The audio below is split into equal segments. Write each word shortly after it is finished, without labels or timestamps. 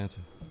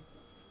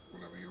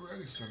Whenever you're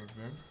ready, son of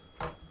Ben.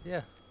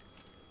 Yeah.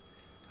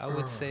 I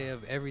would say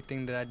of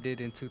everything that I did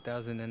in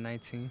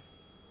 2019,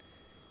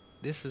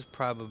 this is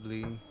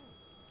probably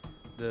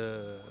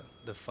the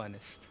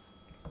funnest.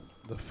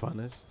 The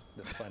funnest?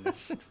 The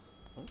funnest.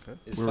 Okay.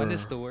 Is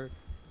funnest the word?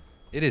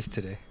 It is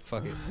today.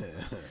 Fuck it.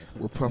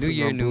 We're puffing New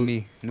year, on new blue,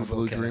 me. New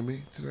blue vocab.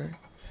 Dreamy today.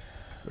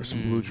 There's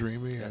some Blue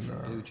Dreamy and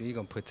Blue Dream. You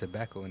gonna put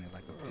tobacco in it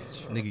like a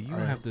bitch. Nigga,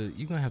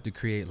 you gonna have to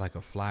create like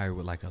a flyer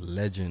with like a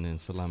legend and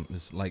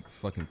it's like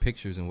fucking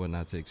pictures and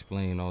whatnot to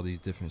explain all these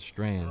different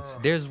strands.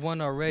 There's one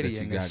already,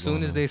 and as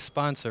soon as they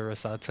sponsor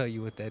us, I'll tell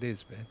you what that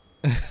is, man.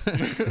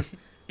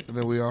 And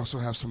then we also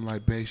have some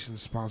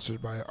libations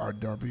sponsored by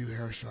RW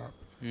Hair Shop.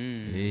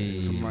 Hey.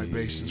 Some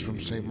libations from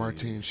St.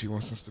 Martin. She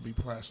wants us to be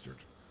plastered.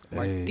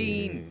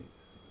 Martin.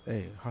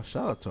 Hey,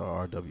 shout out to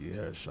our RW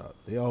Hair Shop.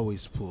 They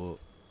always pull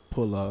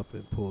up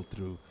and pull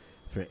through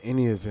for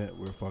any event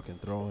we're fucking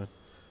throwing.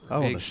 I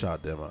want to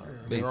shout them out.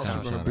 They're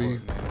also going to be we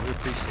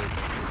appreciate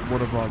that.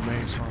 one of our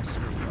main sponsors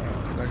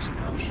next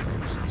live show.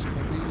 So it's going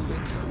to be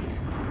lit out here.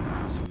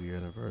 2-year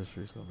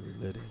anniversary is going to be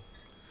litty.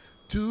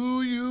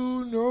 Do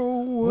you know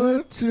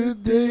what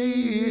today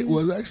is?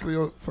 Well, it's actually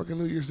on fucking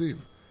New Year's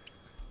Eve.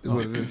 Is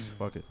what it is.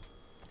 Fuck it.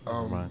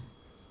 Never mind.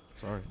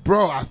 Sorry.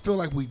 Bro, I feel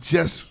like we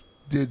just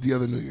did the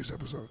other New Year's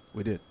episode.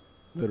 We did.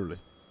 Literally.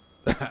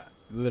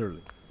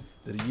 Literally.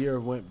 The year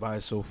went by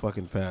so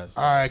fucking fast.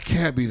 I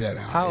can't be that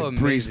high. How It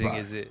breezed amazing by.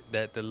 is it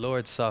that the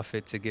Lord saw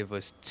fit to give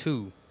us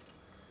 2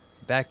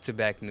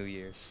 back-to-back New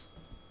Years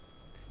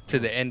to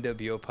the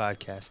NWO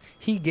podcast?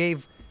 He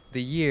gave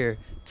the year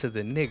to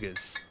the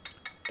niggas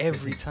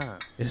every time.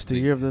 It's the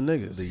year of the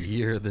niggas. The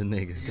year of the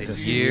niggas. The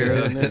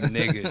year of the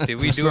niggas. Did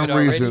we For do it some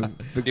already? reason,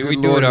 the Did good we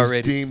do Lord it has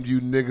already? deemed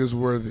you niggas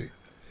worthy.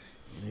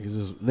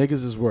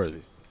 Niggas is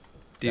worthy.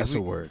 That's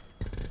a word.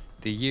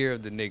 The year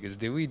of the niggas.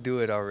 Did we do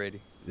it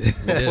already?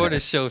 Before the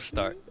show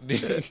start.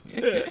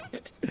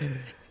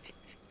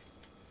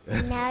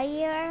 Now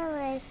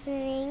you're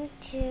listening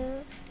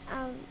to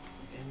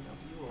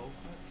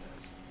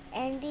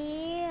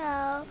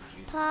NWO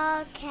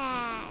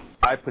podcast.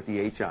 I put the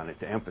H on it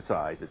to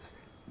emphasize it's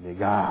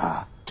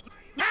nigga.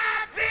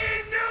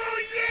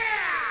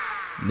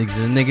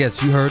 Niggas and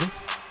niggas, you heard him.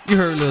 You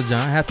heard Lil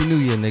Jon. Happy New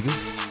Year,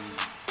 niggas.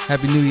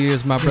 Happy New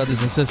Year's, my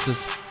brothers and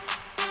sisters.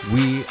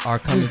 We are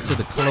coming to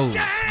the close.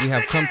 We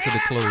have come to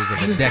the close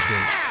of a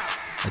decade.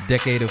 A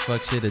decade of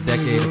fuck shit, a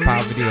decade of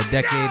poverty, a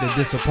decade of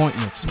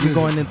disappointments. We're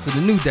going into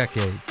the new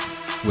decade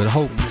with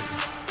hope.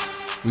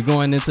 We're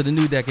going into the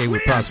new decade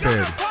with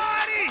prosperity.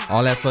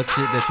 All that fuck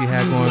shit that you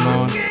had going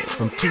on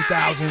from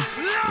 2000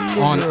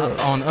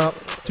 on up,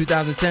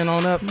 2010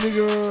 on up.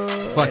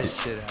 Fuck it.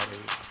 Shit out of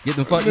here. Get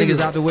them fuck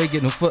niggas out the way,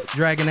 get them foot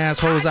dragging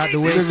assholes out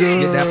the way,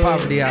 get that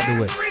poverty out the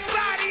way.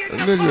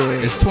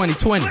 It's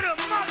 2020.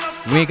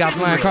 We ain't got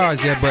flying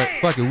cars yet, but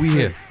fuck it, we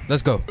here.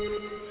 Let's go.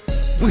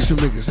 We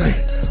some niggas, hey.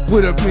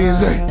 With a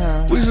beans, hey.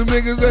 We some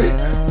niggas, hey.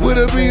 With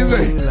a beans,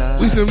 hey.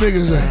 We some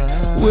niggas, hey.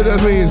 With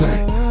a beans,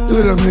 hey.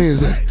 With a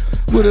beans, hey.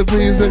 With a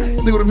beans, hey.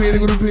 Nigga with a pen,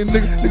 nigga with a pen,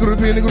 nigga. Nigga with a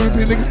pen, nigga with a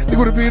pen, nigga.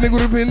 Nigga with a pen, nigga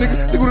with a pen,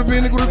 nigga. Nigga with a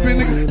pen, nigga with a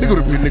pen, nigga. Nigga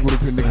with a pen, nigga with a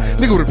pen, nigga.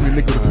 Nigga with a pen,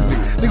 nigga with a pen,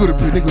 nigga. Nigga with a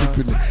pen, nigga with a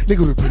pen, nigga.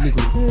 Nigga with a pen, nigga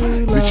with a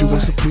pen. Bitch, you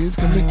want some pins?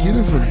 Come and get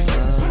them from these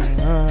niggas.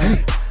 Hey,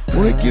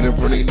 wanna get them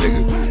from these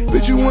niggas?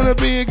 Bitch, you wanna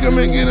be? Come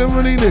and get them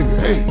from these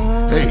niggas. Hey,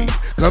 hey.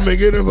 Come and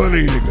get them from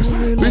these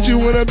niggas. Bitch, you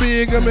wanna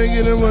be? Come and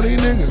get them from these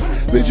niggas.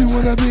 Bitch, you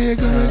wanna be?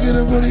 Come and get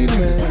them from these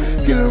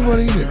niggas. Get them from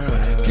these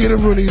niggas. Get them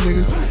from these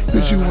niggas.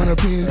 Bitch, you wanna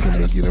be?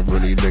 Come and get them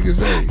from these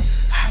niggas. Hey,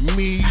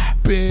 me,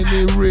 Ben,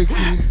 and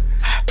Ricky,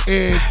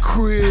 and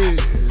Chris.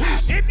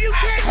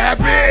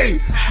 Happy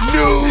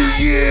New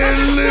Year,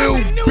 little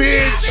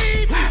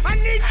bitch. I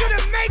need you to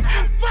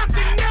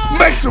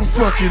Make some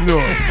fucking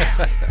noise.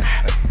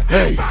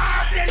 Hey,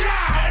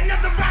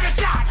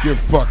 get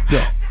fucked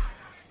up.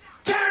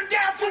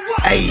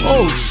 Hey.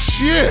 Oh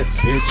shit!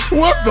 Bitch.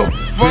 What the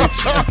fuck?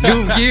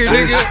 New year,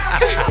 nigga.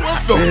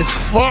 What the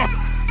fuck?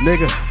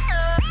 Nigga.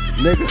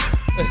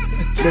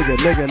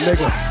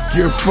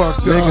 Get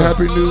fucked up.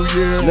 Happy New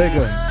Year.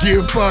 Nigga.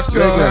 Get fucked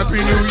up.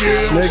 Happy New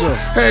Year. Nigga.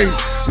 Hey,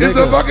 it's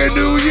a fucking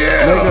New Year.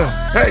 Nigga.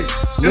 Hey,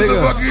 it's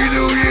a fucking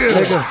New Year.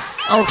 Nigga.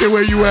 I don't care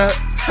where you at.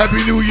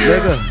 Happy New Year.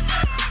 Nigga.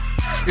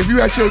 If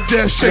you at your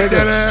desk, shake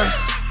that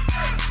ass.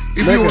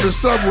 If you on the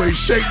subway,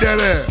 shake that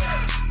ass.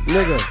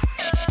 Nigga.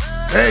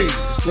 Hey.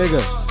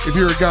 Nigga. If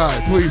you're a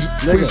guy, please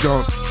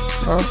don't.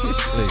 Huh?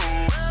 Please.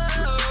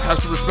 Have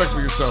some respect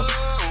for yourself.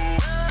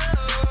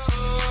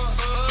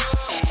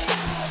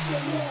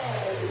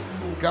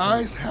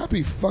 Guys,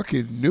 happy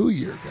fucking New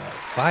Year, guys.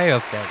 Fire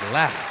up that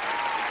loud.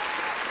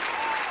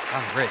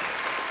 I'm ready.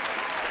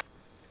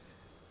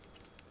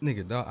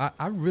 Nigga, dog,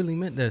 I really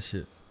meant that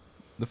shit.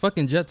 The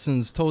fucking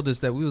Jetsons told us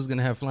that we was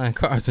gonna have flying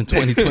cars in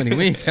 2020.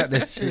 We ain't got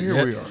that shit.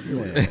 Here we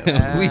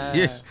are. We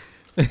here.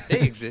 They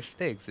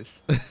exist.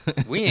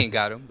 We ain't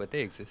got them, but they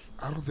exist.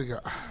 I don't think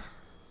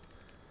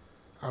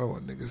I don't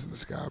want niggas in the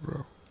sky,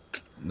 bro.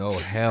 No,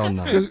 hell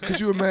no. Could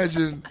you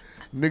imagine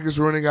niggas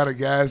running out of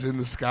gas in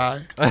the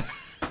sky?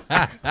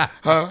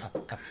 Huh?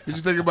 Did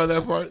you think about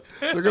that part?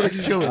 They're gonna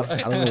kill us.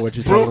 I don't know what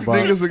you're Broke talking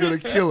about. niggas are gonna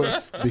kill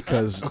us.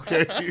 Because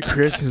Okay.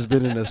 Chris has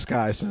been in the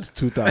sky since He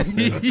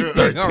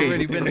 2013.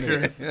 already been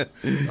there.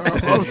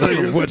 I'm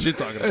thinking, What you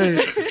talking about? hey,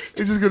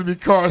 it's just gonna be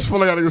cars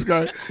falling out of the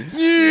sky.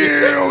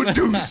 Yeah,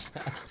 deuce.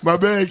 My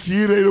bad,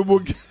 kid. Ain't no more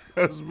gas.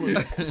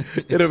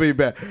 It'll be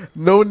bad.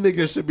 No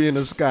niggas should be in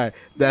the sky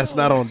that's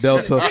not on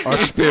Delta or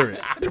Spirit.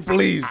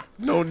 Please,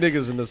 no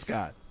niggas in the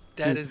sky.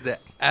 That is the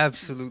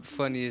absolute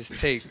funniest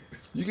take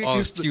You can on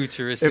kiss the,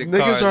 futuristic if niggas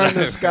cars are in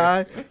the I've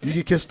sky, you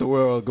can kiss the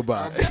world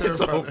goodbye. It's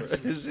terrified over. of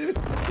that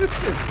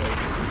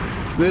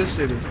This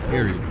shit is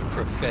Period.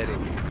 Prophetic.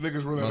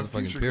 Niggas run out of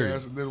Motherfucking future period.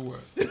 gas and then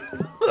what?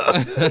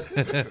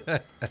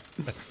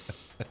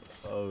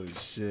 Oh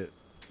shit.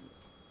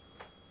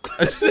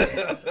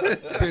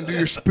 Then do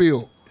your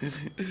spiel.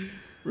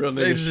 Real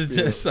Ladies and niggas.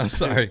 gents, I'm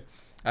sorry.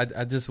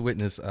 I just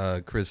witnessed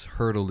Chris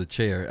hurdle the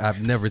chair.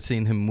 I've never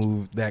seen him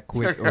move that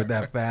quick or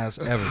that fast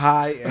ever.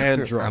 High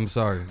and drunk. I'm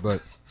sorry,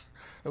 but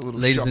A little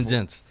ladies shuffle. and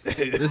gents,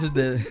 this is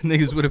the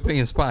Niggas with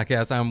Opinions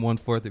podcast. I'm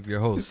 1/4 of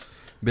your host.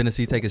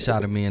 Bennessy, take a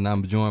shot at me, and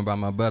I'm joined by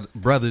my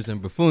brothers in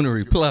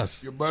buffoonery.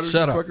 Plus, Your butters.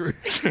 shut up. Your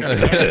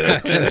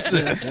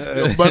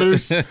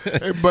butters.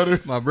 Hey, butter.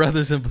 My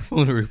brothers in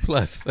buffoonery.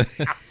 Plus,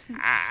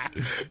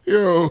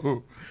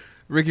 Yo.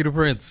 Ricky the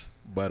Prince.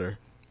 Butter.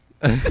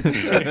 And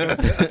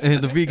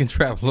the vegan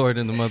trap lord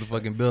in the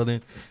motherfucking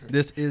building.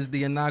 This is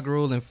the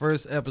inaugural and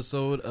first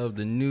episode of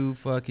the new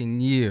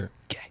fucking year.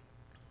 Okay.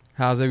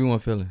 How's everyone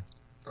feeling?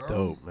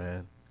 Dope,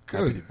 man. Good,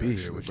 Happy to be here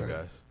actually, with you man.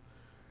 guys.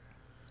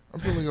 I'm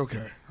feeling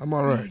okay. I'm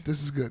all right.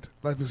 This is good.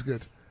 Life is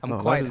good. I'm No,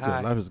 quite life is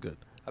high. good. Life is good.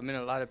 I'm in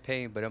a lot of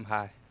pain, but I'm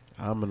high.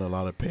 I'm in a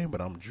lot of pain,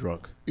 but I'm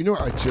drunk. You know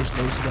what I just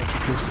noticed about you,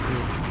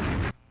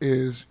 Christopher?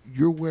 Is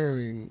you're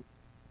wearing.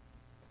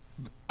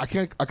 I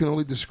can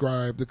only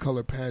describe the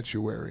color pants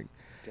you're wearing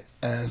Yes.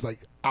 as like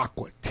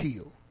aqua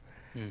teal,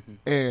 Mm-hmm.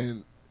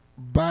 and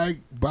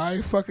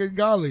by fucking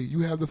golly, you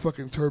have the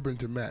fucking turban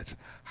to match.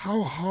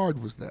 How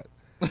hard was that?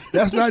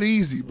 That's not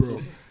easy,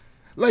 bro.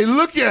 Like,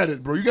 look at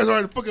it, bro. You guys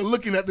aren't fucking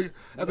looking at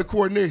the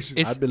coordination.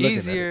 It's I've been looking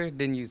at easier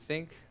than you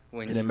think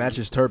when And you it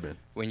matches turban.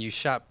 when you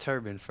shop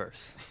turban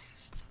first.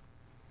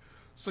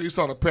 So you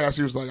saw the pass.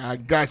 He was like, "I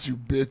got you,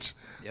 bitch."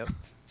 Yep.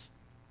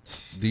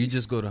 Do you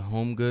just go to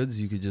Home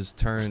Goods? You could just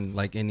turn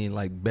like any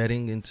like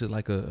bedding into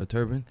like a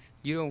turban?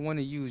 You don't want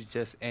to use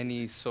just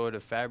any sort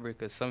of fabric,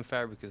 because some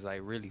fabric is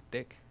like really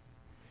thick.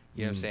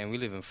 You know what I'm saying? We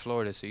live in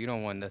Florida, so you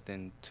don't want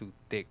nothing too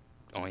thick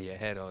on your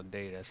head all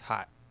day that's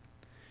hot.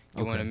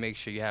 You want to Okay. make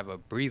sure you have a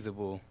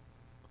breathable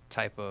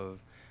type of.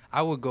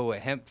 I would go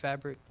with hemp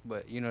fabric,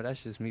 but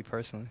that's just me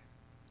personally.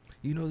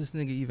 You know this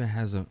nigga even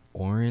has an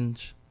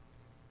orange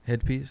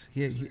headpiece.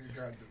 He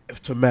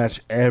To match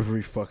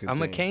every fucking I'm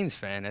a thing. Canes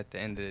fan at the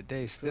end of the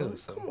day, still.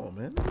 So Come on,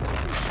 man.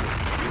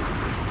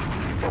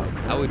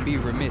 I would be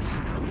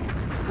remiss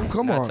Oh,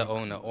 come not on. to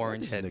own an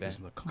orange These headband.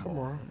 niggas, Come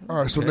on. All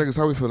right, so niggas,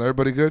 how we feeling?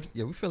 Everybody good?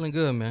 Yeah, we feeling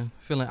good, man.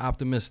 Feeling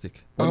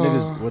optimistic. What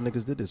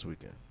niggas did this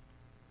weekend?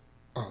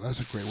 Oh, that's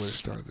a great way to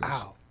start this.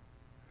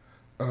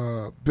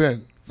 Ow.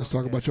 Ben, let's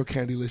talk about your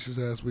candy-licious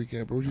ass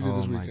weekend, bro. What you did Oh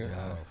this my weekend?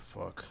 God.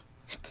 Oh, fuck.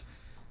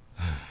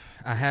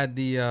 I had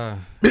the I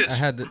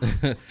had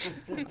the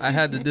I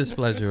had the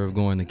displeasure of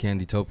going to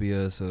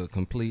Candytopia. It's a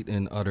complete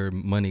and utter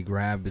money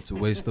grab. It's a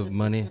waste of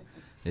money.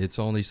 It's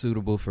only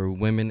suitable for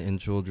women and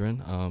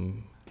children.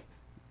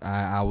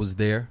 I was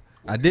there.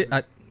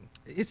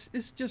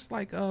 It's just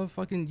like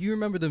fucking. You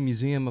remember the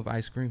Museum of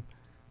Ice Cream?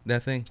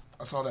 That thing?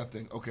 I saw that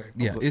thing. Okay.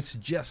 Yeah, it's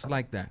just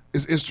like that.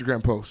 It's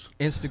Instagram posts.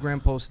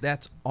 Instagram post.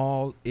 That's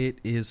all it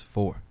is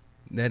for.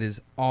 That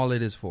is all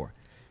it is for.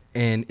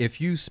 And if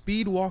you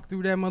speed walk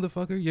through that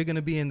motherfucker, you're going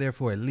to be in there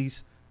for at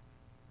least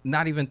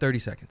not even 30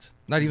 seconds.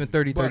 Not even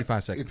 30, But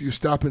 35 seconds. if you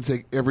stop and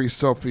take every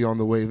selfie on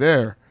the way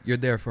there, You're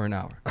there for an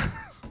hour.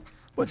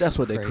 But that's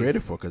what they Crazy.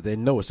 created for, because they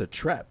know it's a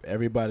trap.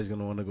 Everybody's going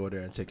to want to go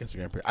there and take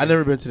Instagram pictures. I've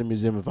never been to the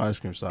Museum of Ice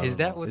Cream, so I Is don't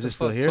that know. what Is the it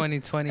still fuck here?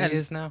 2020 And-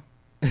 is now?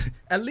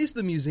 At least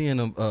the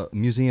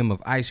Museum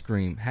of Ice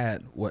Cream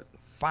had,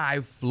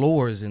 5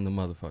 floors in the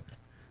motherfucker.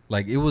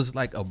 Like, it was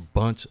like a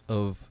bunch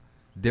of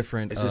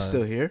different... Is it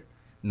still here?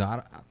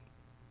 No,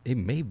 it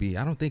may be.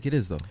 I don't think it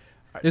is, though.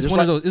 Just It's one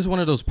like- of those. It's one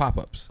of those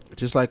pop-ups.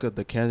 Just like the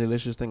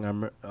Candylicious thing, I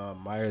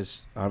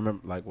remember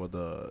like with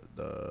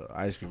the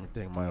ice cream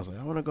thing. Maya was like,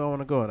 I want to go,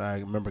 and I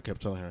remember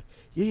kept telling her,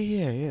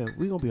 yeah,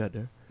 we gonna be out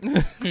there.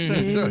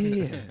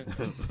 yeah.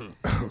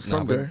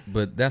 someday.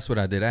 But that's what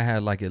I did. I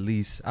had like at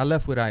least. I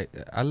left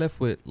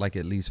with like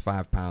at least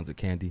 5 pounds of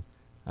candy.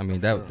 I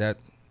mean that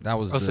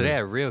was. Oh, the, so they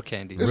had real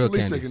candy. That's Real the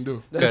least candy. they can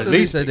do. That's the the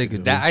least least that they they can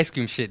could do. do. That ice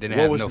cream shit didn't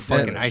What have was no the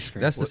fucking damage? ice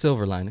cream. That's the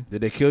silver lining.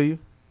 Did they kill you?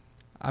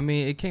 I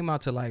mean, it came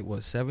out to like what,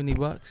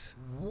 $70?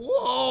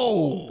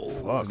 Whoa.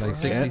 Fuck, Like for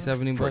 60, can-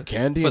 70 for bucks.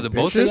 candy For and the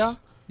both of pictures? y'all?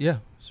 Yeah,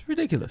 it's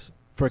ridiculous.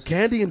 For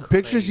candy and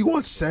pictures, you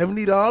want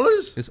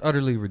 $70? It's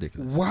utterly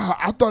ridiculous. Wow.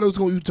 I thought it was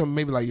going to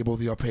maybe like both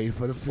of y'all paid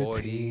for the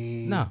 40.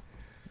 15. No.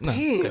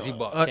 Because he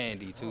bought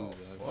candy too.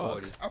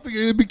 40. I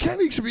figured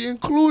candy should be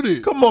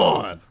included. Come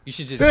on, You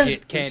should just that's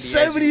get candy. as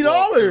you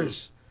walk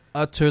 $70.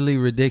 utterly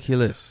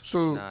ridiculous.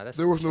 So Nah, that's-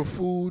 there was no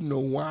food, no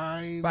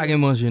wine.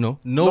 Paguemos, no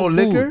No food,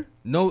 liquor?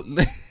 no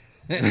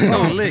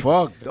lick,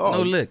 Fuck, dog.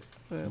 no lick.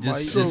 Man,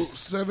 Just, So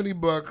just,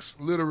 $70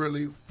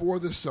 literally for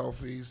the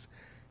selfies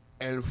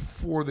and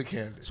for the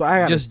candy. So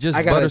I gotta, Just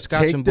I gotta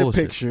butterscotch take and the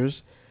bullshit.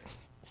 pictures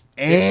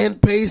and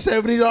pay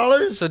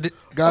 $70. So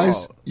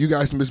Guys, Oh. you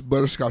guys miss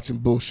butterscotch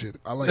and bullshit.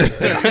 I like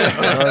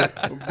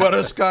that.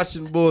 Butterscotch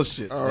and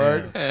bullshit. All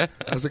right.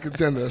 As a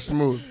contender, that's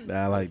smooth. Nah,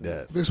 I like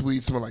that. This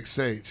weed smell like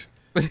sage.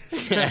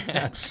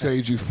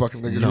 Sage, you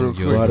fucking niggas, Nom real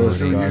yo quick.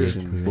 Butterscotch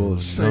Yeah. and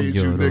bullshit. Sage,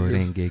 you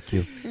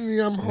niggas.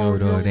 I'm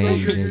hard, no, I'm they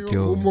ain't hungry, get you.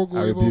 Umo I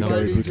Guevo rebuke, I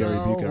Vitae rebuke, I Jao,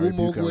 rebuke, I Umo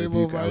rebuke, I Guevo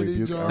rebuke, I Vitae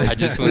rebuke, Jao. I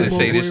just want to Umo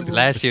say this. Guevo.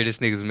 Last year, this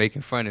nigga was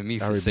making fun of me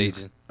for I rebuke,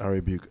 saging. I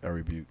rebuke, I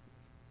rebuke.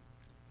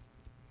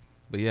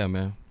 but yeah,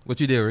 man. What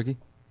you did, Ricky?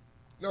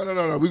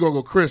 No. We gonna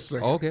go Chris.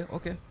 Second. Oh,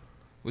 okay.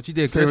 What you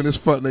did, Saving Chris? this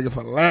fuck nigga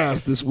for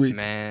last this week.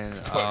 Man,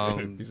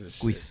 Piece of shit.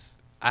 Quiz.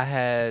 I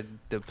had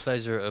the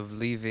pleasure of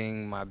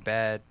leaving my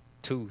bad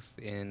tooth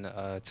in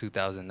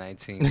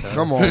 2019. So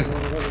Come on.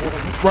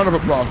 Round of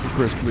applause for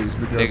Chris, please,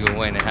 because Nigga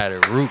went and had a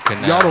root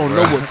canal. y'all don't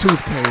bro. know what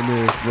tooth pain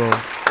is, bro.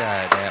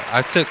 God damn.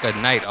 I took a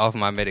night off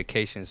my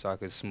medication so I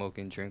could smoke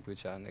and drink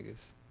with y'all niggas.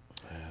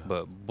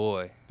 But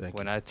boy, Thank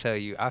when you. I tell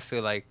you, I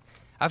feel like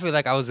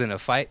I was in a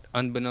fight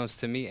unbeknownst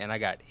to me, and I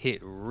got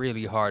hit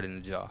really hard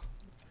in the jaw.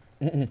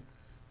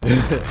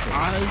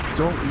 I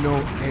don't know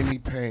any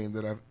pain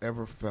that I've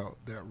ever felt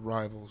that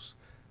rivals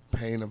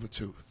pain of a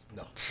tooth.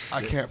 No.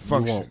 I can't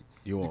function.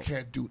 You won't. You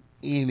can't do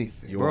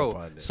anything. You won't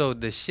Bro, find it. so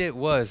the shit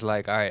was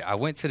like, all right, I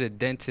went to the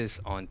dentist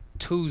on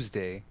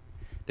Tuesday.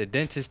 The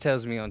dentist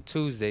tells me on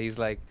Tuesday, he's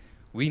like,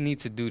 we need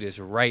to do this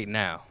right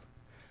now.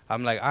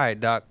 I'm like, all right,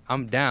 doc,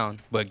 I'm down.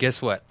 But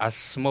guess what? I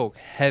smoke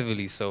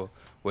heavily, so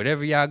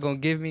whatever y'all gonna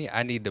give me,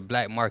 I need the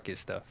black market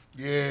stuff.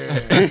 Yeah.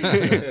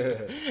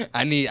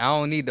 I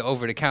don't need the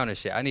over the counter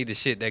shit. I need the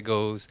shit that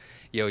goes,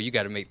 yo, you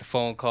gotta make the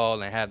phone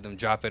call and have them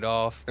drop it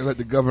off. And let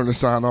the governor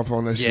sign off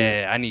on that shit.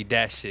 Yeah, I need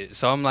that shit.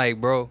 So I'm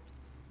like, bro,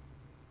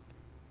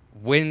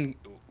 when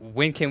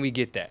can we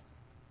get that?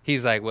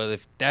 He's like, well,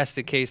 if that's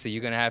the case, then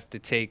you're gonna have to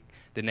take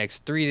the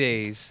next 3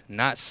 days,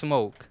 not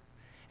smoke,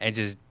 and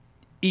just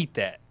eat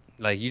that.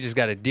 Like, you just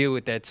gotta deal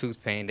with that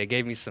tooth pain. They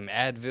gave me some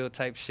Advil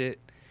type shit,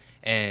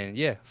 and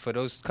yeah, for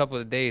those couple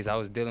of days, I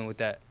was dealing with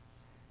that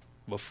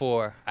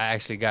before I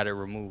actually got it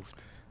removed.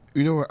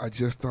 You know what I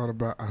just thought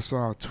about? I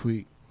saw a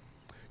tweet.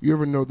 You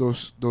ever know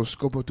those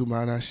Scopo tu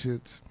Mana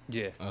shits?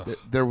 Yeah.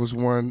 There was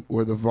one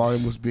where the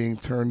volume was being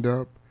turned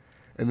up,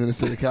 and then it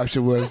said the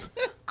caption was,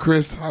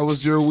 Chris, how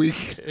was your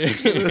week?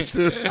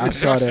 I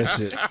saw that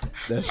shit.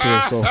 That shit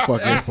was so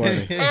fucking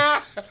funny.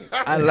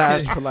 I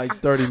laughed for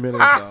like 30 minutes,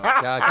 dog.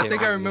 I I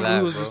think I remember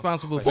who was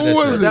responsible for Who that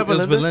was shit. it? That was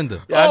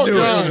Valinda. Yeah, I Oh, knew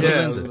God. it.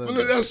 Yeah, Yeah,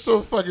 Look, that's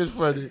so fucking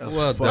funny.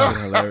 Well fucking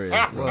done. hilarious.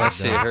 Well That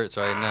shit done. hurts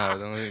right now.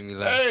 Don't make me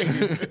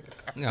laugh.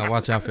 You gotta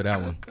watch out for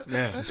that one.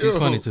 Yeah. She's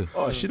funny too.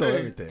 Oh, she know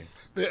everything.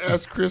 They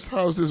asked Chris,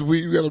 how's this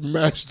week? You got to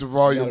match the You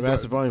volume. gotta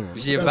match the volume.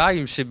 Your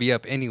volume should be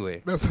up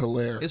anyway. That's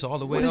hilarious. It's all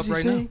the way What up is he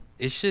right saying?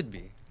 It should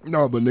be.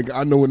 No, but nigga,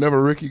 I know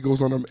whenever Ricky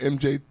goes on them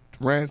MJ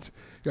rants,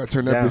 you got to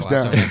turn that Down. bitch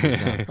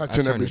now. down. I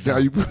turn that bitch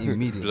down. You put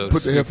immediately.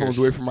 the headphones Speakers.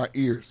 away from my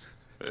ears.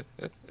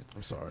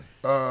 I'm sorry.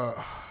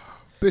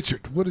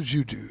 Bitchard, what did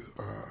you do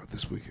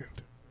this weekend?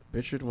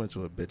 Bitchard went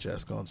to a bitch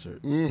ass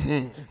concert.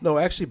 Mm-hmm. No,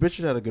 actually,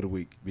 Bitchard had a good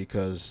week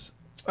because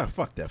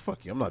fuck that,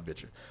 fuck you. I'm not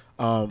Bitchard.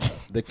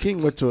 The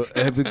King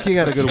the King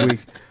had a good week.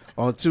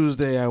 On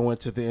Tuesday, I went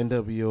to the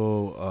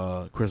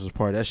NWO Christmas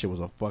party. That shit was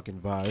a fucking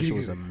vibe. That shit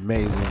was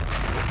amazing.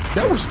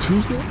 That was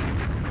Tuesday?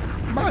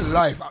 My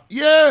life.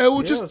 Yeah, it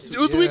was just, it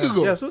was a week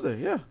ago. Yeah, Tuesday.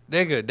 Yeah.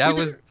 Nigga, that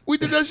was We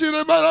did that shit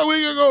about a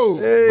week ago.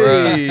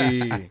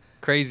 Hey.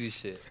 crazy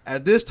shit.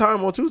 At this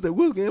time on Tuesday,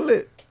 we was getting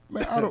lit.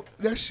 Man,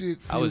 that shit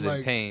I feels was like.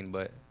 in pain,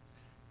 but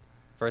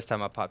first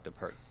time I popped a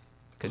perk.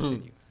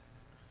 Continue.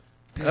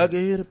 I can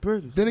hear the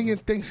burgers. Then again,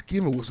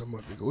 Thanksgiving was a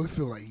month ago. It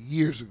felt like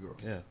years ago.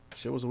 Yeah,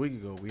 shit was a week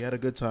ago. We had a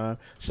good time.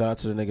 Shout out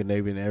to the nigga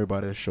Navy and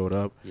everybody that showed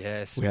up.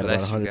 Yes, We had about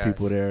bless you 100 guys.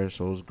 people there,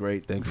 so it was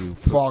great. Thank you.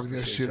 Fog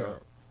that shit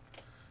up.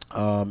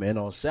 And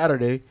on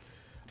Saturday,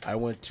 I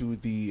went to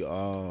the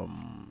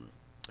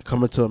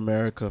Coming to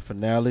America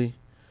finale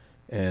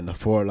in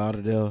Fort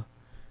Lauderdale.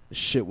 The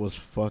shit was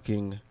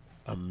fucking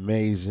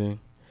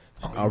amazing.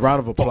 A round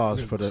of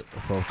applause for Coming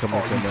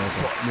to You America.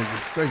 fuck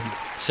niggas. Thank you.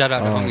 Shout out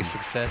to homie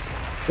Success.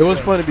 It was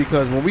funny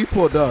because when we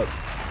pulled up,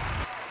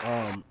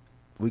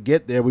 we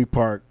get there, we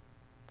park,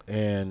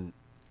 and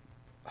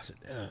I said,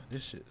 "Damn,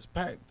 this shit is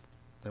packed."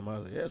 And I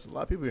was like, "Yeah, it's a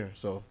lot of people here."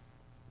 So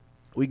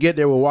we get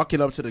there, we're walking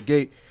up to the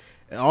gate,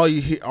 and all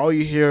you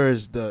hear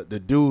is the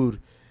dude,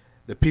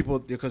 the people,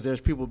 because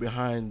there's people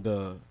behind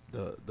the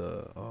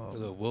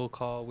little will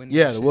call window.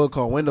 yeah, the shit. will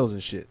call windows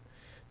and shit.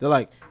 They're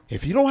like,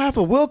 if you don't have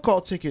a will call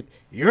ticket,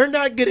 you're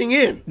not getting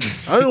in.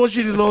 I don't want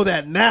you to know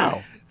that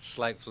now.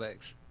 Slight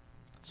flex.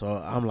 So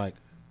I'm like,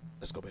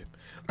 let's go, babe.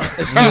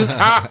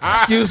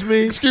 Excuse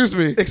me. Excuse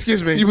me.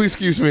 Excuse me. You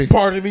excuse me.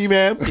 Pardon me,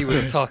 ma'am. He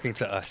was talking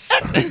to us.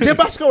 Get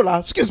my school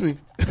out. Excuse me.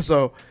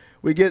 So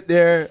we get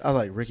there. I was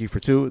like, Ricky for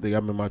 2. They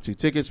got me my 2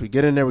 tickets. We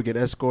get in there. We get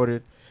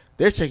escorted.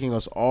 They're taking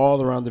us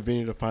all around the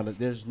venue to find that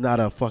there's not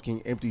a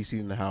fucking empty seat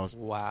in the house.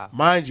 Wow.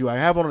 Mind you, I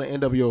have on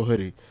an NWO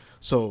hoodie.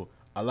 So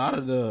a lot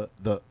of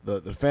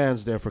the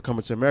fans there for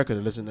Coming to America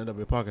that listen to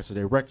NWO podcast, so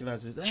they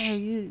recognize this.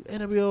 Hey,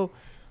 NWO.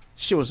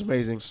 Shit was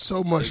amazing.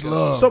 So much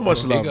love. So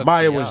much Big love. up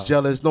Maya to was y'all.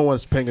 jealous. No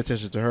one's paying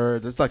attention to her.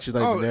 It's like she's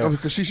not even there.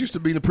 Because she's used to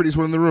being the prettiest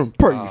one in the room.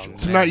 Per usual.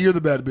 Tonight, you're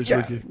the bad bitch, Yeah,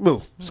 Ricky.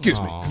 move. Excuse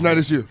me. Aw. Tonight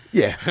is you.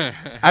 Yeah.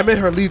 I made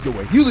her lead the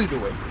way. You lead the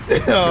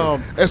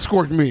way.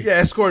 Escort me. Yeah,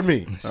 escort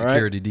me. All right?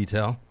 Security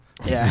detail.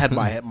 Yeah, I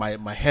had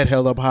my head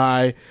held up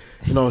high.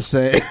 You know what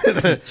I'm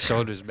saying?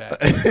 Shoulders back.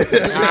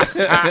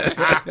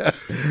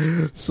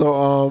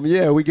 So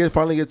yeah, we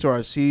finally get to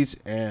our seats,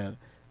 and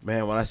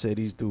man, when I say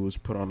these dudes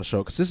put on the show,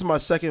 because this is my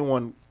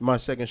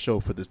second show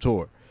for the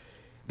tour.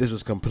 This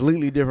was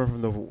completely different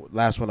from the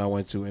last one I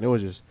went to, and it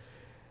was just.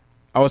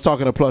 I was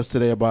talking to Plus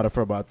today about it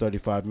for about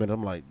 35 minutes.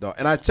 I'm like, dog.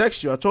 And I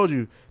text you. I told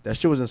you that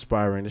shit was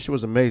inspiring. That shit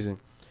was amazing.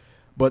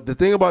 But the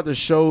thing about the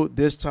show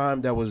this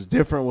time that was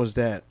different was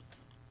that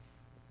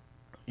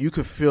you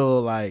could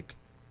feel like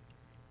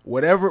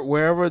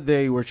wherever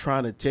they were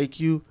trying to take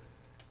you,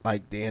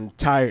 like the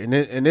entire and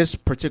this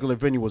particular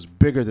venue was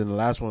bigger than the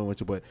last one we went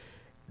to, but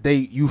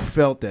you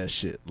felt that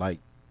shit like.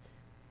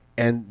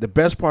 And the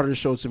best part of the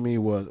show to me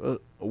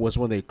was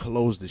when they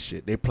closed the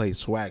shit. They played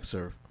Swag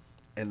Surf,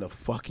 and the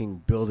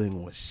fucking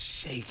building was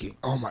shaking.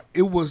 Oh my!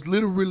 It was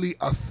literally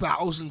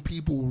 1,000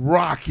 people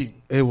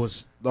rocking. It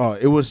was.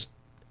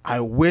 I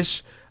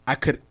wish I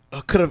could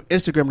have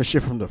Instagrammed the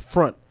shit from the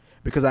front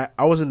because I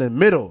was in the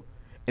middle,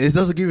 and it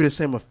doesn't give you the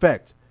same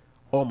effect.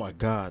 Oh my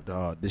god,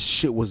 dog! This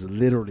shit was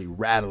literally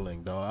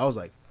rattling, dog. I was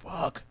like,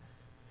 fuck.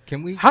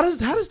 Can we? How does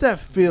that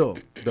feel,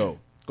 though?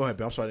 Go ahead,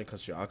 Ben. I'm sorry I didn't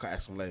cut you. I'll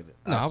ask him later.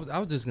 No, I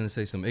was just gonna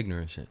say some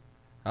ignorant shit.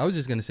 I was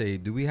just gonna say,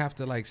 do we have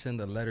to like send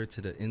a letter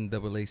to the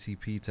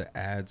NAACP to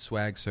add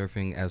swag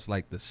surfing as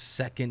like the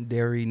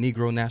secondary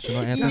Negro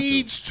national It anthem?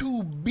 needs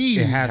to be.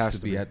 It has Has to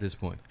to be be. at this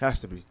point.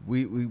 Has to be.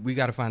 We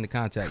got to find the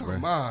contact,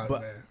 Come bro. on,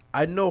 But man.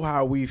 I know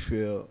how we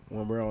feel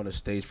when we're on the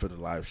stage for the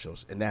live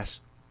shows, and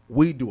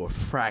we do a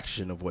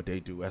fraction of what they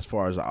do as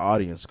far as the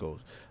audience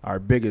goes. Our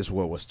biggest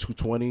was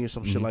 220 or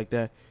some shit like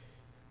that.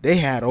 They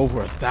had over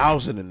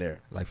 1,000 in there,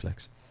 Life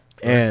flex.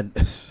 and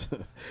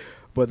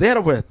but they had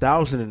over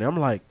 1,000 in there. I'm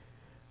like,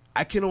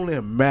 I can only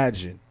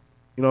imagine,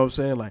 you know what I'm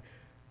saying? Like,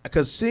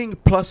 because seeing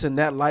Plus in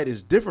that light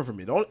is different for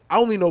me. I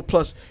only know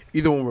Plus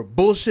either when we're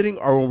bullshitting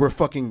or when we're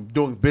fucking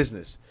doing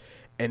business,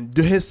 and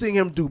seeing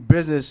him do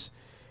business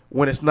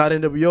when it's not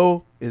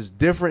NWO is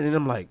different. And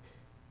I'm like,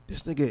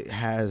 this nigga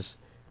has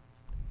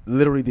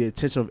literally the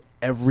attention of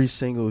every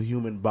single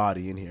human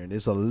body in here, and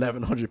there's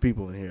 1,100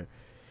 people in here,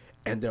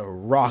 and they're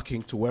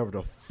rocking to wherever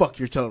the fuck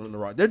you're telling them to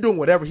rock. They're doing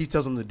whatever he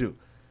tells them to do.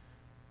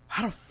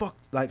 How the fuck?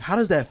 Like, how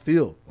does that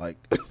feel? Like,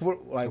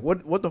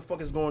 what the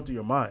fuck is going through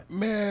your mind?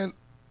 Man,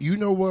 you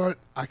know what?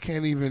 I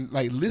can't even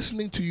like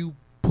listening to you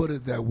put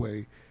it that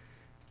way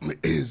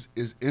is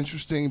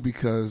interesting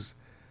because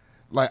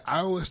like I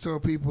always tell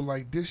people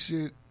like this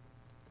shit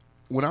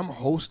when I'm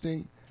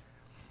hosting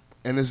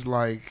and it's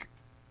like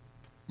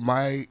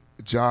my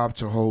job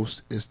to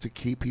host is to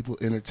keep people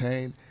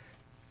entertained,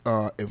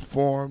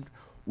 informed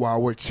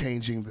while we're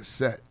changing the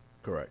set.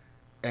 Correct.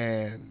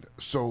 And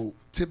so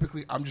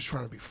typically I'm just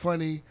trying to be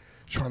funny,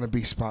 trying to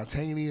be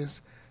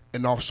spontaneous,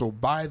 and also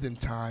buy them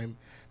time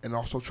and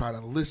also try to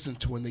listen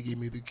to when they give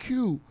me the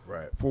cue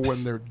Right. for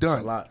when they're done.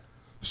 A lot.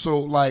 So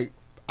like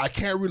I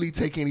can't really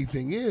take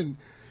anything in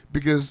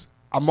because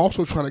I'm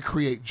also trying to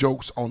create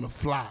jokes on the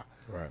fly.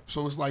 Right.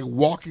 So it's like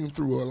walking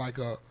through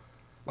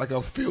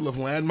a field of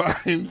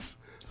landmines.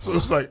 So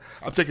it's like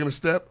I'm taking a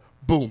step,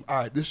 boom, all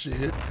right, this shit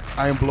hit,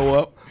 I ain't blow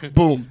up.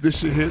 Boom, this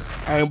shit hit,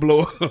 I ain't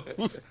blow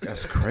up.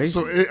 That's crazy.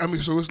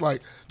 So it's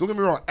like, don't get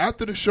me wrong,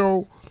 after the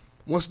show,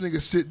 once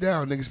niggas sit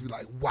down, niggas be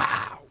like,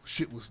 wow,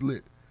 shit was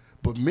lit.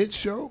 But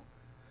mid-show,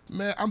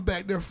 man, I'm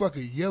back there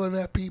fucking yelling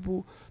at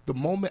people. The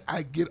moment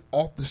I get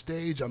off the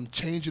stage, I'm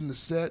changing the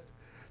set,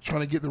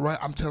 trying to get the right,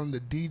 I'm telling the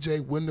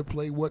DJ when to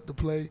play, what to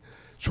play,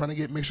 trying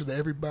to make sure that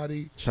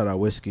everybody Shout out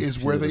Whiskey. is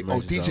She where did they, an oh,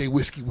 amazing DJ job.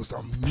 Whiskey was She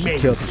amazing.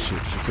 killed the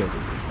shit. She killed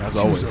it. As She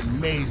always. was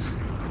amazing.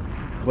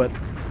 But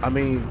I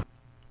mean,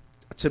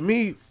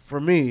 for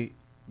me,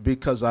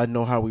 because I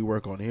know how we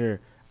work on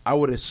here, I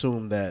would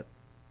assume that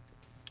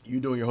you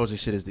doing your hosting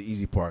shit is the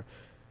easy part.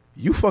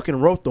 You fucking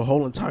wrote the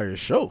whole entire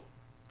show.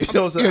 You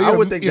know what I'm saying? Yeah, I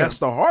would think yeah. that's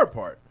the hard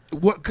part.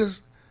 What?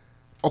 Because,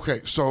 okay,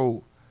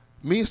 so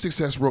me and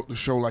Success wrote the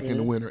show like in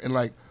the winter, and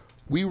like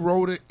we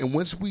wrote it, and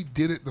once we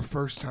did it the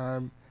first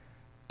time,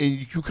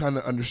 and you kind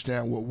of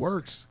understand what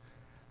works.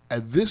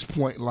 At this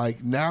point,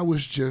 like now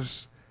it's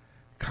just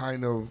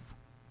kind of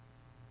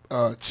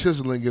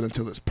chiseling it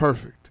until it's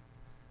perfect.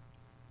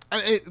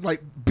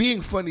 Like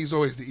being funny is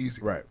always the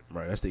easy part.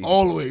 Right. That's the easy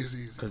Always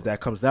easy. because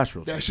that comes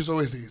natural. to That's you. just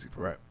always the easy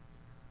part. Right.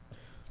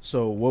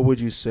 So, what would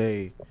you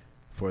say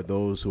for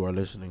those who are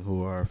listening,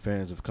 who are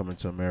fans of Coming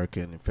to America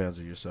and fans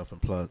of yourself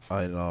and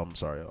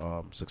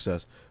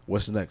Success?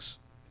 What's next?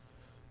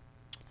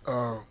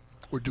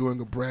 We're doing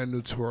a brand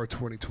new tour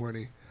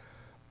 2020.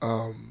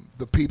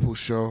 the People's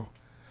Show,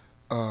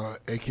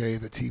 aka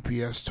the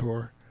TPS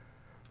tour.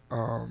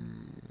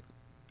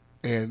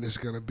 And it's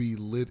going to be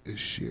lit as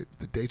shit.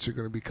 The dates are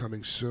going to be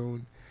coming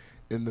soon.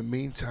 In the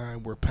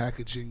meantime, we're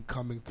packaging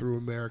coming through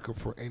America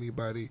for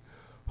anybody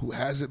who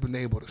hasn't been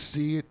able to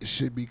see it. It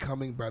should be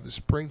coming by the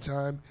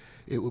springtime.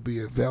 It will be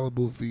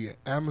available via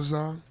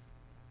Amazon.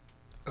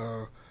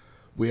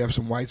 We have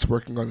some whites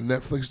working on a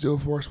Netflix deal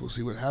for us. We'll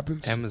see what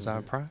happens.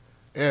 Amazon Prime?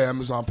 Yeah,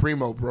 Amazon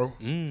Primo, bro.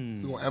 We're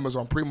going to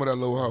Amazon Primo that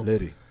little hoe.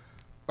 Liddy.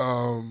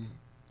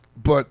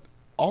 But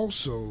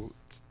also,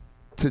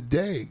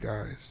 today,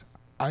 guys,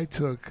 I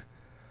took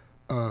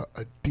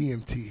a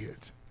DMT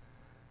hit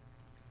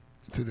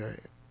today.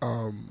 A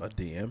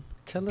DM?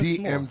 Tell us more.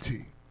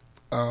 DMT.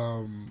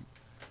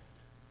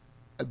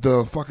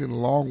 The fucking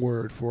long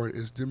word for it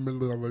is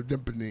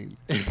dimpenine.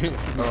 If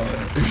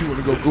you want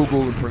to go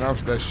Google and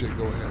pronounce that shit,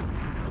 go ahead.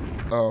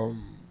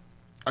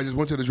 I just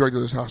went to the drug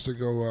dealer's house to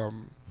go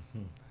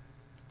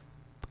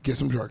get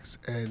some drugs,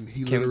 and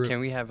he literally. Can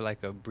we have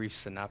like a brief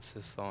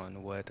synopsis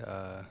on what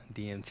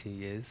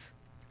DMT is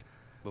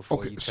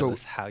before you tell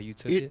us how you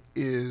took it? It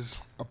is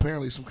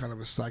apparently some kind of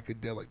a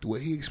psychedelic. The way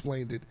he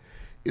explained it,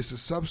 it's a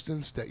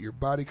substance that your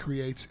body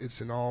creates.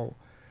 It's in all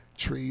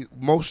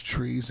most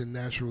trees and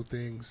natural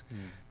things,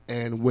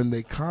 and when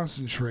they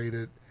concentrate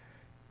it,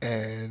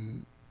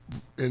 and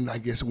I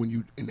guess when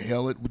you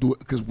inhale it,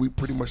 because we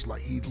pretty much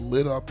like he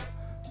lit up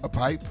a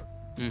pipe,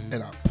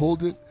 and I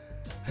pulled it,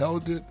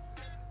 held it,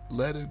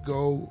 let it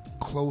go,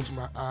 closed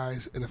my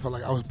eyes, and it felt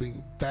like I was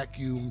being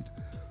vacuumed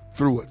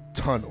through a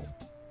tunnel.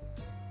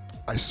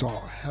 I saw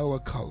hella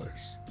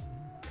colors,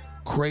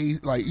 crazy,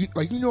 like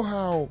you know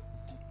how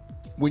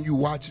when you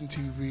watching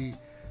TV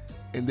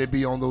and they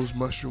be on those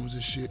mushrooms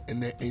and shit,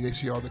 and they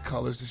see all the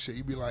colors and shit,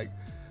 you be like,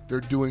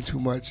 they're doing too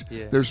much.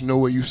 Yeah. There's no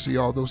way you see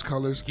all those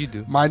colors. You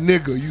do. My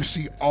nigga, you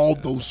see all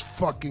those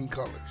fucking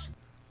colors.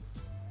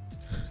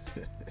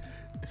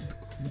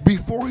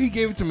 Before he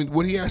gave it to me,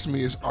 what he asked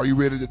me is, are you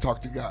ready to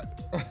talk to God?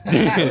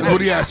 That's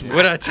what he asked me.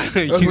 What I tell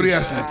you? That's what he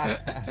asked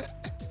me.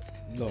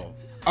 No.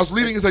 I was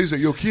leaving until you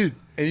said, yo, kid.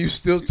 And you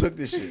still took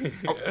this shit.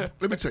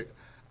 Let me tell you.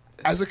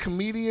 As a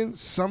comedian,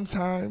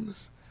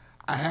 sometimes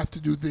I have to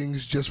do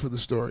things just for the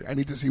story. I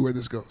need to see where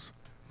this goes.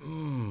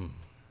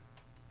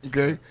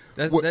 Okay?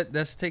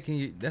 That's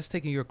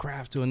taking your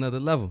craft to another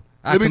level.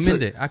 I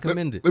commend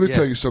it. Let me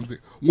tell you something.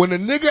 When a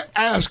nigga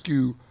asks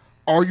you,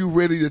 are you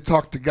ready to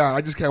talk to God?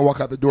 I just can't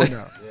walk out the door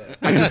now.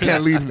 I just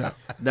can't leave now.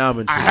 Now I'm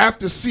intrigued. I have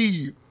to see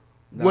you.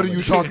 What are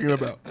you talking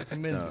about?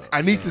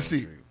 I need to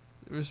see.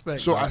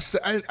 Respect. So I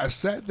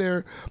sat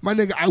there, my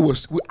nigga. I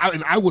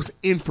was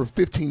in for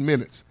 15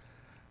 minutes.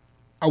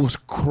 I was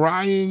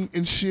crying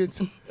and shit.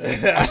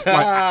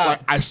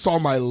 I saw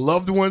my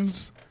loved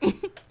ones.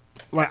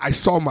 Like I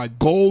saw my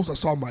goals. I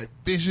saw my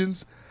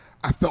visions.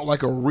 I felt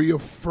like a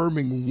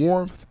reaffirming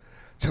warmth,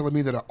 telling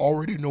me that I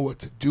already know what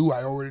to do.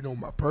 I already know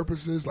my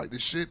purposes. Like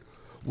this shit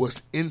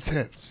was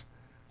intense.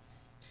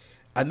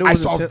 I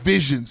saw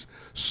visions.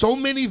 So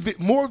many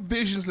more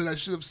visions than I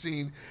should have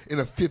seen in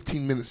a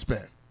 15-minute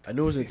span. I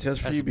knew it was intense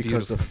for you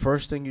because the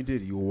first thing you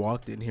did, you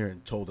walked in here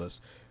and told us,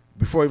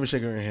 before even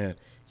shaking your hand,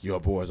 yo,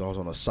 boys, I was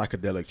on a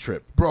psychedelic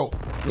trip. Bro.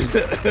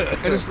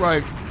 And it's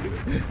like,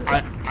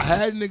 I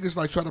had niggas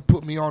like try to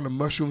put me on the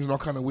mushrooms and all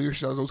kind of weird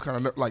shit. Those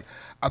kind of, like,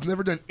 I've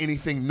never done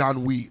anything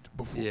non-weed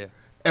before. Yeah.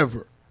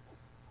 Ever.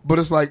 But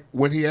it's like,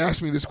 when he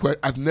asked me this question,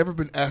 I've never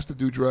been asked to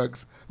do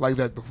drugs like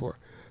that before.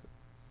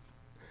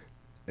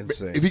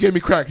 Insane. If he gave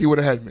me crack, he would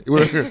have had me.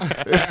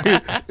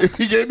 If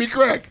he gave me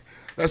crack,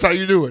 that's how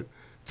you do it.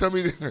 Tell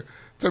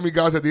me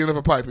God's at the end of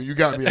a pipe and you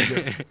got me, I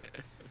guess.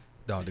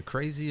 Dog, the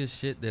craziest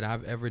shit that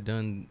I've ever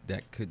done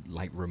that could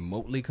like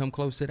remotely come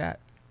close to that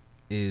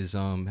is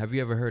have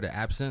you ever heard of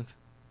absinthe?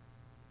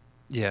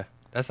 Yeah,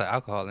 that's an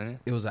alcohol in it.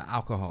 It was an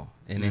alcohol,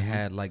 and it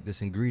had like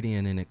this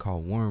ingredient in it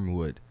called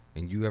wormwood.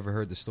 And you ever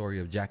heard the story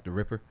of Jack the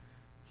Ripper?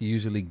 He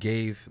usually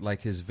gave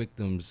like his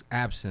victims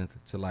absinthe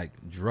to like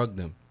drug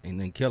them and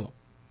then kill them.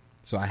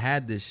 So I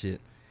had this shit,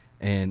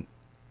 and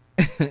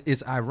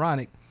it's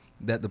ironic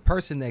that the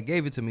person that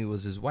gave it to me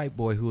was this white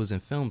boy who was in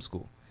film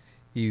school.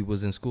 He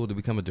was in school to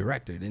become a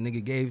director. The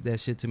nigga gave that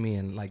shit to me,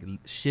 and like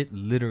shit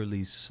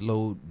literally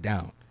slowed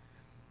down.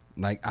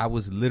 Like I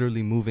was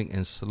literally moving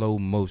in slow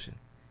motion.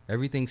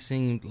 Everything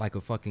seemed like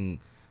a fucking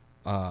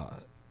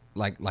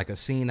like a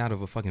scene out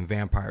of a fucking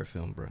vampire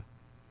film, bro.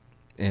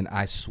 And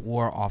I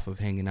swore off of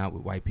hanging out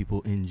with white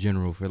people in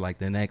general for like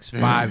the next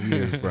 5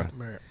 years, bro.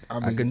 Man,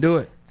 I can do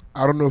it.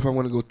 I don't know if I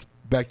want to go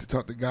back to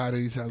talk to God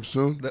anytime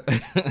soon,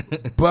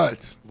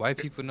 but White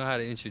people know how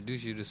to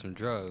introduce you to some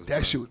drugs.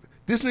 that shit.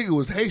 This nigga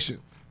was Haitian.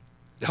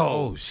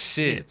 Oh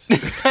shit!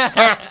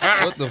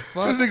 What the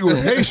fuck? This nigga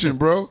was Haitian,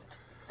 bro.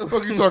 What the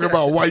fuck you talking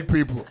about white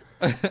people?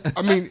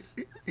 I mean,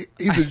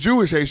 he's a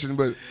Jewish Haitian,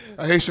 but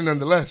a Haitian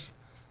nonetheless.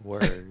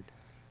 Word.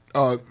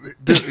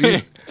 This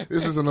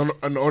is an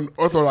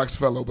unorthodox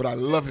fellow, but I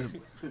love him.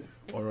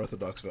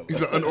 Unorthodox fellow.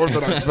 He's an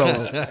unorthodox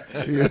fellow.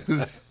 He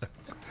is.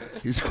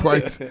 He's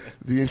quite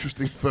the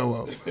interesting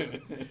fellow.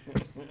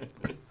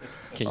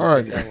 Can you All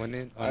right. put that one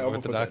in? I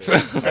almost put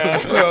Unorthodox.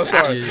 that in. No,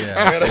 sorry.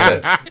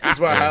 Yeah. That's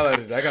why I highlighted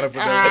it. I gotta put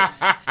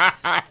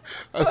that.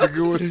 That's a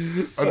good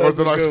one.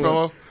 Unorthodox good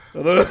fellow.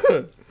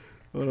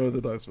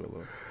 Unorthodox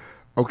fellow.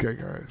 Okay,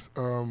 guys.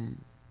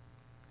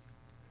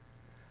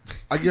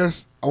 I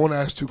guess I want to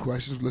ask two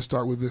questions. Let's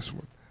start with this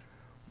one.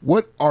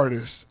 What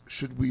artists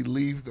should we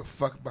leave the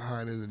fuck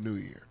behind in the new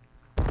year?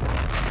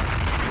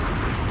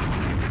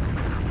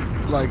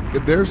 Like,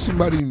 if there's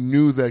somebody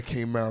new that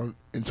came out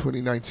in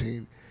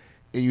 2019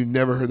 and you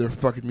never heard their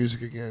fucking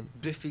music again,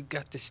 Biffy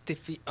got the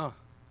stiffy.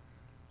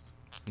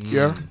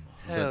 yeah?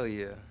 Hell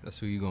yeah. That's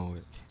who you going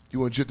with. You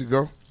want Jit to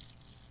go?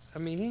 I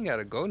mean, he ain't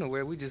gotta go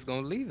nowhere. We just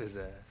gonna leave his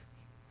ass.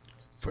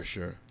 For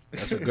sure.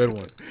 That's a good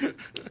one.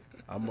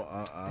 I'm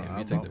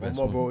take the best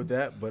on board one. with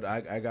that, but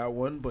I got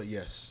one. But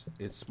yes,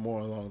 it's more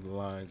along the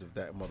lines of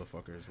that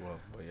motherfucker as well.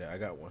 But yeah, I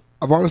got one.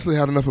 I've honestly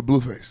had enough of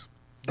Blueface.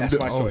 That's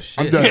my Oh, choice.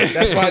 shit. I'm done.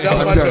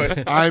 That was my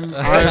choice. I'm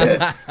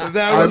That was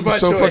I'm my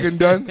so choice. fucking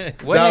done.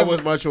 What That have,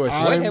 was my choice.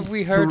 I- what I'm have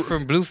we heard through.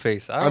 from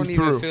Blueface? I I'm don't even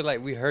through. feel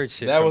like we heard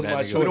shit. That from was that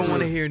my nigga. choice. We don't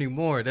want to hear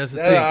anymore. That's the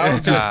Yeah,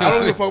 thing. I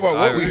don't give a fuck about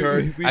what we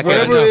heard. I can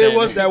Whatever it understand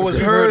was that was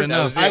We heard, heard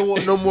enough. I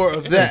want no more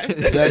of that.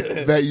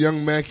 That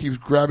young man keeps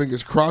grabbing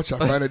his crotch. I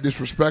find it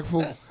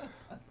disrespectful.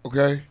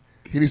 Okay?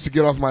 He needs to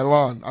get off my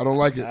lawn. I don't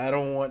like it. I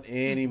don't want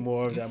any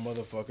more of that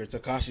motherfucker.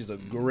 Takashi's a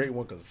great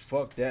one because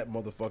fuck that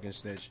motherfucking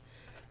snitch.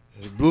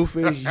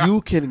 Blueface,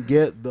 you can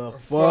get the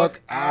fuck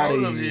out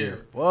of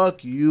here.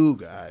 Fuck you,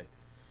 guy.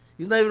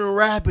 He's not even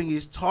rapping.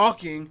 He's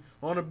talking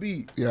on a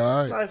beat. Yeah,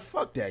 all It's right. like,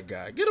 fuck that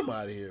guy. Get him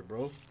out of here,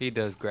 bro. He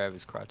does grab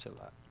his crotch a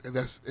lot, And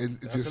that's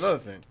That's just another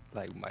thing.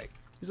 like Mike.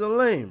 He's a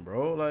lame,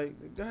 bro. Like,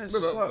 the guy No,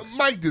 sucks.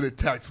 Mike did it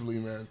tactfully,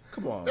 man.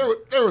 Come on.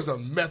 There was a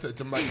method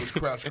to Michael's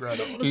crotch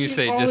grabbing. You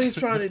say all just- he's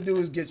trying to do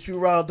is get you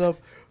riled up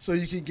so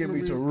you can get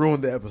me to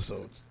ruin the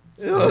episodes.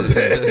 You know what I'm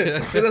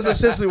saying? That's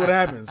essentially what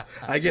happens.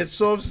 I get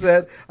so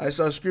upset. I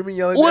start screaming,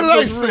 yelling. What did I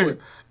episode's say? ruined.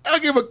 I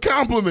give a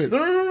compliment.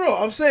 No.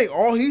 I'm saying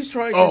all he's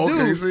trying to Oh, do.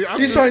 okay. See, I'm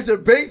he's just- trying to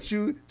bait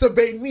you to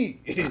bait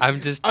me.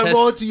 I'm just. I'm test-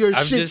 on to your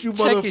I'm shit, just you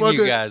checking motherfucker.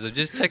 You guys. I'm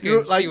just checking.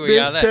 You're to like see where Ben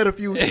y'all said a at.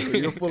 few weeks ago.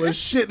 You're full of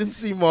shit and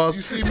sea moss,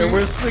 You see and me?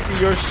 we're sick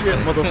of your shit,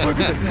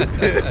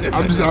 motherfucker.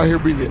 I'm just out here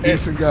being a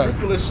decent guy. You're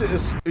full of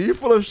shit. You're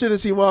full of shit and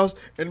sea moss,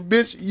 and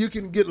bitch, you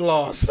can get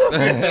lost.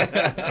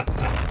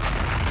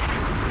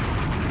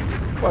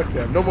 Fuck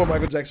that. No more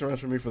Michael Jackson runs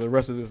for me for the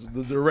rest of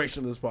the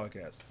duration of this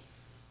podcast.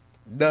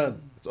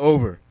 Done. It's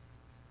over.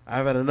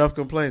 I've had enough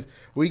complaints.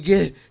 We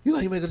get it. You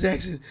like Michael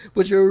Jackson,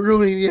 but you're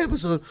ruining the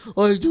episode.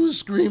 All you do is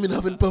scream and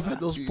huff and puff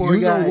at those poor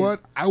You guys. know what?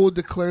 I will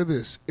declare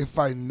this. If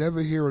I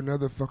never hear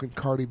another fucking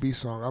Cardi B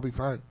song, I'll be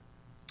fine.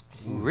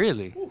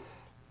 Really,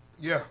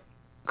 Yeah.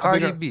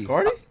 Cardi B.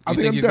 Cardi? I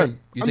think I'm you've- done.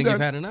 You I'm think done.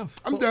 you've had enough?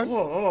 I'm done.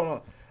 Hold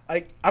on.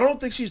 I don't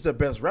think she's the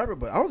best rapper,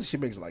 but I don't think she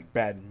makes like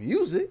bad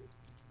music.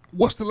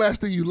 What's the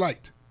last thing you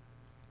liked?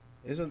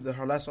 Isn't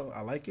her last song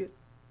I Like It?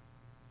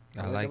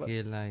 I like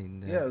it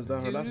like that. Yeah, is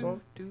that her last song?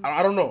 Dude.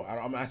 I don't know.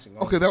 I'm asking.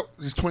 Okay, that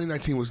this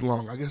 2019 was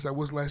long. I guess that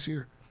was last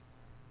year.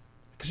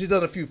 Because she's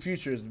done a few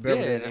features.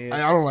 Beverly Yeah. and Ed.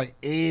 I don't like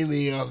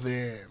any of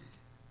them.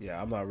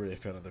 Yeah, I'm not really a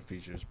fan of the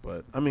features,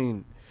 but I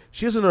mean,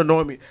 she doesn't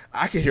annoy me.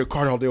 I can hear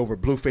Cardi all day over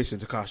Blueface and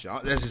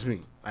Tekashi. That's just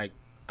me. Like,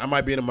 I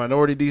might be in a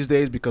minority these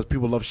days because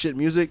people love shit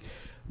music,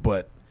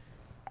 but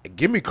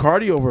give me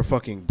Cardi over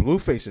fucking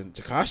Blueface and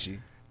Tekashi.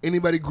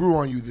 Anybody grew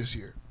on you this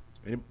year?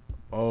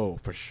 Oh,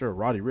 for sure,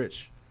 Roddy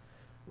Ricch.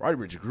 Roddy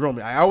Ricch grew on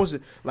me. I always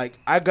like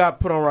I got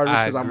put on Roddy Ricch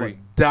I because I'm a agree.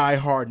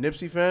 die-hard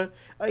Nipsey fan.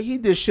 Like, he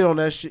did shit on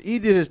that shit. He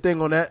did his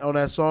thing on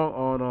that song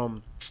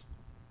on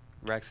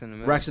Racks in the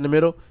middle. Racks in the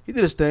Middle. He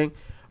did his thing,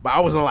 but I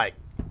wasn't like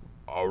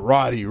a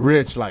Roddy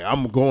Ricch. Like,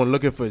 I'm going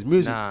looking for his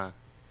music. Nah.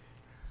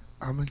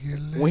 I'ma get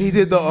When he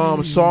did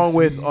the song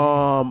with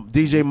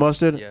DJ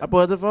Mustard, Yeah. I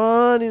put the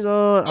funnies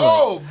on.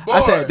 Oh, boy.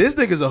 I said this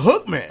nigga's a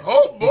hook man.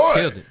 Oh boy!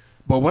 Killed it.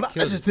 But when I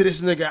Killed listened to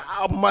this nigga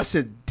album, I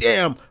said,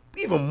 damn,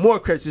 even more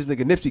credit to this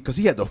nigga Nipsey because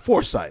he had the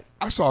foresight.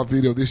 I saw a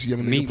video of this young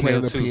nigga Meek playing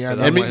Mill the too. 'cause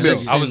piano. I And Meek was- Mill.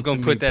 I was Send gonna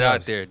to put me that out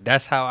plus. there.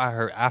 That's how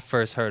I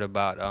first heard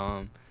about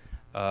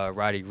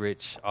Roddy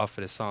Ricch off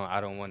of the song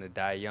 "I Don't Want to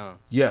Die Young."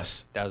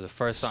 Yes. That was the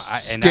first song,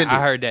 Skinned it. I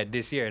heard that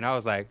this year, and I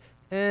was like,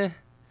 I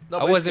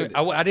Nobody wasn't.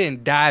 skinned it. I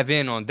didn't dive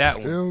in on that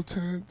one, Still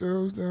 10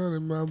 throws down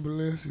in my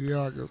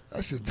Balenciaga.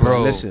 That shit bro.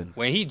 tough. Listen.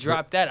 When he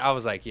dropped that, I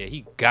was like, yeah,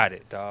 he got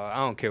it, dog. I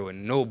don't care what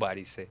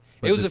nobody say.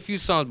 But It was the- a few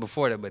songs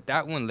before that, but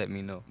that one let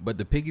me know. But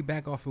to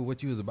piggyback off of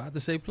what you was about to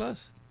say,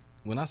 plus,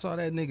 when I saw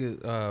that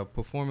nigga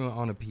performing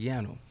on a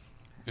piano,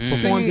 performed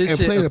Singing this and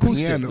shit playing the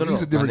acoustic. piano.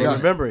 He's a different But guy.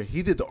 remember,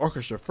 he did the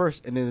orchestra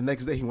first, and then the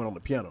next day he went on the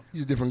piano.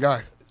 He's a different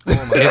guy. Oh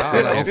my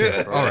God.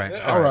 Okay. All right.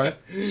 All right.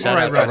 Shout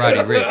out to Roddy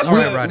Ricch. All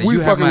right, Roddy. We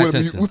You have fucking my with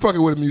attention. we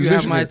fucking with a You musician.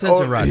 have my here.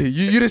 attention, Roddy.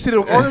 You didn't see the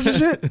orchestra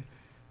shit?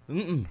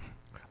 I'm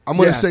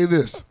gonna Yeah. say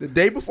this. The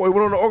day before he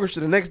went on the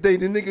orchestra, the next day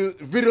the nigga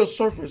video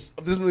surfaced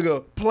of this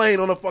nigga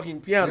playing on a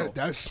fucking piano. Yeah,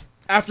 that's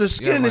After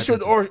skinning my the shit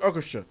with the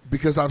orchestra.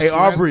 because I've Hey,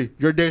 slandered- Aubrey,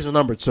 your days are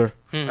numbered, sir.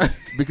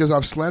 because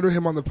I've slandered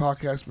him on the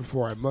podcast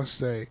before. I must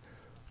say,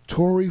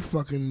 Tory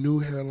fucking New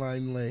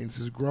Hairline Lanes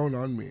has grown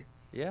on me.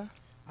 Yeah,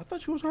 I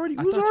thought you was already.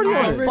 I You was thought you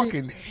already was on it. I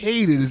fucking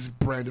hated this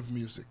brand of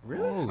music.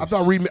 Really? I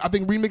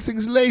think remixing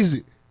is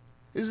lazy.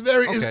 It's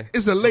very. Okay.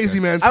 It's a lazy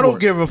man's I sport. don't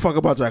give a fuck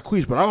about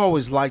Jacquees, but I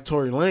always liked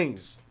Tory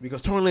Lanez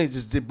because Tory Lanez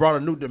just brought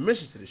a new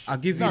dimension to this shit. I'll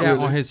give you Not that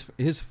really. on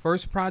his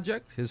first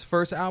project, his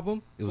first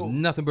album. It was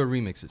nothing but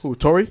remixes. Who,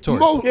 Tory?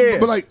 Tory. Yeah.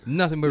 But like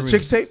Nothing but The remixes.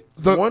 Chicks tape?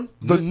 the One?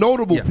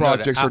 notable Yeah. No, the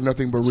projects are al-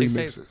 nothing but Chicks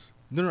tape? remixes.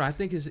 No, I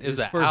think his was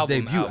an first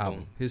album debut album.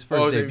 album. His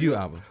first his debut debut.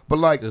 album. But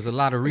like There's a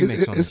lot of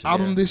remakes on his this.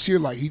 album Yeah. this year.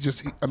 Like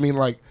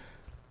like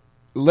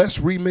less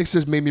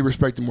remixes made me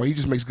respect him more. He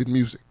just makes good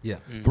music. Yeah.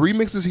 The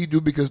remixes he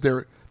do because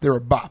they're a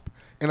bop,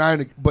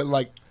 but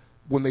like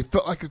when they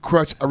felt like a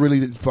crutch, I really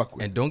didn't fuck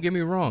with. And don't get me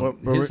wrong,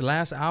 But his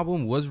last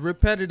album was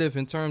repetitive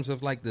in terms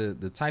of like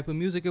the type of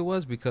music it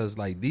was, because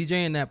like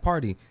DJing that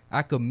party,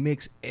 I could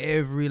mix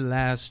every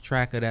last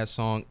track of that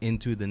song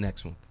into the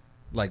next one,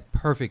 like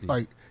perfectly.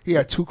 Like he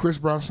had 2 Chris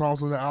Brown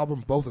songs on the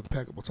album, both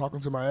impeccable.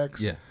 Talking to my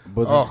ex. Yeah.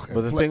 But the, Ugh,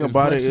 but the and thing Fle-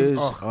 about it and is,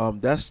 Flexing,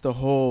 that's the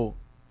whole.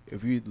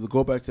 If you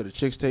go back to the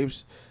Chicks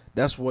tapes,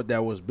 that's what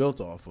that was built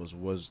off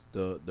was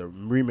the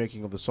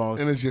remaking of the songs,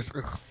 And it's just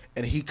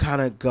and he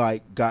kind of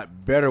got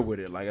better with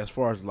it. Like as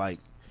far as like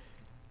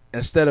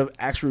instead of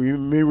actually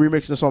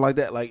remixing the song like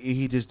that, like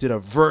he just did a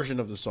version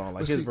of the song,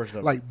 like but his see, version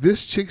of like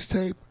this Chicks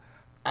tape.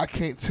 I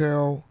can't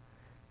tell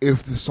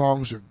if the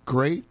songs are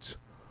great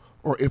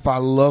or if I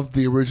love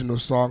the original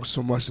song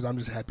so much that I'm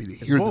just happy to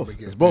it. hear It's them both.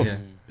 again. It's both. Yeah.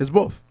 It's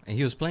both. And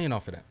he was playing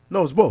off of that.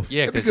 No, it's both.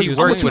 Yeah, because Because he was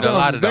I'm a working with a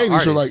lot 2000s of the baby,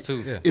 artists so like too.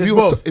 Yeah. if It's you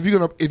both.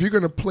 if you're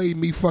gonna play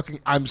me fucking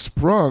I'm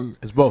Sprung,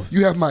 It's both.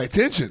 you have my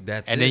attention.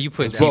 That's And it. then you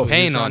put That's what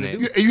T-Pain he's trying on to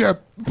it. do. You have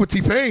put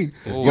T-Pain.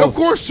 Ooh. Yeah, of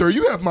course, sir.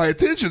 You have my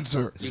attention,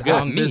 sir. It's You got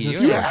long me.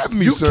 business You You first. have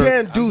me, You sir.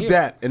 can't do I'm here.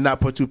 that and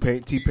not put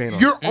T-Pain on.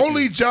 Your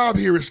only job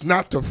here is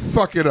not to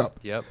fuck it up.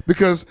 Yep.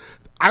 Because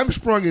I'm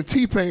Sprung and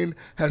T-Pain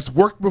has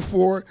worked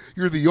before.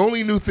 You're the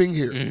only new thing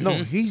here.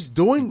 No, he's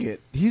doing it.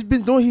 He's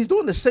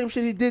doing the same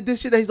shit he did this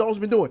shit that he's always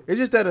been doing. It's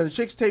just that in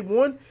Chicks Tape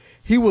 1,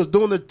 he was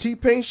doing the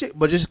T-Pain shit,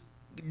 but just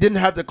didn't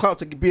have the clout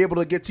to be able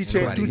to get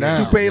Right.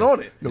 Now. T-Pain on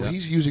it. No, Yeah.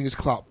 he's using his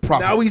clout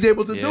properly. Now he's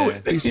able to Yeah. do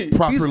it. He's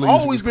properly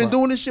always using been the clout.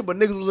 doing this shit, but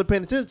niggas wasn't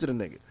paying attention to the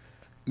nigga.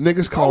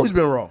 Niggas called. Always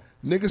been wrong.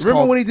 Niggas Remember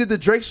called. when he did the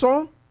Drake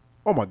song?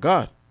 Oh my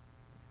god.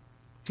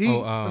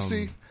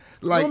 See,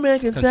 like no man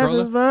can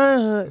Controller?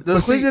 satisfy. The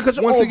but see, Queen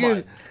Control- once oh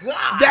again, my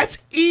God. that's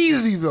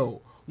easy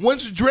though.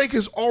 Once Drake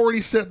has already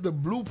set the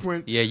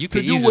blueprint, Yeah, you to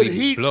could do what easily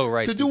he blow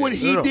right to do through what that.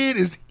 he No. did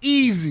is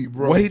easy,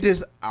 bro. What he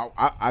did,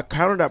 I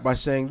countered that by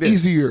saying this.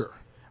 Easier.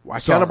 I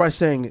Sorry. countered by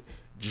saying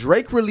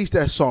Drake released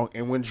that song,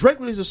 and when Drake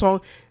released the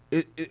song,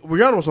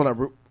 Rihanna was on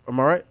that. Am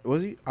I right?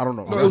 Was he? I don't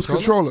know. No, it was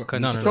Controller. No.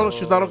 Controller.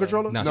 She's not on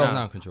Controller. No, No. she's not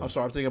on Controller. I'm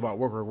sorry. I'm thinking about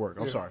work.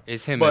 I'm sorry.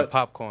 It's him But- and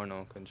Popcorn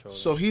on Control.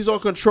 So he's on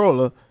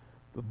Controller,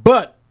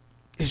 but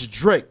it's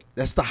Drake.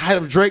 That's the height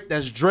of Drake.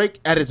 That's Drake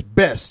at its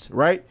best,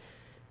 right?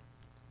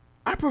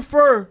 I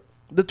prefer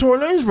the Tory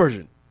Lanez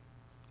version.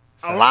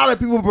 A lot of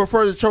people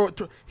prefer the Tory.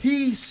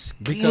 He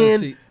skinned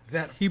see,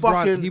 that he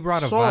brought fucking a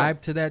song.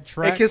 vibe to that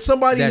track And can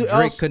somebody that Drake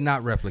else could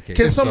not replicate.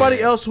 Can I'm somebody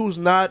sorry. else who's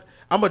not?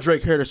 I'm a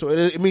Drake hater, so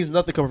it means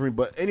nothing coming from me.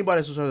 But anybody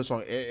else who's heard the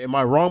song, am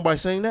I wrong by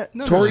saying that?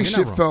 No, Tory you're not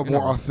shit wrong. felt You're not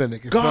more wrong.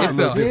 authentic. It God felt a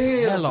little felt-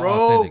 different. damn, hella bro.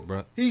 authentic,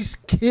 bro. He's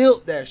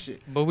killed that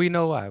shit. but we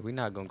know why. We're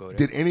not gonna go there.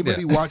 Did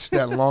anybody Yeah. watch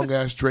that long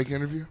ass Drake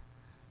interview?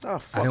 Oh, I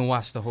fuck. didn't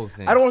watch the whole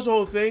thing. I don't watch the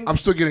whole thing. I'm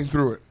still getting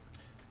through it.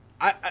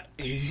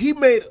 He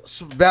made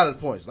some valid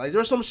points. Like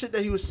there's some shit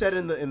that he was said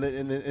in the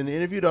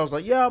interview that I was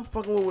like, yeah, I'm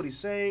fucking with what he's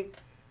saying,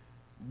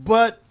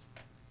 but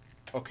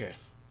okay,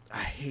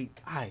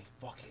 I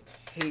fucking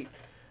hate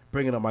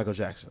bringing up Michael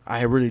Jackson.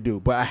 I really do,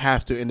 but I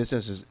have to in this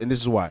instance, and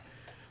this is why.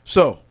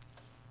 So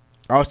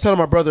I was telling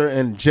my brother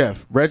and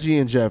Jeff, Reggie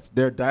and Jeff,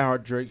 they're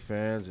diehard Drake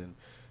fans, and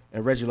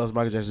Reggie loves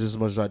Michael Jackson just as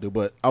much as I do.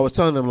 But I was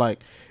telling them, like,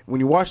 when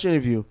you watch the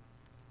interview,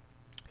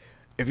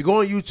 if you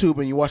go on YouTube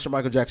and you watch the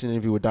Michael Jackson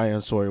interview with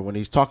Diane Sawyer when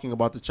he's talking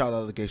about the child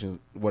allegations,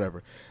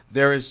 whatever,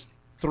 there's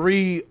a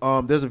video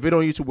on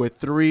YouTube with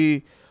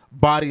 3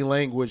 body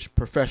language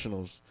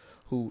professionals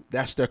who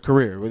that's their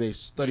career, where they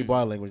study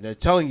body language. And they're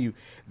telling you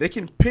they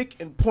can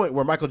pick and point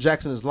where Michael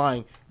Jackson is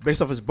lying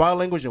based off his body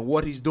language and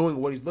what he's doing,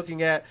 what he's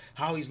looking at,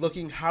 how he's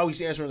looking, how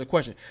he's answering the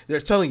question. They're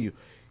telling you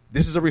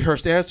this is a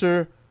rehearsed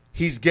answer.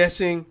 He's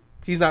guessing.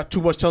 He's not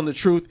too much telling the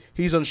truth.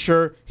 He's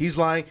unsure. He's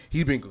lying.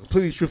 He's being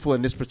completely truthful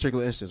in this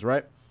particular instance,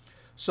 right?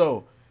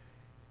 So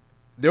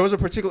there was a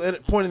particular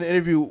point in the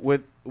interview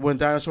when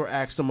Dinosaur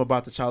asked him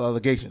about the child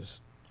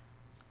allegations.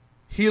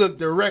 He looked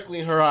directly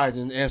in her eyes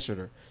and answered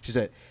her. She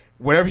said,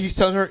 whatever he's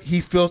telling her, he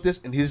feels this,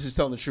 and he's just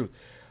telling the truth.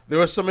 There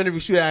was some interview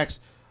she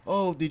asked,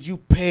 oh, did you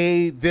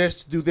pay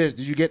this to do this?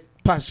 Did you get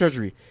plastic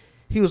surgery?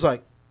 He was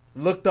like,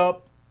 looked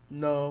up,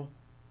 no.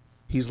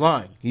 He's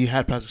lying. He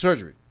had plastic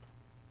surgery.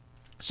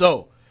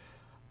 So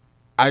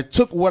I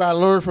took what I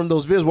learned from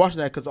those videos watching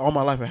that because all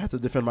my life I had to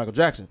defend Michael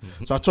Jackson.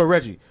 So I told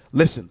Reggie,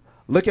 listen,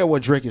 look at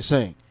what Drake is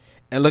saying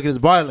and look at his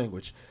body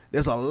language.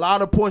 There's a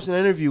lot of points in the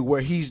interview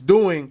where he's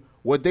doing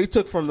what they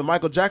took from the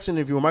Michael Jackson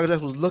interview, when Michael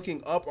Jackson was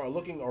looking up or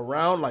looking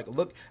around, like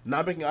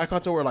not making eye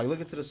contact, or like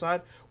looking to the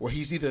side, where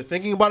he's either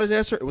thinking about his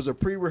answer, it was a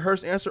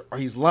pre-rehearsed answer, or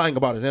he's lying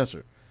about his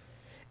answer.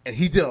 And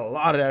he did a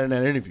lot of that in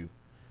that interview.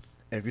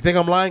 And if you think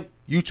I'm lying,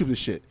 YouTube this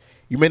shit.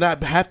 You may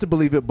not have to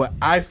believe it, but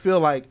I feel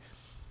like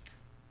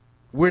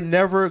we're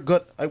never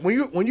good. Like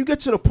when you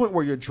get to the point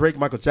where you're Drake,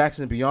 Michael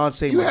Jackson,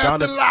 Beyonce, You have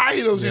Madonna, to lie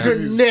in those you're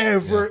interviews.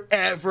 never,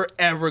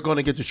 ever going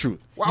to get the truth.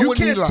 Why You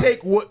wouldn't he can't lie?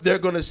 take what they're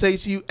going to say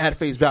to you at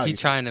face value. He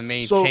trying to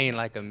maintain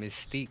like a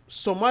mystique.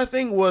 So my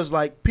thing was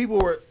like people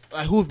were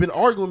who've been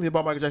arguing with me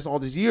about Michael Jackson all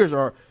these years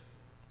are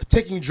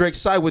taking Drake's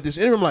side with this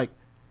interview. I'm like,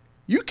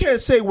 you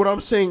can't say what I'm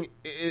saying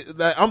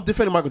that I'm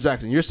defending Michael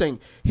Jackson. You're saying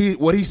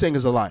what he's saying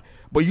is a lie,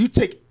 but you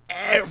take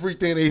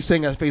everything that he's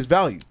saying at face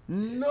value.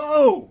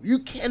 No, you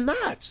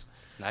cannot.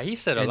 Nah, he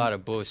said a lot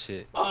of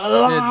bullshit.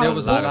 There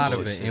was a lot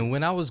of it. And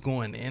when I was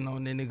going in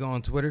on the nigga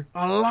on Twitter,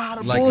 A lot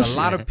of like bullshit. a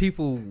lot of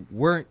people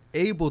weren't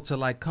able to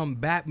like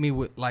combat me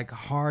with like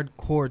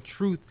hardcore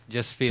truth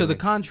Just to the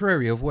feelings.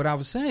 contrary of what I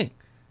was saying.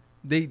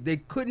 They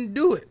couldn't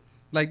do it.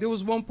 Like there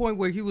was one point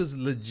where he was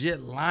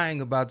legit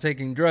lying about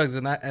taking drugs,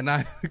 and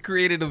I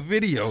created a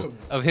video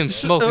Of him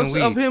smoking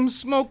weed. of him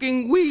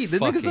smoking weed. The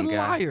nigga's a Fucking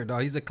guy. liar,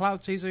 dog. He's a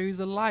clout chaser. He's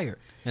a liar.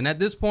 And at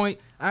this point,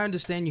 I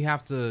understand you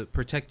have to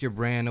protect your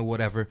brand or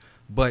whatever,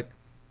 but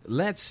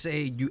let's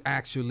say you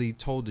actually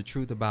told the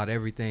truth about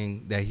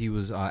everything that he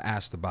was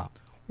asked about.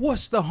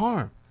 What's the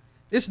harm?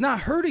 It's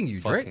not hurting you,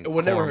 Drake. Fucking It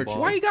will never hurt you. cornball.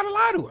 Why you gotta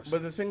lie to us?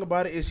 But the thing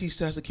about it is, he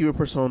still has to keep a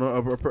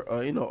persona.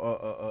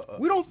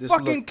 We don't this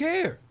fucking look.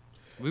 care.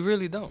 We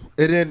really don't.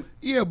 And then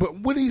Yeah, but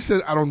when he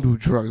said I don't do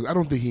drugs, I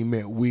don't think he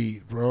meant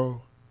weed,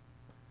 bro.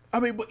 I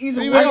mean, but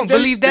either I way, don't that's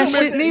believe that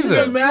still- shit neither. to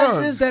the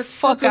masses, that's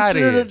Fuck fucking outta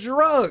considered here. a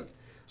drug.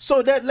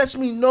 So that lets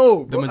me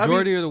know. The bro.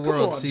 majority of the come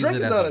world on, sees Drake it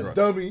is as not a drug.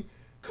 dummy.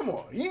 Come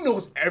on, he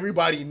knows.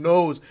 Everybody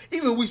knows.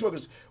 Even we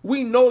smokers,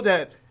 we know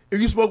that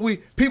if you smoke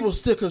weed, people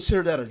still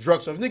consider that a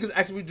drug. So if niggas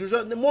actually do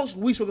drugs, then most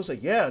weed smokers say,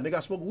 "Yeah, nigga, I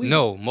smoke weed."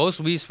 No, most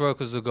weed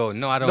smokers will go,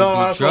 no, I don't No, I do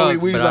don't smoke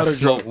drugs, weed. but Weed's I not a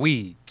smoke drug.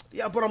 weed.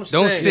 yeah, but I'm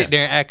Don't saying, sit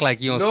there and act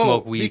like you don't no,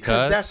 smoke weed,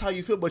 because cuz. that's how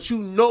you feel. But you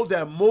know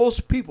that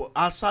most people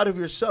outside of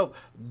yourself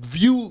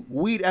view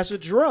weed as a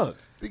drug.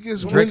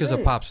 Because Drake when, is a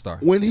pop star.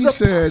 when he He's a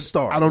said pop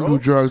star, I don't bro. do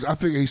drugs, I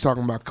think he's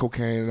talking about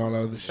cocaine and all that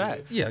other shit.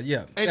 Facts.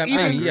 Yeah. And I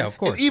even, mean, yeah, of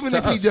course. and even To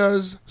if he us.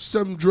 does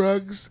some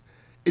drugs,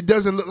 it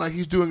doesn't look like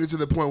he's doing it to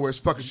the point where it's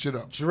fucking shit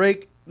up.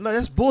 Drake, no,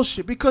 that's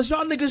bullshit. Because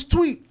y'all niggas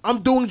tweet,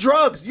 I'm doing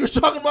drugs. You're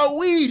talking about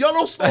weed. Y'all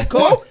don't smoke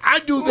coke. I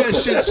do that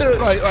shit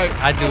like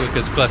I do it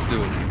because Plus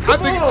do it. I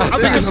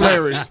think it's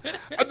hilarious.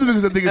 I do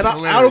because I think it's And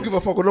hilarious. I don't give a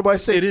fuck what nobody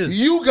say. It is.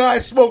 You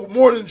guys smoke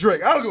more than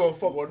Drake. I don't give a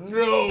fuck what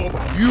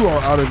nobody. You are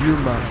out of your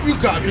mind.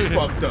 You got me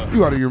fucked up.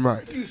 You out of your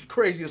mind. You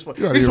crazy as fuck.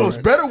 You out of He your smokes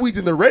mind. better weed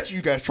than the wretch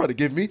you guys try to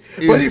give me,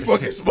 but he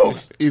fucking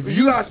smokes. if you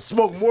you- guys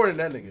smoke more than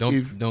that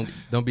nigga.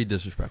 Don't be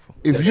disrespectful.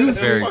 If you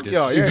Very Fuck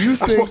y'all. Yeah. if you I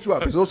think- smoked you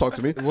out, bitch. Don't talk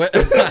to me.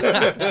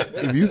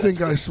 if you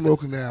think I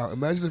smoke now,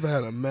 imagine if I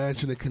had a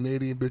mansion of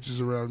Canadian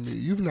bitches around me.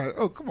 You've not.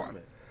 Oh, come on.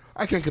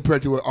 I can't compare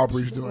it to what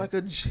Aubrey's doing. Like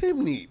a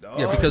chimney, dog.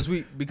 Yeah,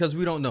 because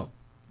we don't know.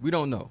 We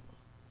don't know.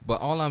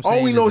 But all I'm saying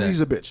all we know is that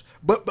he's a bitch.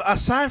 But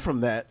aside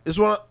from that, is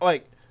what I,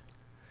 like.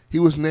 He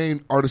was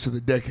named Artist of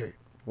the Decade.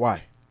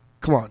 Why?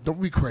 Come on,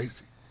 don't be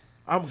crazy.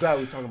 I'm glad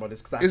we're talking about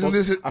this because Isn't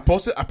this it? I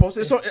posted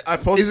this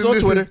Isn't on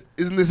this Twitter.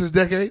 isn't this his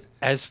decade?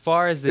 As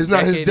far as the It's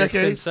not his decade is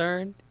decade?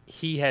 concerned,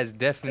 he has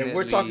definitely. If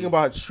we're talking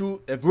about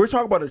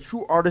a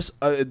true artist,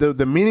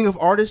 the meaning of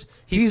artist,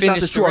 He he's not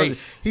the finished true the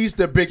artist. He's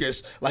the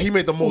biggest. Like he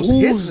made the most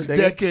hits Whose in the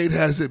decade. decade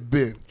has it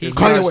been? He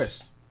Kanye finished-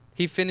 West.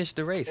 He finished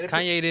the race.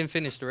 Kanye didn't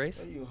finish the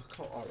race.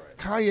 All right.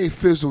 Kanye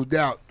fizzled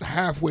out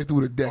halfway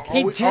through the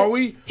decade.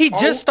 He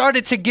just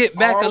started to get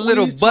back a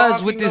little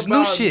buzz with this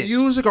new shit.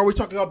 Music? Or are we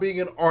talking about being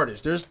an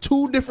artist? There's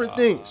two different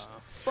things.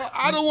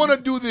 I don't want to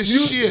do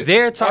this shit.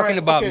 They're talking All right,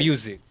 about okay.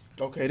 music.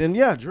 Okay, then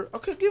yeah,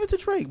 okay, give it to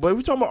Drake. But if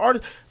we're talking about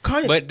artists,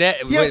 Kanye. But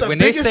that- he has the when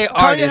they say Kanye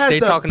artists, has they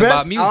the talking best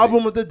about music.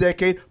 album of the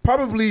decade,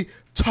 probably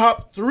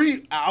top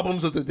 3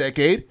 albums of the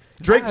decade.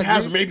 Drake I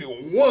has agree. maybe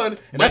one, and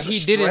But that's a he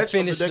didn't stretch of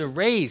finish the decade.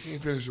 race. He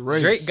finished the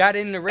race. Drake got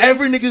in the race.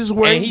 Every nigga is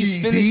wearing and he's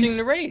Yeezys. finishing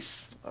the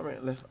race. All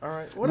right.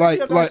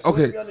 Like,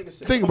 okay,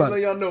 think about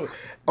it. Y'all know.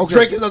 Okay.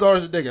 Drake is not the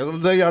artist of the decade. I'm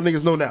gonna let y'all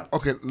niggas know now.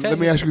 Okay, let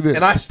me ask you this.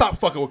 And I stopped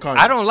fucking with Kanye.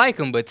 I don't like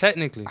him, but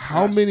technically,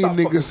 How many Stop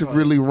fucking niggas have Kanye.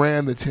 really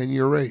ran the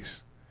 10-year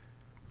race?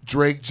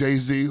 Drake,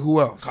 Jay-Z, who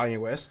else? Kanye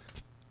West.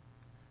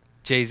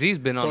 Jay-Z's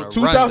been on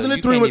From a run.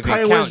 2003 when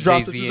Kanye West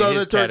dropped to Jay-Z in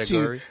his 2013,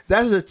 category.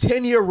 that is a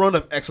 10-year run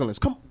of excellence.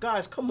 Come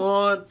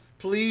on,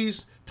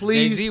 please.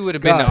 Jay-Z would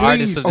have been the God,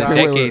 artist of the please. Okay,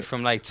 wait, decade wait.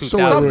 from like So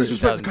 2000 wait, to wait.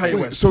 Disrespecting Kanye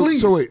 2010. West. So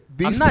Please. wait,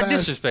 these I'm not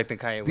past, disrespecting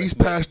Kanye West. these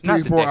but past not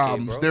 3 the 4 decade,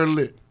 albums, bro. they're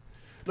lit.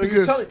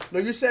 No,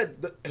 you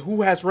said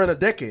who has run a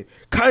decade.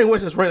 Kanye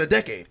West has run a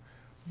decade.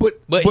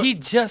 But he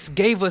just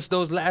gave us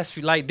those last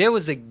few. Like there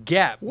was a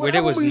gap What where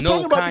there was album are you no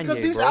talking about? Kanye, Because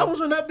these bro. albums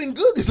have not been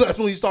good. These last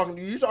ones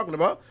you're talking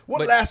about. What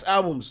But- last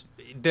albums?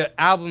 The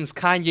albums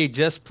Kanye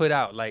just put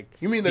out, like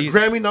You mean the these-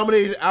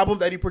 Grammy-nominated album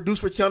that he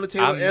produced for Tiana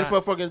Taylor I'm and not-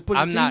 for fucking Pusha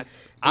I'm T not.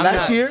 I'm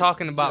last not year?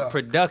 talking about Yeah.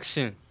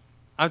 production.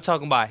 I'm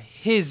talking about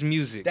his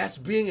music. That's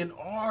being an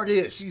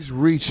artist. He's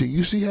reaching.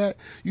 You see that?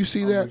 You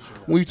see that?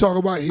 When you talk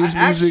about his I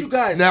asked music, you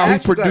guys, now I he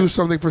asked you guys. produced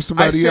something for I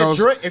somebody said else.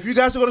 Drake. If you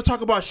guys are going to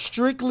talk about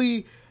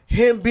strictly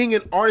him being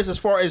an artist as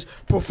far as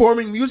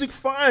performing music,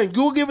 fine.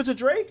 You'll give it to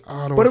Drake.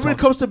 I don't But wanna when it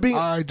comes to being,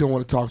 I don't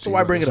want to talk to you why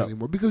about bring this it up?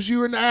 anymore because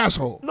you're an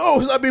asshole. no,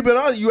 it's not being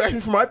honest. You asked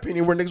me for my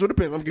opinion. Where niggas would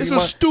opinion. I'm giving It's you a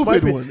my stupid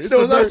opinion. one. No, it's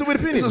not a very- stupid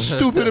opinion. It's a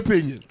stupid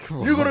opinion.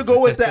 You're gonna go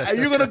with that.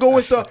 You're gonna go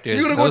with the. There's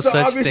You're gonna no go with the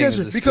such obvious thing as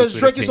answer a because stupid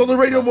Drake is on the opinion,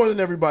 radio bro. more than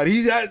everybody.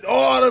 He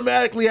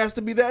automatically has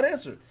to be that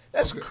answer.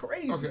 That's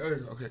crazy.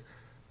 Okay.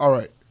 All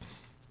right.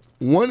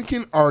 One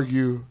can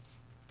argue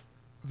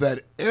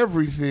that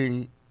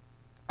everything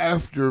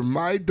after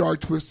My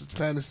Dark Twisted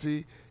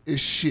Fantasy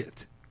is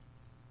shit.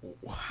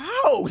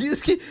 How? He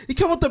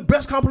came with the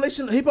best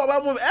compilation hip hop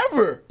album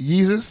ever.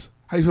 Yeezus?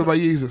 How you feel about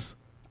Yeezus?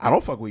 I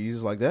don't fuck with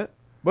Jesus like that,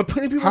 but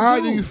plenty of people How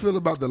do. do you feel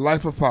about The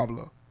Life of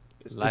Pablo?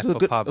 Life it's a of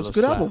good, Pablo it's a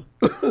good slap. album.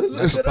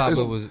 Life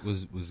Pablo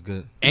was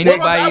good.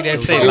 Anybody that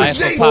say Jay-Z? Life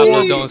of Come Pablo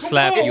on, don't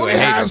slap you a It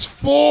hater. has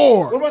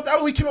 4. What about the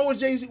album we came out with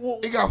Jay-Z? Well,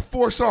 It got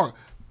 4 songs.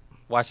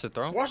 Watch the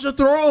Throne. Watch the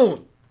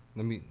Throne.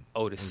 Let me.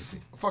 Otis.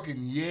 Fucking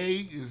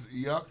Yay is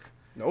yuck.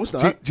 No, it's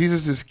not.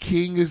 Jesus is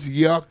King is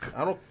yuck.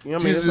 I don't. You know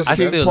what I mean, Jesus I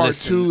King still Part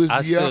listen. 2 is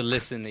I still yuck.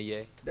 listen to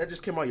Ye. that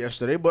just came out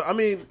yesterday. But I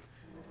mean,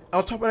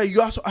 on top of that,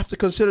 you also have to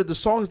consider the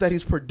songs that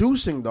he's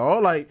producing,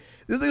 dog. Like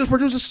this nigga's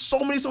producing so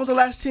many songs in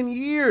the last 10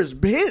 years,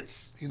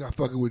 hits. He not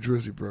fucking with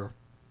Drizzy, bro.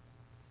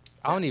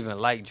 I don't even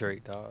like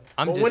Drake, dog.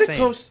 I'm But just when saying.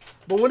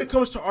 it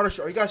comes to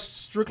artistry, are you guys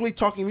strictly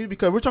talking music?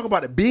 Because we're talking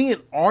about it being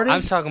an artist.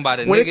 I'm talking about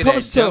a when it nigga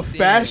comes that to jumped in.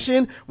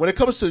 fashion. When it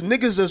comes to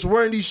niggas that's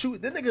wearing these shoes,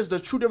 that nigga's the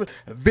true difference.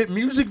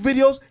 Music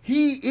videos,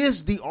 he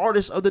is the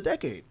artist of the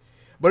decade.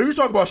 But if you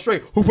talk about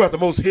straight, who put out the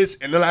most hits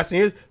in the last 10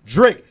 years?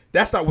 Drake.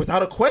 That's not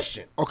without a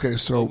question. Okay,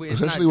 so But it's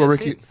essentially not what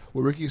just hits.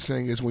 Ricky is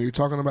saying is when you're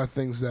talking about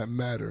things that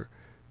matter,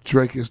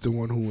 Drake is the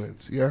one who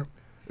wins. Yeah,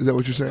 is that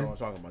what you're That's what saying? I'm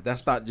talking about.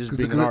 That's not just 'Cause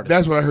being an the- artist.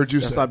 that's what I heard you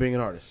That's say. not being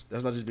an artist.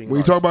 That's not just being. When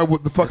you an talk artist. about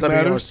what the fuck That's not being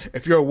an matters, artist.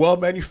 If you're a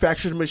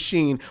well-manufactured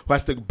machine who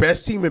has the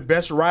best team and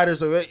best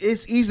riders,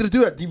 it's easy to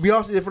do that.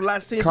 Beyonce did for the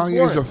last 10 years.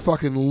 Kanye's a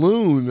fucking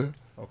loon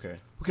okay.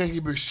 who can't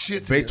keep his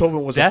shit.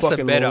 Beethoven was That's a a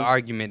fucking better loon.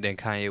 argument than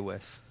Kanye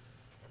West.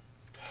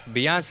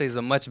 Beyonce's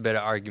a much better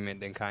argument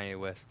than Kanye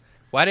West.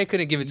 Why they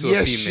couldn't give it to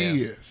Yes, a female?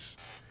 she is.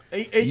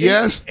 And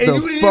Yes, and the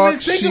you didn't fuck even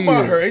think she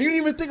about her. is. And you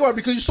didn't even think about it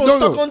because you're so No,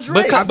 stuck no. on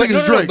Drake. I think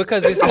it's Drake.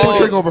 Because it's I put all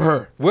Drake over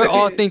her. We're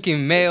all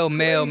thinking male,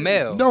 male,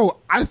 male. No,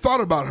 I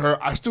thought about her.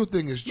 I still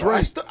think it's No,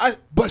 Drake,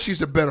 but she's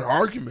the better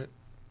argument.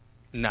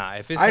 Nah,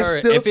 if it's I her,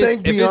 still if it's,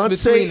 think if it's Beyonce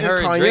between and her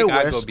and Kanye Drake,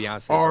 I go West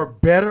Beyonce. are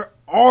better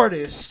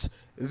artists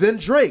than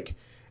Drake.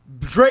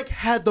 Drake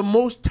had the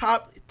most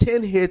top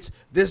 10 hits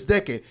this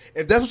decade.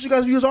 If that's what you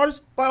guys view as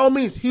artists, by all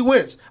means, he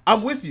wins.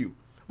 I'm with you.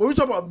 When we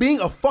talk about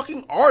being a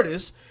fucking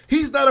artist,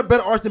 he's not a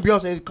better artist than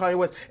Beyonce and Kanye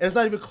West, and it's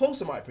not even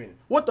close in my opinion.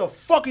 What the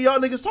fuck are y'all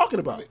niggas talking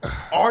about?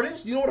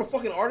 Artist? You know what a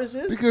fucking artist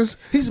is? Because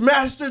he's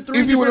mastered three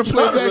if you want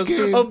different to play that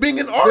genres game of being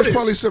an artist. There's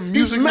probably some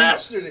musically, He's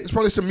mastered it. There's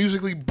probably some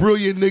musically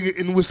brilliant nigga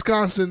in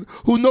Wisconsin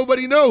who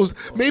nobody knows.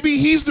 Maybe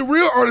he's the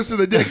real artist of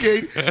the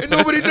decade and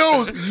nobody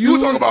knows. You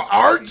talking about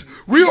art,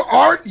 real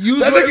art?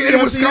 Use That whatever you nigga in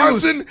have to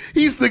Wisconsin,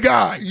 he's the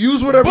guy.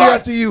 Use whatever you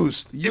have to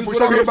use. If Use we're whatever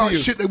talking you have to about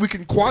use. shit that we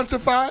can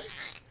quantify,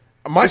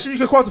 My shit you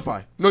can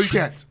quantify. no, you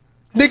can't.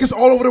 Niggas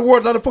all over the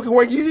world not fucking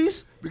wearing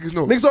Yeezys? Because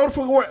no, Niggas all over the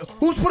fucking world.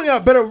 Who's putting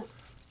out better?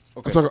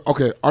 I'm talking,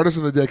 okay, artist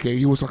of the decade.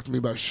 He was talking to me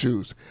about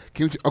shoes.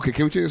 Can we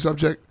change the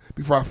subject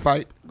before I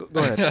fight? Go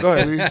ahead,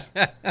 Please.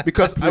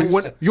 Because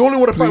Please. You only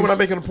want to fight when Please. I'm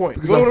making a point.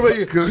 Because You, only I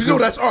want fu- you know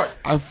that's art.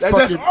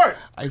 That's art.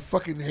 I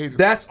fucking hate him.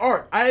 That's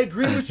art. I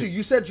agree with you.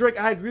 You said Drake.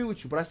 I agree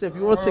with you. But I said if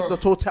you want to take the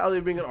totality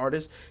of being an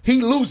artist,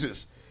 he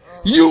loses.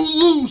 You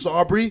lose,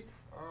 Aubrey.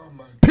 Oh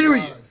my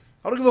Period. God.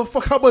 I don't give a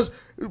fuck how much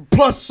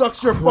plus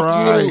sucks your fucking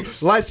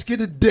Christ. little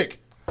light-skinned dick.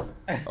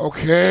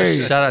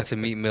 Okay. Shout out to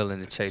Meat Mill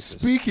and the Chasers.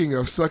 Speaking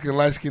of sucking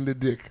light-skinned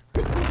dick.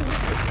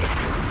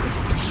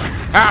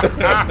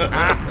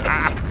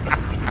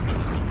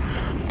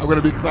 I'm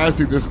going to be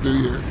classy this new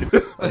year.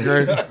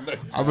 Okay?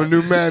 I'm a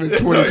new man in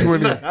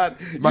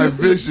 2020. My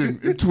vision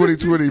in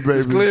 2020, baby.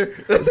 It's clear.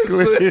 It's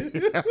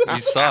clear. You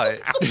saw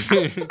it.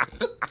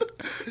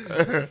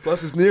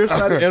 Plus it's near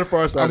sighted and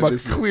far sighted. I'm a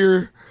this year.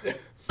 clear,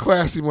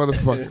 classy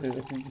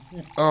motherfucker.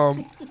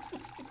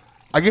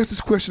 I guess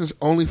this question is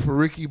only for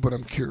Ricky, but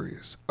I'm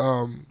curious.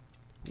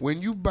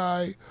 When you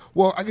buy,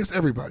 well, I guess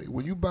everybody,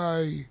 when you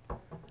buy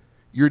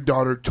your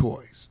daughter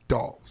toys,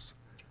 dolls,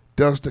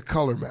 does the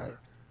color matter?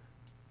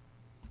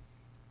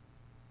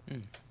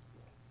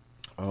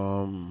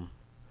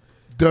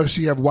 Does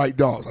she have white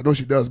dolls? I know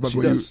she does, but She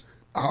when you- does.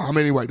 how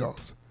many white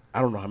dolls?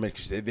 I don't know how many.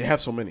 They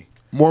have so many.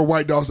 More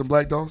white dolls than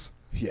black dolls?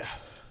 Yeah,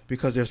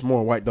 because there's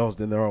more white dolls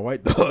than there are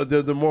white dolls.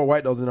 There's more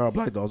white dolls than there are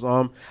black dolls.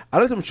 I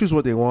let them choose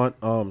what they want.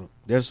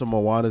 There's some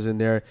Moanas in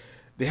there.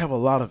 They have a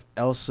lot of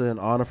Elsa and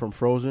Anna from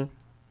Frozen.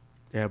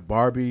 They have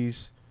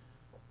Barbies.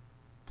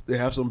 They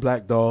have some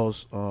black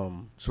dolls.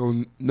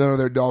 So none of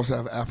their dolls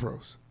have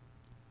afros.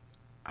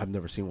 I've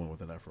never seen one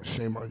with an afro.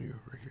 Shame on you,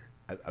 Ricky.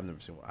 I've never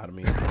seen one. I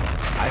mean,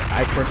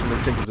 I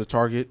personally take them to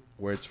Target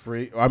where it's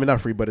free. I mean,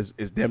 not free, but it's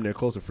damn near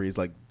close to free. It's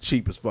like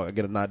cheap as fuck. I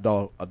get a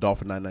doll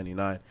for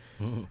 $9.99,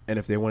 and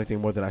if they want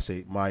anything more, then I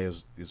say Maya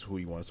is who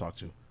you want to talk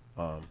to.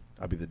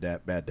 I'll be the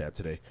bad dad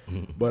today.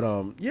 But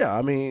yeah,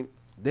 I mean,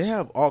 they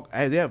have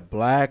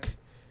Black,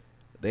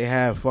 they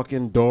have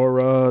fucking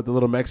Dora, the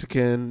little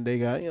Mexican. They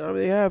got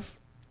they have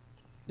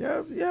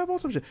all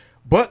some shit.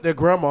 But their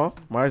grandma,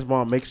 Maya's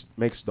mom,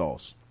 makes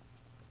dolls,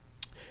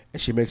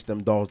 and she makes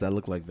them dolls that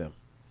look like them.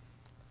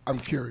 I'm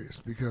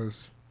curious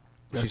because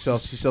She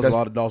sells a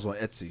lot of dolls on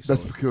Etsy.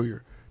 That's So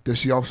peculiar. Does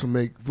she also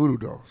make voodoo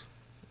dolls?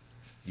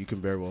 you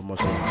can very well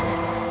must.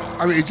 I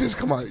I mean, it just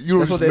come on. You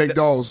don't just make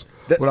dolls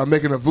without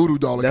making a voodoo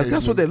doll.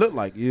 That's what they look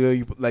like.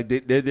 You like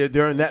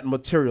they're in that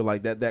material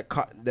like that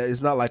cotton. That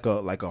it's not like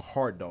a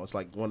hard doll. It's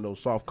like one of those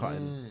soft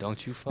cotton.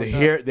 Don't you fuck The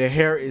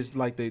hair is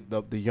like the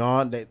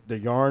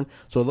yarn,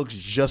 so it looks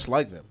just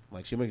like them.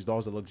 Like she makes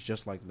dolls that look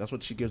just like them. That's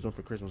what she gives them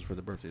for Christmas for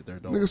their birthday. Their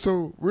dolls. Nigga,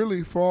 so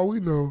really, for all we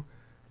know,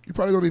 you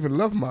probably don't even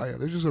love Maya.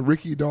 There's just a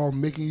Ricky doll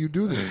making you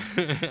do this.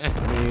 I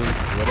mean,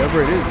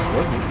 whatever it is, it's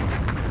working.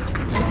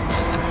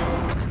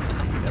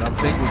 And I'm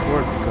thankful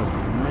for it because,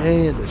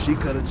 man, does she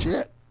cut a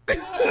check.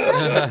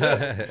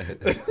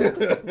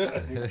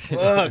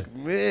 Fuck,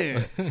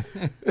 man.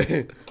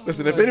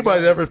 Listen, if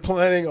anybody's ever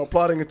planning or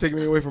plotting to take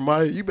me away from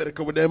Maya, you better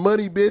come with that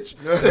money, bitch.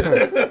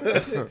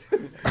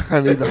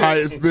 I need the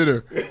highest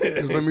bidder.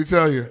 Because let me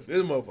tell you,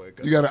 This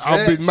motherfucker. you got to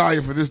outbid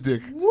Maya for this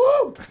dick.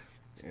 Woo!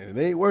 And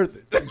it ain't worth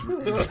it.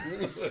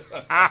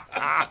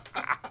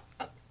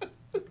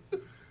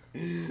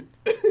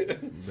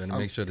 Better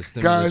make sure the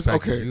stimulus Guys,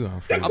 package okay. you on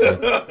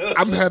first.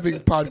 I'm having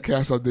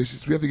podcast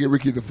auditions. We have to get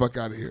Ricky the fuck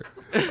out of here.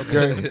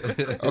 Okay?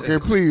 Okay,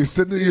 please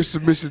send in your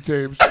submission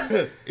tapes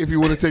if you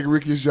want to take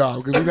Ricky's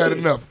job because we've had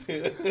enough.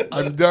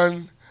 I'm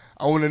done.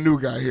 I want a new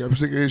guy here. I'm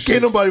sick of his shit.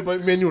 Can't nobody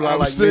but menu lie I'm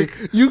like sick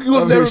me. You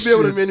will of never his be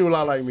able to shit. menu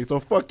lie like me, so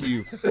fuck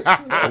you.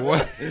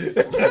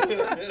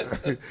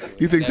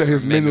 He thinks that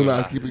his menu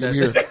lie is keeping him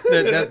here.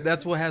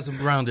 That's what has him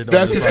grounded. on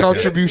That's this his podcast.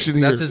 contribution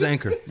here. That's his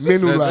anchor.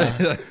 Menu lie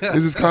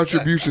is his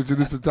contribution to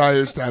this entire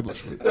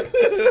establishment.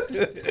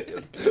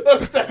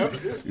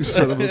 You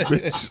son of a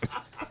bitch.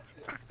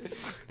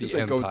 This The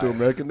ain't going to empire.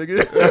 American,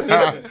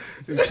 nigga.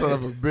 You son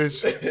of a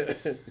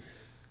bitch.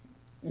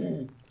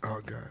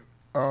 Oh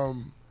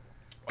God.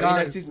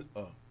 Guys,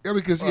 yeah,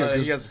 because he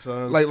because has a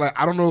son. like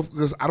I don't know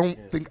because I don't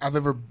think I've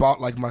ever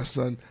bought like my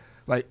son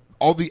like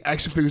all the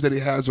action figures that he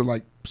has are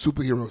like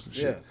superheroes and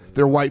shit. Yeah, so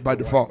they're white by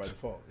They're default. white by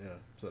default, yeah.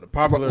 So the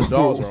popular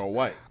dolls are all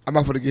white. I'm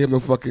not gonna give him no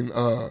fucking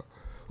what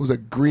was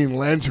that Green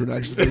Lantern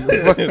action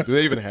figure? Do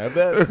they even have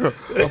that?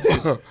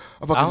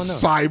 a fucking know.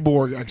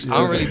 cyborg action. I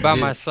don't really buy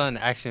Yeah. my son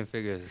action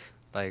figures.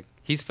 Like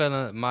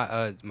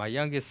my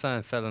youngest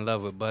son fell in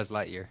love with Buzz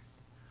Lightyear.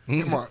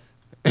 Come on.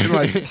 You're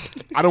like,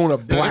 I don't want a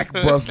black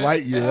Buzz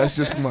Lightyear. That's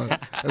just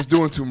that's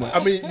doing too much.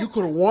 I mean, you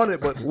could want it,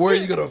 but where are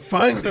you gonna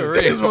find it?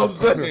 That's what I'm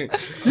saying.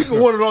 You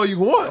can want it all you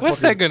want. What's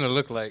that gonna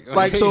look like?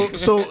 Like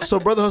so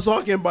Brother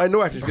Hassan can't buy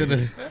no action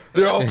figures.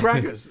 They're all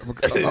crackers.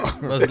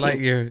 Buzz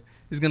Lightyear.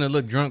 He's gonna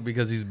look drunk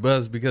because he's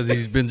buzzed because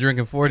he's been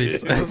drinking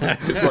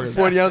 40s.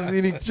 40 ounces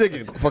eating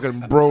chicken. fucking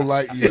bro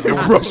Lightyear. I don't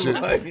want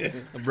that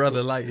shit.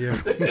 Brother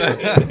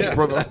Lightyear.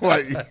 Brother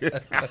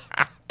Lightyear.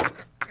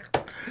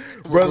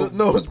 Brother,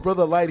 no, it's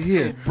Brother Light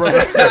here.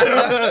 Brother,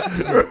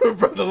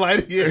 Brother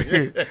Light here.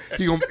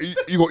 you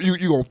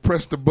gonna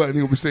press the button. He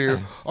gonna be saying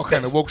all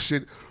kind of woke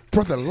shit.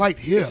 Brother Light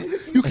here.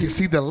 You can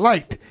see the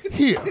light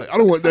here. I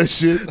don't want that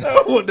shit. I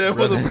don't want that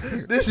brother.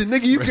 This shit,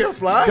 nigga, you can't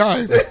fly.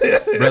 Guys,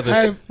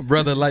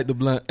 Brother light the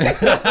blunt.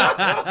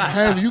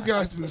 have you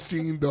guys been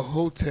seeing the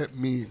Hotep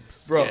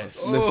memes? Bro,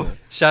 Yes. listen.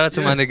 Shout out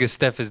to my nigga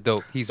Steph is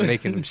dope. He's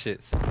making them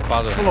shits.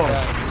 Follow him. Hold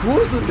on.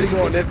 Who's the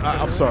nigga on that?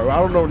 I'm sorry. I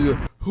don't know.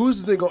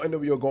 Who's the nigga on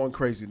NWO going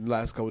crazy in the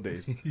last couple of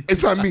days?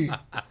 It's not me.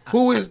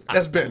 Who is?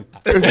 That's Ben.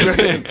 You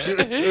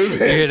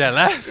hear that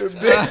laugh?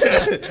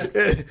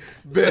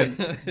 Ben.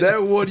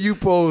 That one you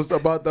posed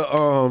about the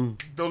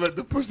Don't let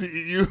the pussy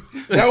eat you.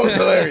 That was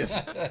hilarious.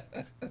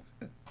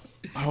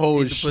 Oh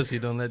Eat the shit. pussy.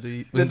 Don't let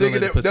the The don't let nigga the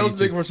that pussy was eat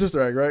the nigga you. from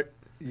Sister Act, right?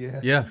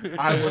 Yeah.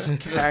 I was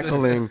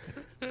cackling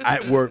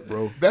at work,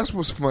 bro. That's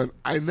what's fun.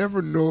 I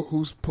never know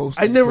who's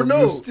posting. I never from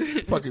know.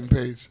 this fucking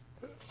page.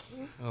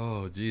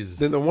 Oh Jesus.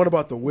 Then the one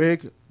about the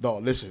wig,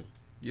 dog. Listen,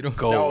 You don't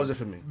Go. that was it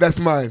for me.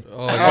 That's mine.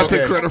 Oh, I'll okay.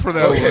 take credit for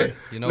that Okay. one.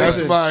 You know That's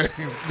what? mine.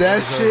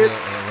 That shit,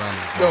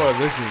 No, no,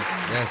 listen.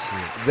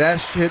 that That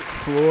shit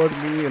floored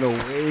me in a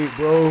way,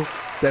 bro.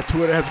 That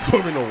Twitter has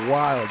floored me in a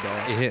while,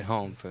 dog. It hit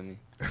home for me.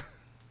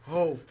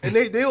 Oh, and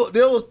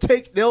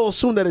they'll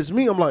assume that it's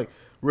me. I'm like,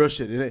 real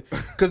shit,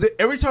 because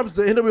every time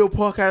the NWO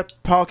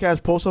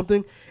podcast posts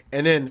something,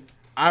 and then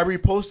I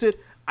repost it,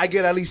 I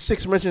get at least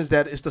 6 mentions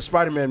that it's the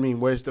Spider-Man meme,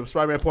 where it's the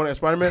Spider-Man pointing at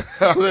Spider-Man.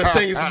 So they're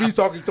saying it's me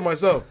talking to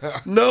myself.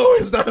 No,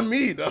 it's not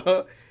me,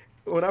 dog.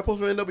 When I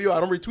post on NWO, I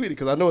don't retweet it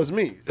because I know it's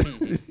me.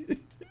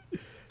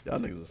 Y'all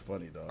niggas are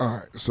funny, dog. All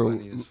right, so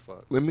Funny as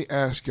fuck. let me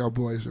ask y'all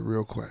boys a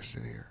real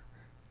question here.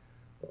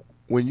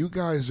 When you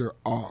guys are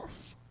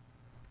off,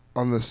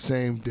 on the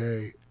same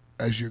day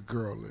as your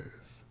girl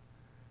is,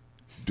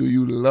 do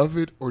you love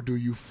it or do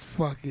you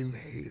fucking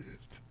hate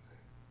it?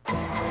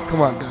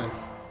 Come on,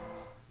 guys.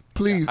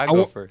 Please. I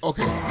go first.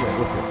 Okay. Yeah,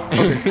 go for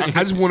it. Okay.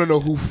 I just want to know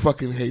who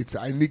fucking hates it.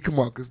 I need, come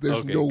on, because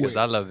there's no way. Because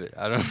I love it.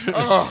 I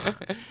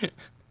don't.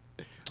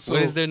 So,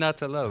 What is there not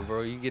to love,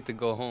 bro? You get to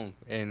go home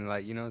and,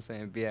 like, you know what I'm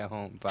saying, be at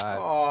home, vibe.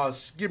 Oh,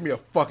 give me a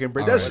fucking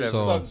break. All That right, shit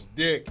so- sucks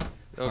dick.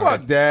 Okay.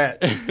 Fuck that.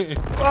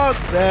 Fuck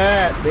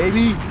that,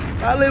 baby.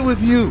 I live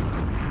with you.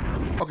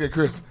 okay,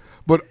 Chris,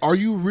 but are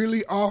you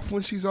really off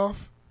when she's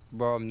off?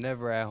 Bro, I'm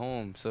never at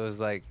home. So it's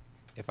like,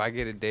 if I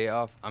get a day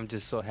off, I'm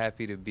just so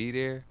happy to be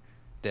there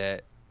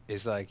that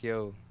it's like,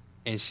 yo,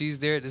 and she's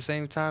there at the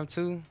same time,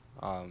 too.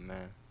 Oh,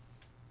 man.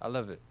 I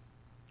love it.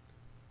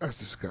 That's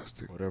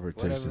disgusting. Whatever it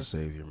takes to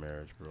save your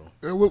marriage, bro.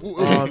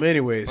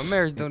 Anyways. My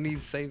marriage don't need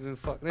saving.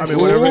 Fuck. I mean,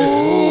 whatever.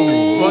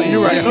 Well,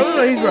 you're right.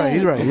 No, he's right.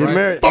 He's right. You're Right.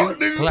 married. Fuck,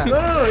 nigga.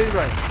 No, he's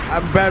right.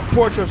 I'm bad.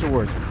 Poor choice of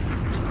words. You know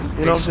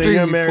what I'm saying?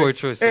 You're Extremely married. poor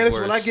choice of And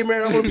listen, when I words. get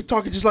married, I'm gonna be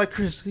talking just like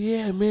Chris.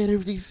 Yeah,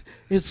 man,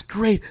 it's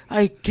great.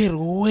 I can't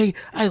wait.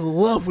 I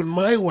love when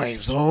my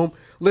wife's home.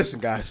 Listen,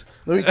 guys,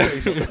 let me tell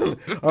you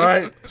something. All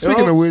right.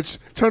 Speaking of which,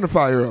 turn the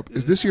fire up.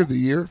 Is this year the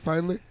year,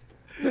 finally?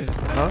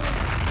 Huh?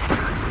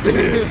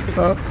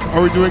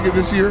 Are we doing it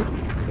this year?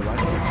 The live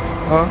show?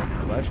 Huh?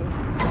 The live show?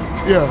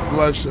 Yeah, the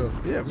live show.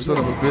 Yeah, You son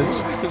of a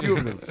bitch.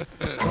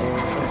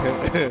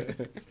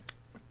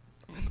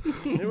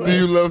 Do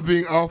you love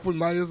being off when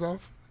Maya's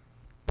off?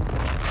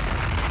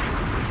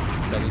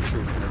 Tell the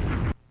truth,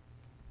 nigga.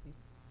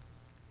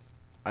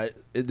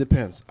 It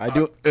depends. I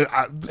do.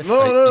 I-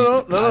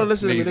 No.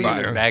 Listen to me. Niggas eating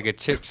nigga. a bag of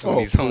chips when Oh,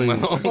 he's home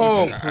please.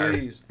 alone. Oh,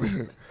 please.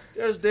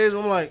 There's days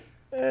when I'm like,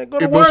 go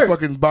to if those work.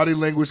 fucking body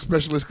language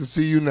specialists can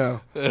see you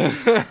now.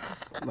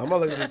 I'm not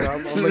looking at this.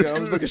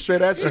 I'm looking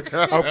straight at you.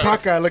 I'm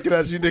cockeyed looking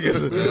at you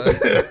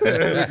niggas.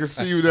 They can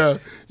see you now.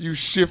 You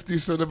shifty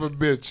son of a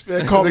bitch.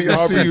 They call They me can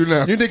Aubrey. see you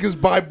now. You niggas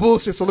buy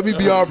bullshit, so let me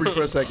be Aubrey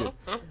for a second.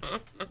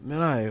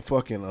 Man, I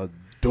fucking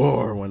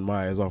adore when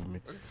Maya's off of me.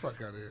 Fuck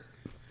out of here.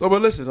 No,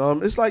 but listen,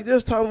 it's like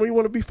there's times when you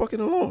want to be fucking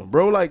alone,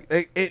 bro. Like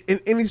in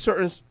any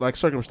certain like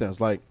circumstance,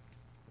 like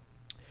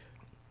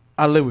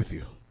I live with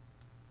you.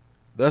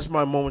 That's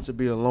my moment to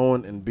be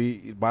alone and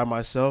be by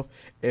myself.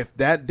 If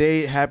that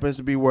day happens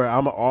to be where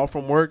I'm off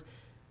from work,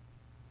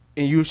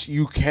 and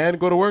you can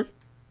go to work,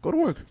 go to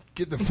work.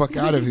 Get the fuck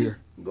out of here.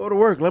 Go to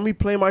work. Let me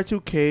play my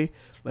 2K.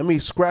 Let me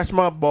scratch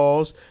my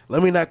balls.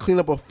 Let me not clean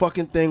up a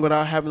fucking thing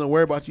without having to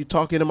worry about you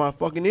talking in my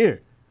fucking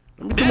ear.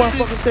 Let me do my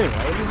fucking thing.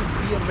 Like, let me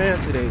just be a man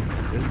today.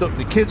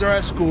 The kids are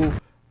at school.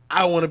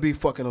 I want to be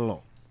fucking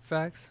alone.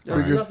 Facts.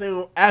 There's Because-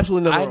 nothing,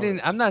 absolutely nothing. wrong with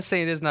it. I'm not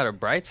saying there's not a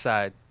bright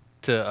side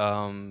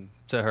to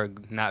her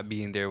not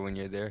being there when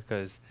you're there,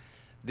 because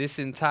this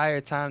entire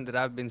time that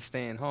I've been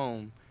staying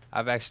home,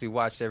 I've actually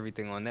watched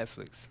everything on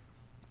Netflix.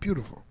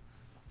 Beautiful.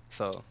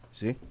 So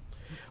See,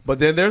 but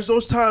then there's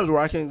those times where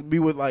I can be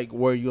with like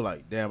where you're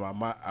like, damn,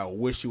 I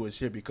wish you was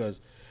here because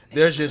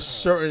there's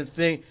just certain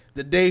thing.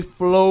 The day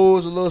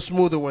flows a little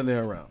smoother when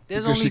they're around.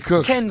 there's Because only she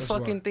cooks, 10 that's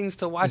fucking why. things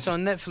to watch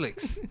on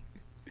Netflix.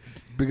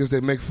 Because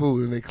they make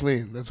food and they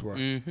clean. That's why.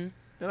 Mm-hmm.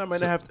 And I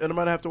might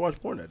have to watch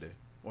porn that day.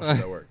 Once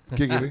that work.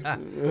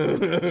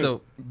 Giggity.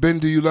 So, Ben,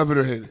 do you love it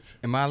or hate it?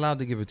 am I allowed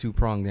to give a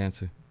two-pronged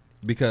answer?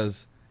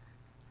 Because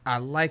I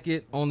like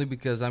it only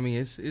because, I mean,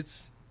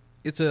 it's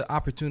an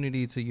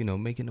opportunity to,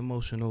 make an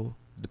emotional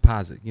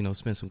deposit,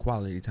 spend some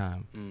quality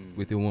time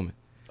with your woman.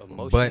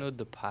 Emotional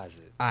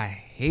deposit. I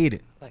hate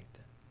it. I like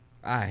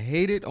that. I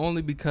hate it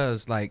only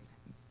because, like,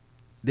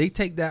 they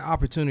take that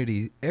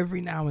opportunity every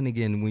now and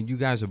again when you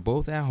guys are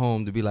both at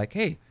home to be like,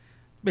 hey,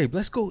 babe,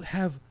 let's go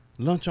have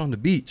lunch on the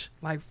beach.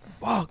 Like,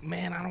 fuck,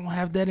 man, I don't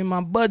have that in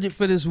my budget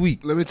for this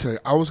week. Let me tell you,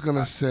 I was going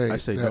to say, I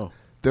say that no.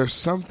 there's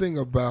something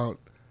about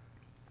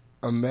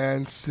a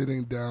man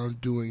sitting down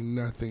doing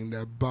nothing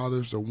that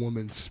bothers a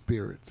woman's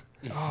spirit.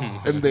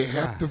 And they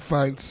have to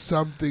find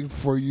something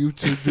for you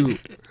to do.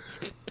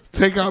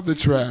 Take out the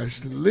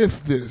trash.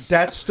 Lift this.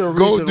 That's the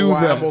Go reason do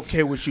why that. I'm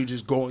okay with you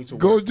just going to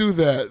Go work. do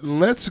that.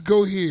 Let's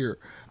go here.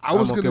 I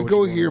was I'm okay going to with go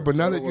you going here, to but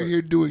now work. that Go you're to here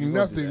work. doing You go do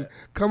nothing, that.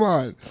 come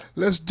on.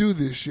 Let's do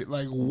this shit.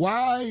 Like,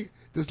 why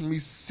does me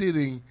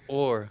sitting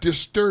Or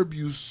disturb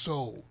you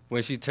so?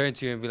 when she turned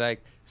to you and be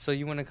like, so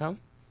you want to come?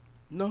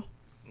 No.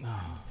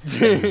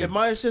 If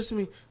Maya says to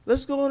me,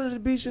 let's go on to the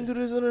beach and do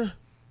this and that.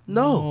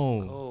 No.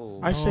 Oh,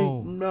 I say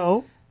No.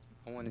 no.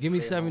 I wanna Give me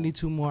stay home.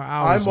 72 more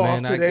hours, I'm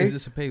man. off today. Is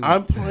this a pay week?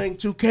 I'm playing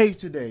 2K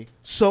today.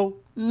 So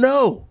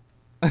no.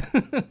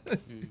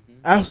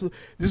 Absolutely.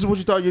 This is what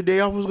you thought your day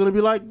off was going to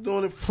be like?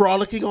 Doing it,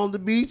 frolicking on the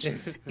beach,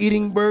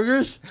 eating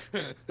burgers?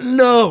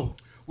 No.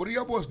 What are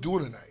y'all boys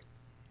doing tonight?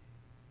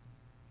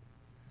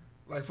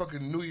 Like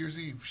fucking New Year's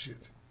Eve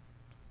shit.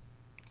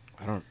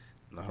 I don't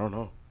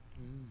know.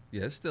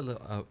 Yeah, it's still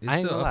I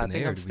ain't still gonna lie, up I in the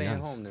think air, I'm to be staying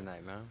honest. home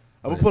tonight, man.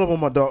 I'm going to pull up on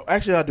my dog.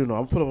 Actually, I do know.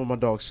 I'm pulling up on my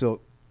dog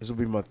Silk. This will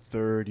be my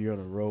third year in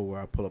a row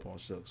where I pull up on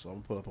Silk. So I'm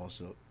going to pull up on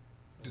Silk.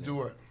 To do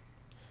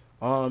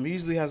what? He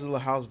usually has a little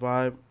house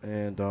vibe,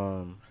 and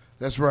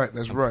That's right.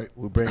 That's right.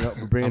 We bring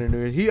in a new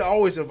year. He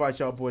always invites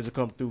y'all boys to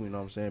come through. You know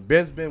what I'm saying?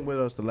 Ben's been with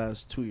us the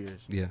last 2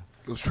 years. Yeah.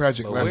 It was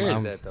tragic But last where year.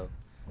 is that though?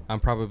 I'm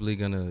probably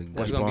gonna.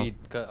 It's gonna be.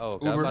 Oh, I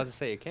was Uber. about to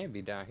say it can't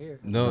be down here.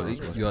 No,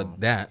 you're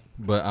that,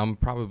 but I'm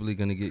probably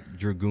gonna get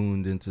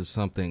dragooned into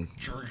something.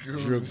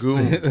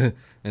 Dragoon.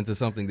 Into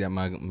something that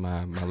my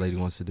lady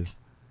wants to do.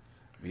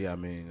 Yeah, I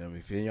mean,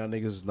 if any of y'all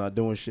niggas is not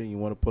doing shit and you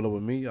want to pull up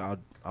with me,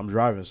 I'm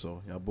driving,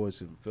 so y'all boys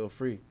can feel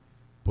free.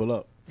 Pull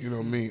up. You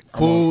know me.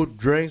 Food,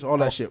 drinks, all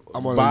that shit.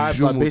 I'm on a Vibes,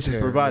 Jumu libations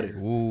tear, provided.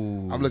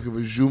 Ooh. I'm looking for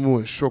Jumu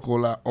and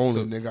chocolat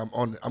only, So-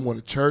 nigga. I'm going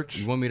to church.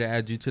 You want me to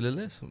add you to the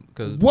list?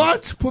 Cause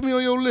What? Put me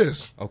on your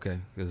list. Okay,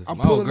 because I'm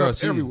my old pulling girl,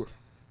 up everywhere.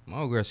 my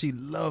old girl, she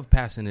loved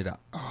passing it out.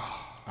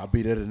 I'll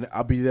be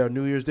there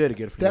New Year's Day to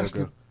get it for That's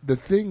your girl. the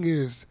thing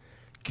is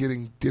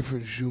getting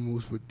different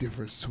Jumus with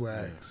different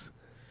swags.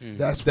 That's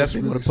what's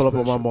Definitely really want to pull up on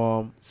my special.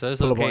 mom. So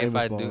it's pull up on okay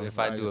Amy's if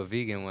I mom. do a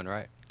vegan one,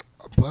 right?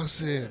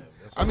 Bust in.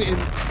 I mean,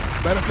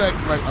 matter of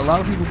fact, like a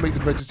lot of people make the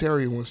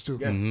vegetarian ones too,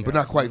 but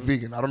not quite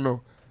vegan. I don't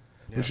know,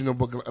 but you know,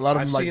 but a lot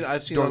of them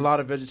I've seen a lot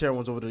of vegetarian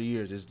ones over the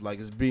years. It's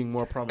being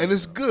more prominent. and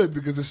it's good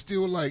because it's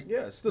still like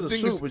it's still a thing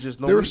soup, is, but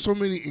just no there are meat. so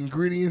many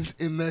ingredients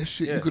in that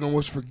shit Yeah. you can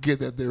almost forget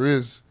that there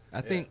is.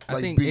 I think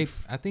Like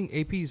beef. I think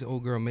AP's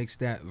old girl makes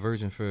that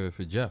version for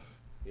Jeff.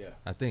 Yeah,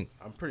 I think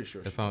I'm pretty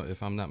sure.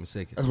 if I'm not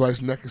mistaken. That's why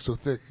his neck is so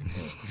thick.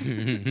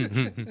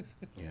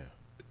 Yeah.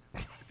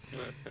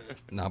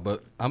 Nah,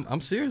 but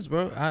I'm serious,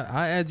 bro.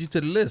 I add you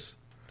to the list,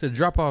 to the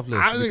drop off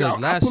list, I think because I'll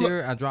last pull up-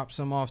 year I dropped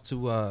some off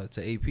to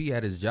AP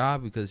at his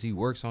job because he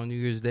works on New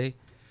Year's Day.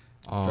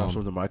 Drop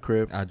some to my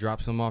crib. I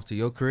dropped some off to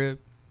your crib.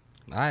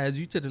 I add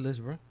you to the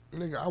list, bro.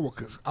 Nigga, I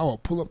will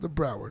pull up the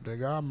Broward,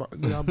 nigga. I'm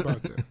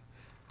about that.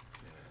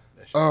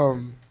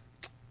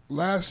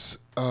 Last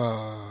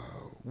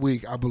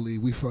week, I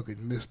believe we fucking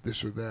missed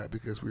this or that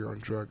because we were on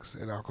drugs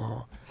and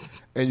alcohol,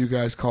 and you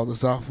guys called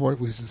us out for it.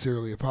 We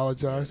sincerely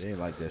apologize. They ain't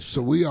like that shit.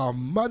 So we are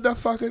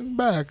motherfucking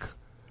back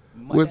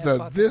with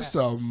a this a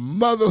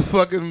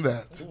motherfucking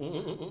that.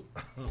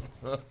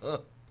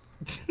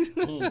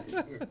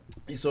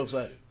 He's so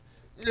excited.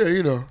 Yeah,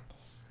 you know,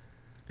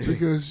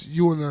 because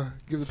you wanna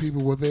give the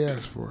people what they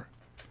asked for.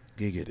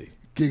 Giggity.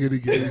 Giggity,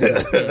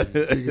 giggity,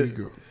 giggity,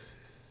 go.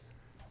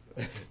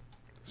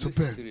 So Listen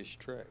to Ben, this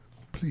track.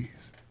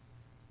 please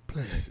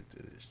play Listen to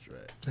this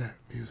track. that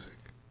music.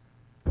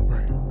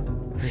 Right.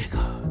 Hey,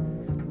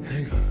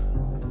 hey,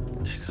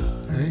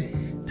 hey,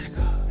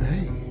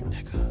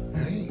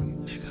 hey,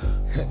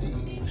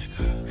 hey,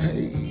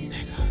 hey,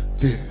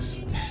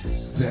 this,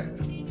 that,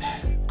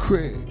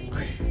 Craig,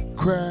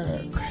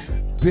 crack,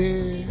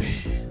 Ben,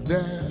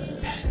 that,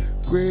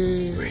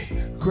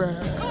 Craig,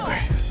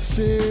 crack,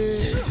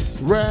 sit,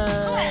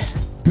 rap,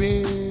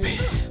 Ben,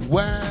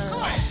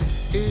 whack,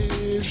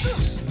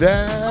 is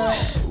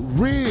that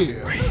real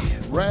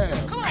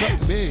rap?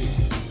 Cut me.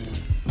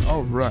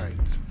 All right.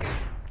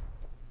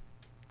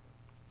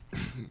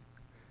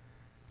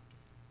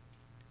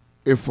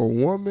 If a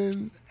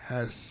woman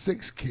has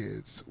 6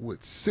 kids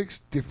with 6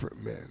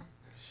 different men,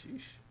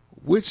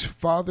 which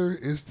father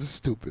is the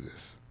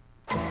stupidest?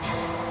 Let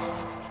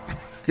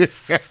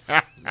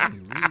me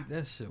read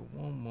that shit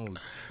one more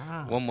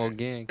time. One more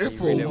again. Can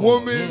If you read a that one more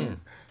woman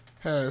again?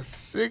 has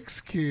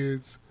 6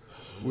 kids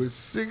with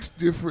 6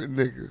 different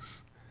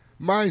niggas,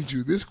 mind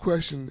you, this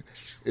question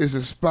is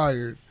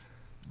inspired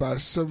by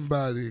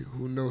somebody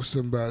who knows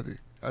somebody.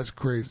 That's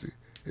crazy.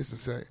 It's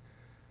insane.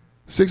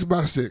 6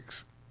 by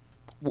 6.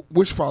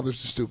 Which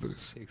father's the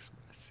stupidest? 6 by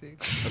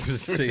 6. I'm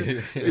just saying.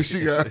 If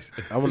she got,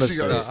 I'm gonna if she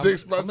got say-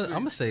 6 by I'm 6.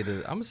 gonna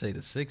say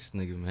the 6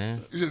 nigga,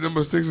 man. You said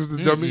number 6 is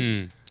the dummy?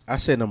 Mm. I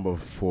say number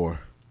 4.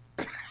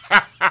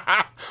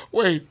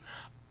 Wait,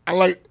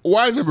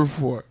 why number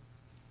 4?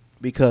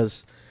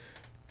 Because,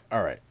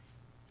 all right,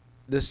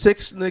 the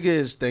 6th nigga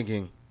is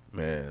thinking,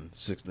 man,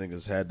 6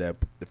 niggas had that.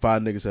 The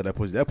 5 niggas had that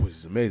pussy. That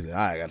pussy's amazing.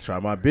 I gotta try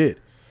my bit.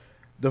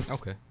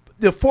 Okay.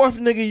 The 4th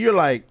nigga, you're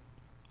like,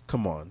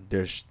 come on.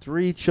 There's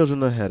 3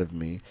 children ahead of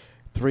me,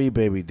 3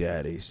 baby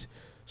daddies.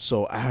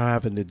 So I'm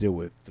having to deal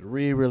with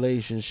 3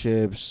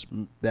 relationships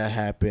that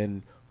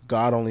happened.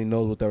 God only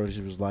knows what that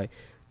relationship was like.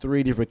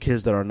 3 different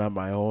kids that are not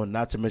my own.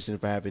 Not to mention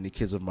if I have any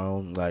kids of my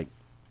own. Like,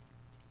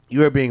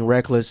 you are being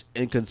reckless,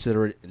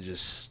 inconsiderate, and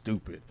just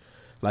stupid.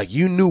 Like,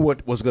 you knew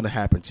what was going to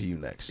happen to you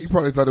next. He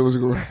probably thought it was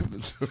going to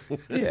happen to him.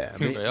 Yeah, I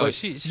mean, Oh, but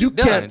she you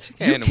done. can't, She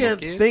can't you handle more can't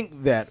kids.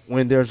 think that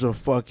when there's a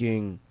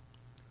fucking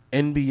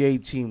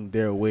NBA team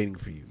there waiting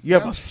for you. You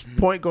have a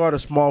point guard, a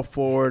small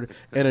forward,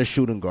 and a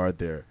shooting guard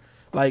there.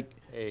 Like,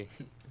 Hey,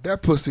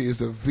 That pussy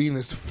is a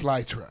Venus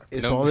flytrap.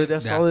 it's Number- all it,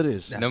 that's all it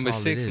is. That's number all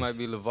it 6 is. might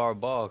be LeVar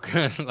Ball.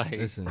 'Cause, like,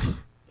 Listen,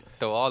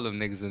 throw all them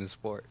niggas in the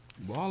sport.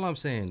 all I'm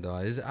saying,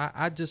 dog, is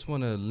I just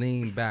want to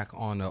lean back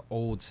on an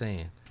old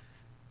saying.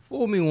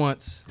 Fool me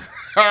once,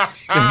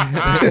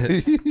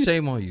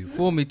 shame on you.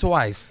 Fool me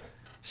twice,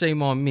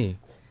 shame on me.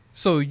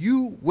 So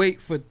you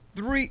wait for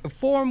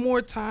 4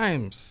 more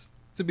times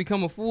to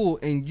become a fool,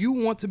 and you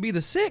want to be the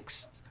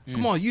 6th.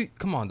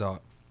 Come on, dog.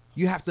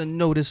 You have to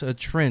notice a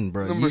trend,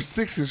 bro. Number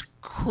 6 is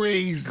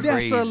crazy.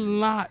 That's a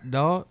lot,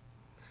 dog.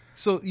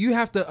 So you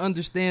have to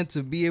understand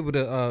to be able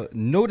to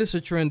notice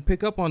a trend,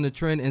 pick up on the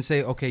trend, and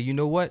say, okay, you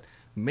know what?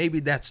 Maybe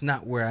that's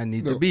not where I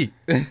need to be.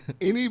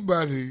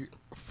 Anybody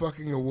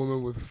fucking a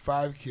woman with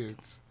 5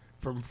 kids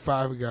from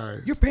 5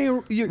 guys. You're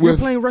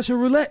playing Russian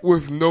roulette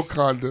with no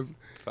condom.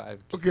 5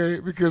 kids. Okay,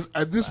 because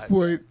at this 5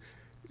 point,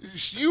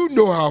 guys. you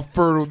know how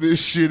fertile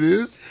this shit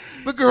is.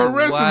 Look at her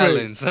resume.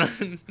 Wildin',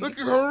 son. Look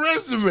at her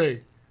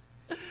resume.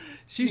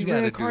 She's You gotta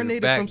do the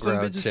reincarnated from some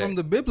background bitches check. from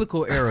the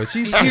biblical era.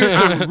 She's here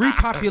to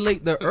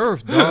repopulate the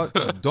earth,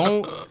 dog.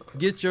 Don't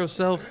get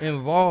yourself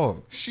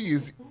involved. She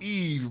is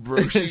Eve, bro.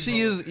 She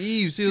is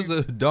Eve. She is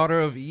a daughter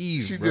of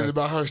Eve. She bruh. did it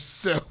by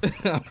herself.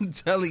 I'm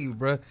telling you,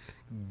 bro.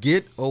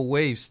 Get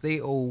away. Stay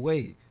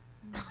away.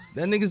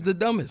 That nigga's the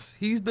dumbest.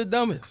 He's the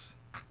dumbest.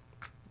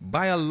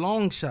 By a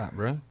long shot,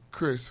 bro.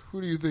 Chris, who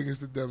do you think is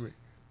the dummy?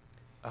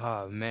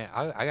 Oh man,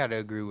 I gotta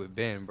agree with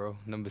Ben, bro.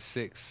 Number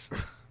 6.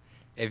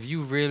 If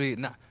you really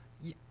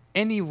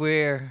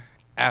anywhere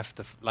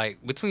after like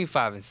between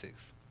 5 and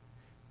 6,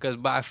 because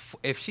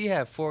if she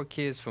had 4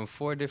 kids from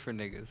 4 different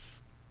niggas,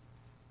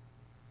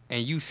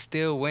 and you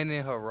still went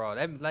in her raw,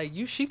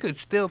 she could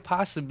still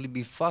possibly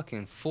be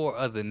fucking 4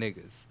 other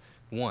niggas.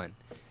 1,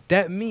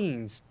 that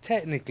means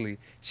technically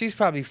she's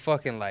probably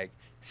fucking like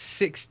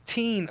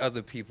 16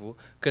 other people,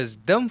 because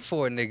them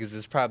 4 niggas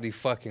is probably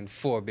fucking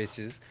 4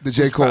 bitches. The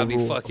J. who's Cole probably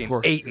rule, fucking of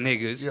course. 8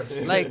 niggas. Yes.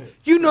 Like,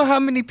 you know how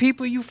many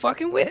people you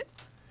fucking with?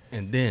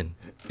 And then,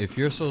 if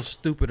you're so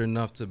stupid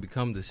enough to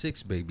become the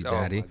 6th baby Oh,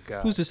 daddy, my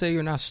God. who's to say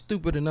you're not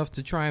stupid enough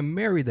to try and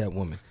marry that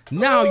woman?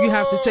 Now you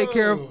have to take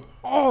care of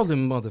all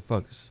them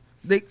motherfuckers.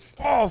 They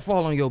all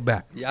fall on your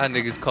back. Y'all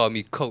niggas call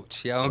me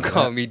coach. Y'all don't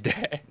call me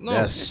dad. No,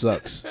 That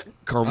sucks.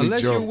 Call me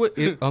unless Joe.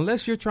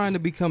 unless you're trying to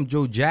become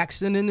Joe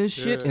Jackson in this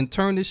shit and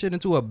turn this shit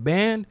into a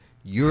band,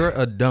 you're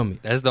a dummy.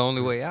 That's the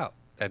only way out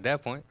at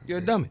that point. You're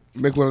a dummy.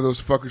 Make one of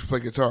those fuckers play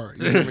guitar.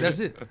 You know what I mean? That's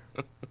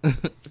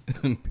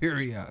it.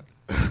 Period.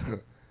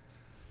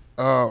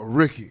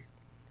 Ricky,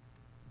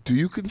 do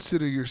you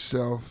consider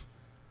yourself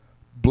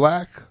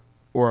black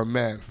or a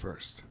man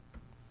first?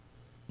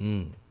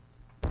 Deep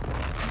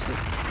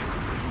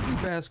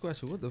ass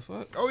question. What the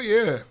fuck? Oh,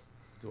 yeah.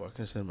 Do I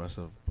consider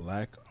myself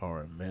black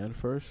or a man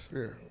first?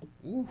 Yeah.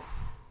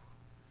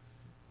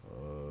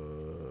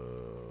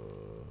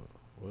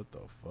 What the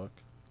fuck?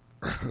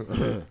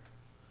 Let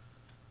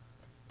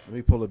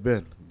me pull a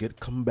Ben.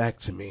 Come back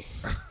to me.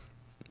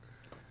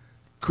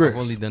 Chris.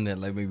 I've only done that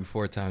like maybe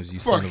 4 times. You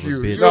Fuck son of a you.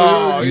 bitch.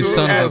 No, you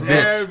son of a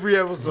bitch. Every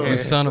episode. You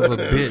son of a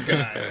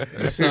bitch.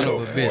 You son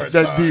of a bitch.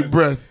 That deep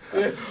breath.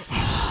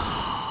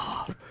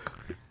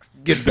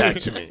 Get back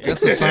to me.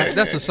 That's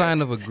a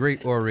sign of a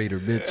great orator,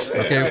 bitch.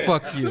 Okay,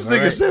 fuck you. This all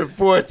nigga right? said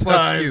 4 Fuck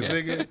times, you.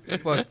 nigga.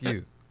 Fuck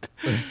you.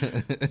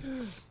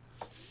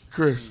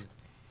 Chris,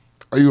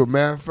 are you a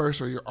man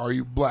first or are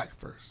you black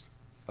first?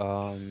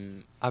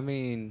 I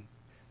mean,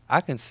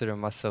 I consider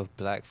myself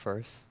black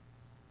first.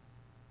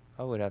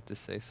 I would have to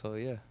say so,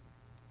 yeah.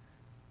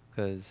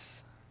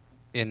 Because,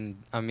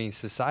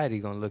 society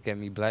gonna look at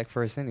me black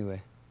first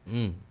anyway.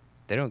 Mm.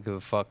 They don't give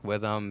a fuck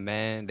whether I'm a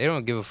man. They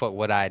don't give a fuck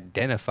what I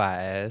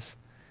identify as.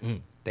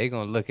 They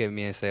gonna look at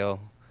me and say,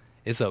 oh,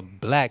 it's a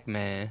black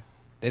man.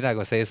 They're not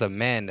gonna say it's a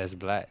man that's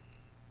black.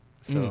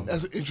 So,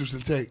 That's an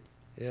interesting take.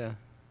 yeah.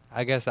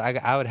 I guess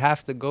I would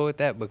have to go with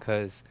that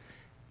because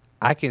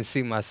I can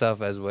see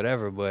myself as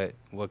whatever, but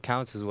what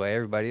counts is what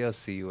everybody else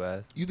see you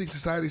as. You think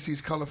society sees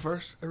color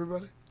first,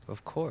 everybody?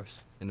 Of course.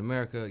 In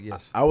America,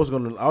 yes. I was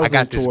I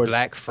got this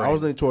black friend. I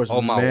was leaning towards my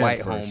man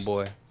white first.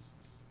 homeboy.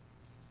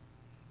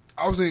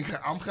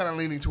 I'm kind of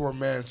leaning toward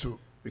man too.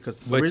 Because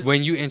But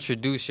when you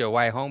introduce your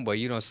white homeboy,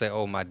 you don't say,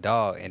 oh, my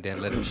dog, and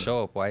then let him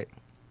show up white.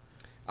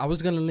 I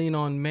was gonna lean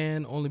on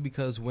man only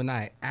because when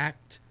I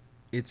act,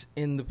 it's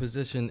in the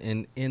position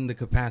and in the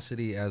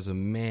capacity as a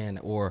man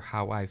or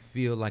how I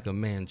feel like a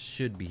man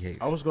should behave.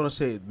 I was gonna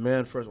say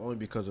man first only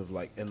because of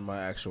like in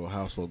my actual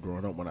household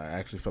growing up when I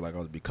actually felt like I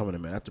was becoming a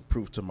man. I had to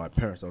prove to my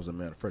parents I was a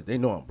man first. They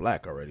know I'm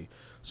black already.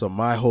 So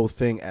my whole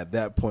thing at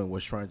that point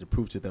was trying to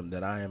prove to them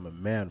that I am a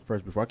man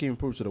first. Before I can even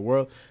prove to the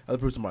world, I had to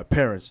prove to my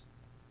parents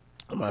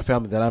and my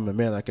family that I'm a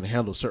man that can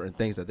handle certain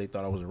things that they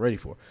thought I wasn't ready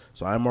for.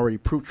 So I'm already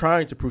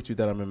trying to prove to you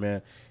that I'm a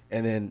man.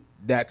 And then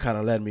that kind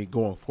of led me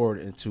going forward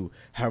into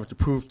having to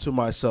prove to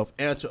myself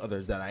and to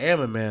others that I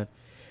am a man.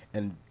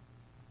 And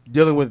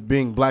dealing with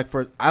being black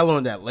first, I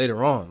learned that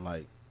later on.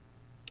 Like,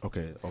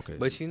 okay.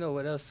 But you know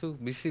what else, too?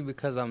 You see,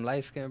 because I'm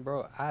light-skinned,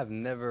 bro, I've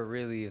never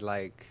really,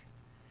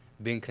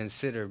 been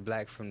considered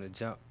black from the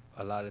jump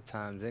a lot of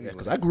times anyway.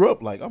 Because I grew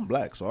up like I'm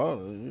black, so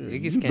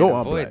Niggas you can't know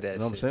I'm avoid black. that You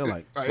know what I'm shit. saying?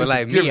 Like, But It's a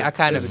like me, given. I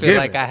kind of It's a feel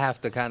like given. I have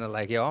to kind of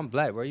like, yo, I'm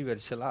black, bro. You better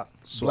chill out.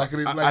 So I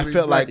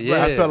felt like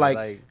Yeah, I felt like,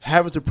 like-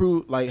 having to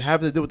prove, like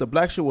having to deal with the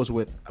black shit was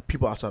with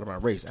people outside of my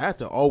race. I had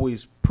to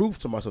always prove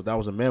to myself that I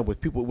was a man with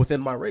people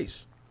within my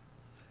race.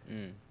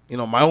 You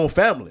know, my own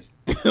family.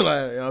 Like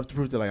I have to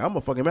prove that like I'm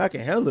a fucking man. I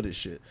can handle this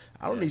shit.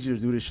 I don't need you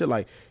to do this shit.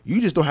 Like you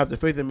just don't have the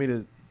faith in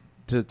me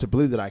to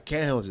believe that I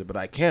can handle it, but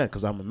I can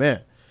because I'm a man.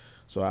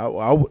 So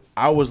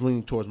I was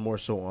leaning towards more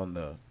so on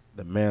the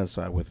man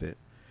side with it.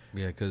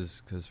 Yeah,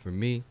 because for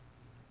me,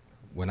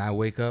 When I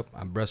wake up,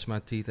 I brush my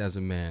teeth as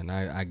a man.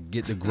 I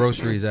get the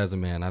groceries as a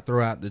man. I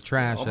throw out the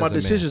trash All as my a man.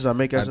 decisions I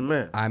make as a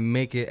man. I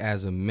make it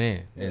as a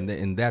man,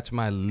 and that's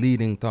my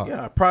leading thought.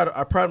 Yeah,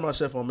 I pride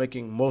myself on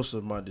making most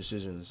of my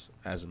decisions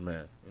as a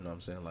man. You know what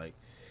I'm saying? Like,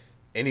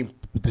 any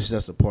decision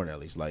that's important, at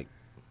least. Like,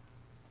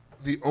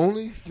 The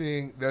only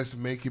thing that's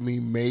making me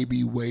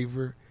maybe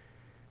waver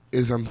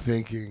is I'm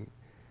thinking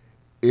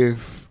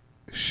if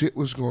shit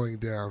was going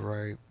down,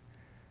 right,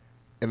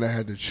 and I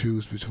had to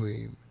choose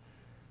between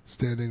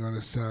standing on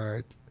a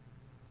side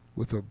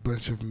with a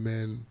bunch of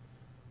men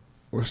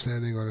or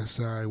standing on a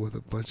side with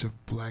a bunch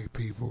of black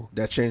people.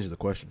 that changes the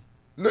question.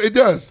 No, it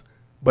does.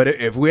 But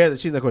if we had to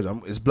change that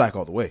question, it's black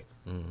all the way.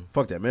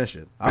 Fuck that man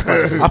shit.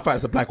 I fight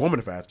as a black woman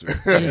if I have to.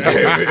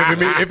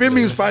 if it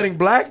means fighting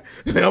black,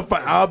 then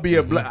I'll be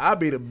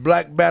the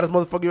black baddest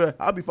motherfucker.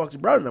 I'll be fucking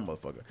brown than that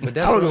motherfucker. But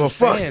that's I don't what give I'm a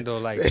fuck. saying, though.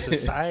 Like,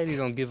 society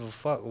don't give a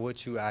fuck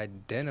what you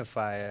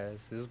identify as.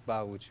 It's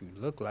about what you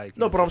look like.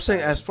 No, in but I'm saying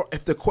society.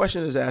 if the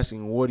question is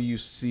asking what do you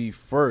see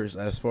first,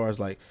 as far as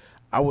like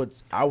I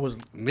was.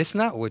 It's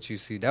not what you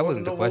see. That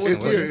wasn't no, the what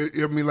question. was Was it?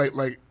 it? I mean,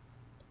 like,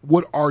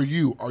 what are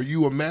you? Are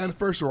you a man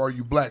first or are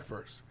you black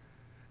first?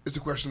 It's a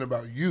question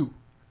about you.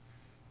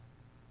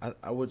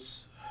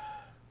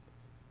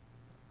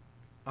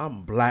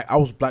 I'm black. I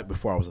was black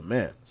before I was a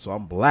man, so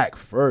I'm black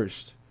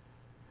first.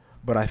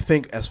 But I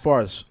think as far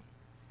as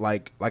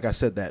like I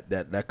said,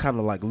 that kind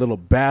of like little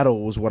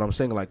battle was what I'm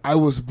saying. Like I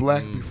was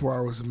black before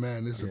I was a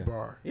man. This is a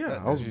bar.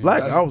 yeah, I was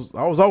black. I was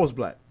always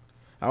black.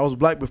 I was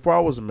black before I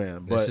was a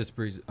man. But It's just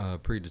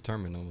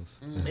predetermined almost.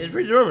 it's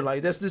predetermined.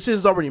 Like this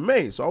decision's already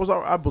made. So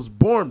I was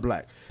born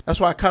black. That's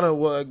why I kind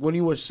of when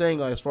you were saying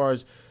like as far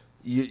as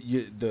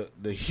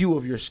the hue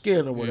of your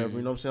skin or whatever,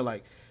 you know what I'm saying?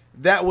 Like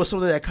that was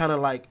something that kind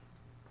of like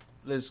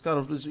this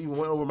even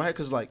went over my head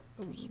because like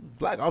I was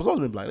black. I was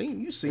always been black.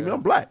 You see me,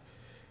 I'm black.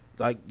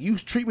 Like you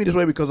treat me this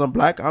way because I'm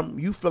black.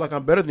 You feel like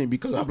I'm better than me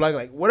because I'm black.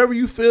 Like whatever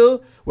you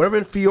feel, whatever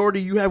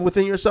inferiority you have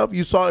within yourself,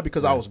 you saw it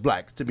because I was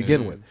black to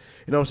begin with.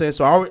 You know what I'm saying?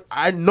 So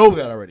I know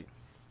that already.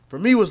 For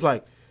me, it was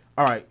like,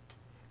 all right,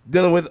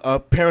 dealing with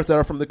parents that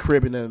are from the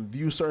Caribbean and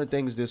view certain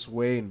things this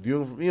way and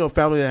viewing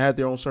family that had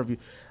their own certain view.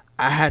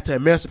 I had to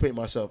emancipate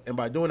myself, and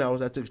by doing that, I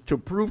was to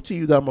prove to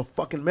you that I'm a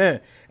fucking man.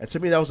 And to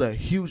me, that was a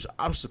huge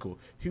obstacle,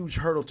 huge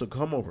hurdle to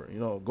come over.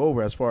 Go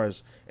over as far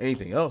as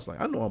anything else.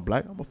 Like I know I'm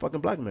black. I'm a fucking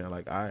black man.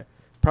 Like I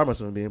pride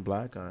myself on being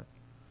black.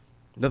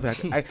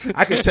 Nothing. I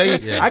can tell you.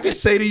 Yeah. I can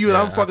say to you that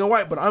I'm fucking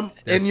white, but I'm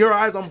in your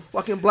eyes. I'm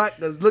fucking black.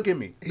 Cause look at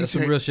me. That's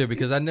some real shit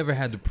because I never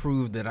had to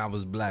prove that I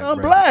was black. I'm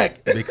bro.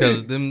 black.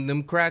 Because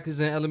them crackers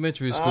in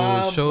elementary school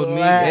I'm showed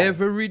black. me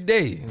every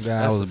day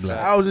that I was black.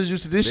 I was just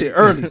used to this shit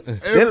early.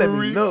 They let me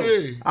Every know.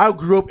 day. I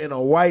grew up in a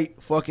white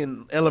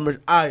fucking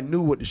elementary. I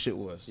knew what the shit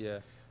was. Yeah.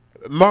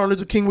 Martin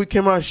Luther King week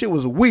came out, shit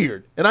was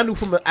weird. And I knew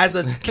as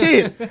a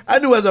kid, I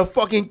knew as a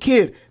fucking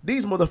kid,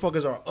 these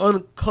motherfuckers are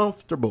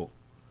uncomfortable.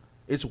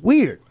 It's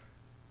weird.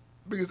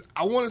 Because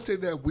I want to say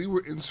that we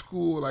were in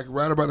school like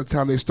right about the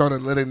time they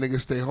started letting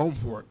niggas stay home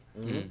for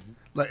it.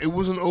 Like it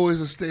wasn't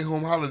always a stay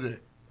home holiday.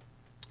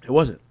 It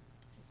wasn't.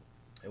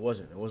 It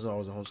wasn't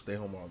always a stay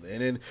home all day.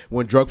 And then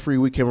when drug free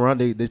week came around,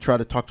 they tried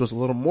to talk to us a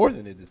little more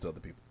than they did to other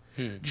people.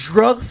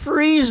 Drug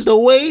free is the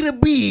way to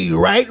be,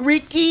 right,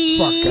 Ricky?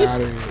 Fuck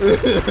out of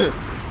here.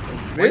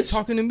 Why you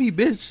talking to me,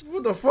 bitch?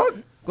 What the fuck?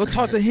 Go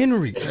talk to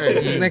Henry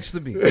next to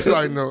me.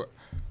 Side note,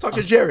 Talk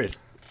to Jared.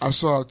 I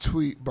saw a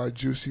tweet by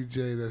Juicy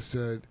J that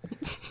said,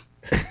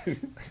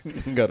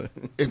 Got it.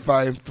 if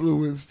I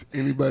influenced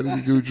anybody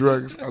to do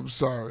drugs, I'm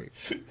sorry.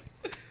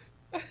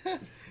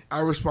 I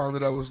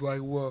responded, I was like,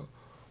 well,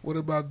 what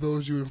about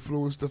those you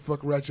influenced to fuck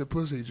ratchet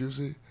pussy,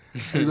 Juicy?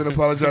 Are you going to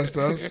apologize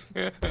to us?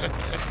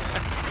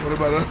 What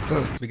about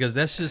us? Because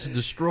that's just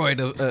destroyed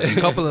a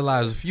couple of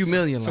lives, a few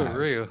million lives. For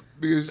real.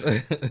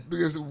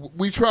 Because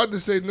we tried to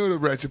say no to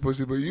ratchet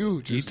pussy, but you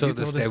You just... told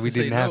us that us we to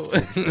say didn't have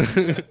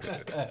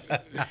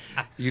to.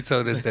 You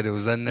told us that it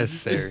was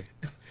unnecessary.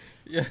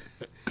 Yeah.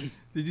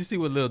 Did you see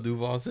what Lil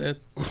Duval said?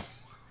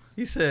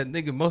 He said,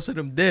 "Nigga, most of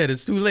them dead.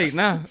 It's too late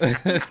now."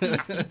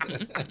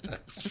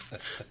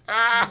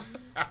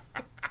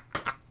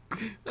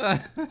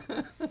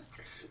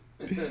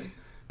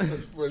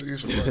 That's funny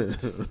as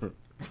fuck.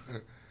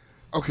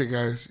 Okay,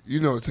 guys, you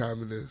know what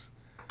time it is.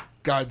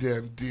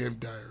 Goddamn DM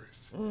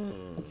Diaries.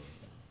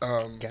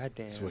 Goddamn.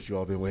 That's what you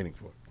all been waiting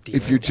for.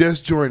 If you're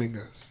just joining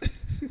us,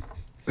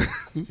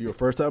 If you're a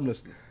first time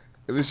listener.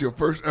 and this is your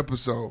first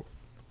episode,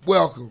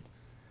 welcome.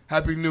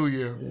 Happy New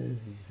Year.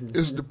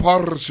 It's the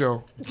part of the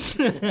show.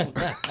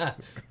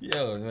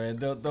 Yo, man,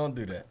 don't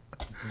do that.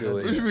 Do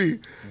What do you it.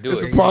 mean? Do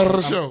It's it. the part of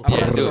the show. I'm Yeah,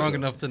 not do it. strong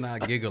enough to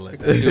not giggle at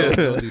that.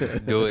 Don't do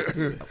that. Do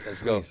it.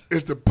 Let's go.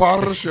 It's the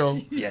part of the show.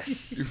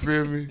 Yes. You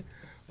feel me?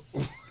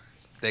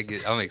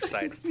 I'm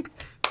excited.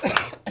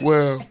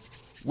 Well,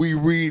 we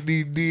read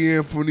these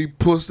DM from these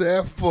pussy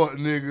ass fuck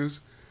niggas.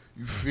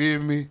 You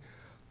feel me?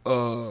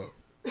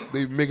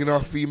 They making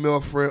our female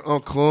friend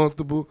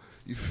uncomfortable.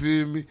 You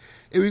feel me?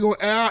 And we gonna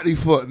air out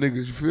these fuck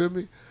niggas. You feel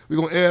me? We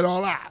gonna air it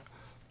all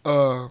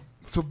out.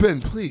 So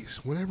Ben, please,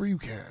 whenever you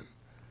can,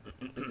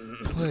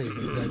 play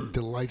that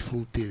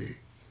delightful ditty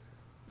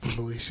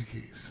from Alicia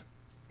Keys.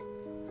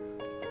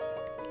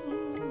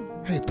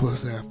 Hey,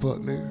 puss ass fuck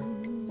nigga.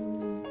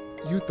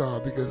 You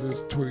thought because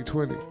it's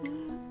 2020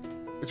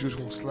 that you was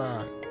gonna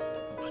slide.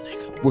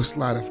 We'll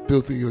slide and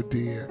filth in your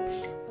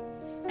DMs.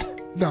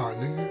 Nah,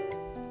 nigga.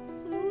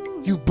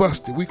 You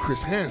busted. We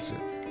Chris Hansen.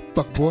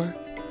 Fuck boy.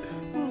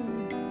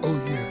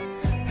 Oh yeah.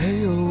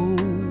 Hey oh,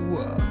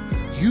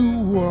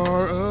 you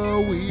are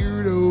a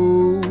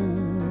weirdo.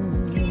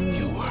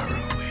 You are a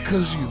weirdo.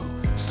 'Cause you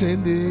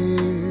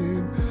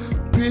sending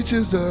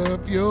pictures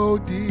of your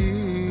dick.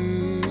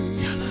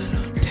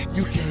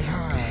 You can't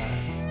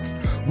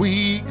hide.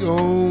 We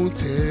gon'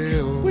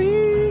 tell.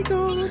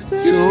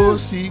 Your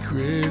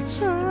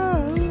secrets.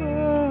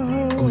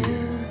 Oh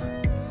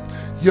yeah.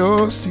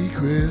 Your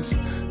secrets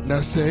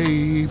not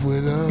safe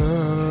with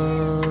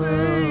us.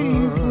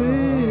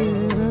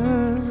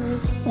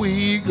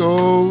 We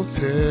gon'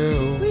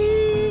 tell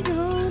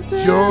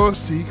your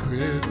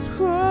secrets.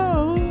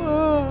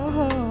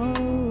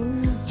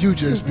 You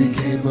just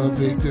became a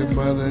victim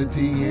of the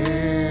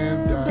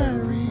DM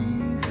diary.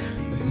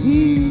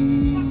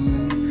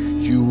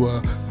 You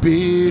a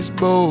bitch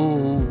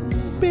boy.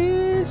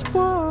 Bitch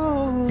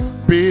boy.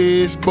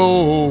 Bitch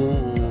boy.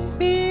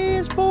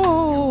 Bitch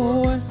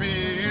boy.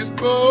 Bitch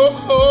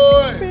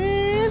boy.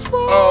 Bitch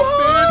boy. A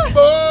bitch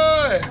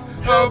boy.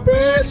 A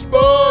bitch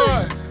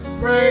boy.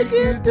 Break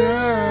it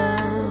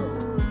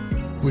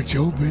down with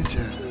your bitch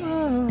ass.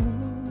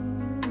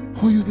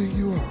 Who you think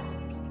you are?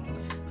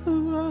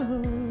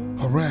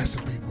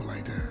 Harassing people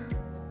like that.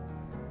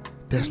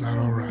 That's not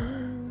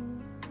alright.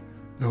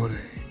 No, it ain't.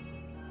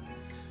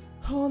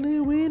 Only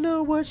we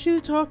know what you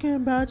talking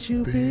about,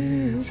 you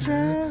bitch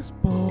ass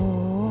boy.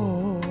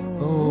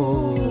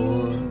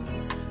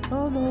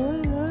 Oh no,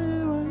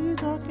 what you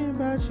talking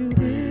about, you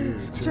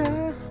bitch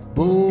ass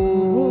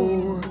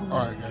boy.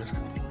 Alright, guys.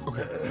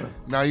 Okay.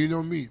 Now you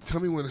know me. Tell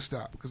me when to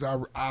stop, because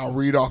I'll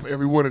read off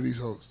every one of these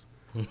hosts.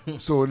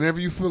 So whenever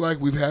you feel like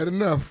we've had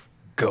enough,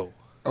 go.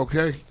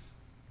 Okay.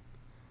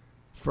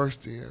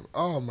 First DM.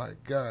 Oh my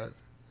God.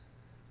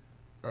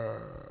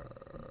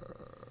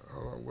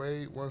 Hold on.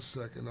 Wait 1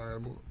 second. I gotta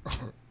move.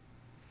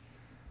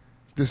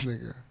 This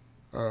nigga.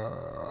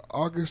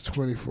 August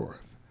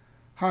 24th.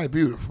 Hi,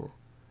 beautiful.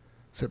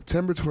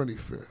 September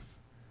 25th.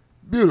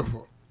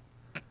 Beautiful.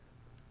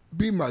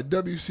 Be my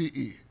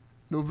WCE.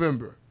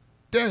 November.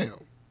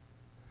 Damn.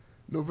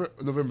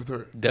 November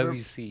 3rd.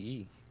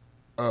 WCE.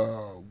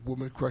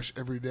 Woman crush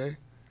every day.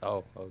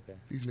 Oh, okay.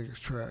 These niggas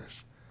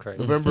trash. Crazy.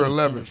 November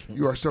 11th.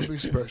 You are something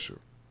special.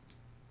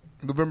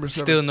 November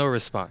 17th. Still no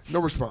response.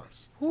 No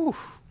response. Whew.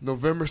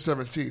 November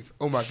 17th.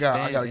 Oh my God,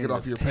 I gotta get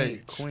off your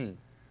page. Queen.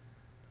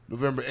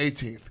 November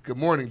 18th. Good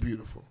morning,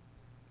 beautiful.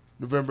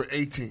 November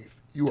 18th.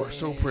 You are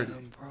so pretty.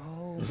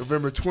 Bro.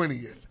 November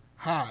 20th.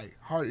 Hi,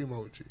 heart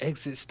emoji.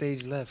 Exit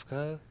stage left,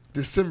 cuz.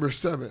 December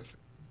 7th.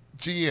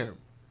 GM.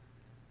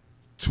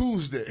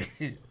 Tuesday.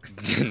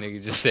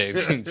 Nigga just said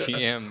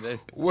GM.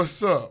 That's...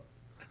 What's up?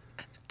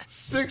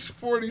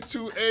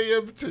 6:42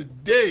 a.m.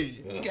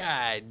 today.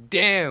 God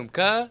damn,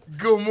 cuz.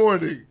 Good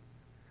morning.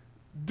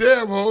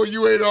 Damn, ho,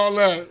 you ate all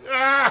that.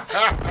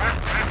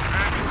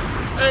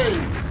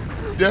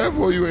 Hey, damn,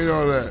 ho, you ate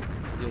all that.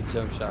 Your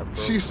jump shot,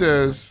 bro. She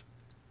says,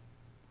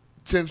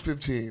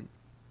 10:15.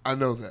 I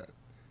know that.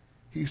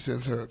 He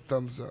sends her a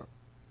thumbs up.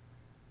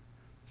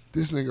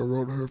 This nigga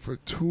wrote her for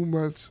 2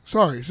 months.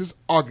 Sorry, since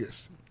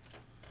August.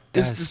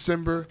 It's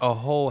December. A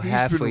whole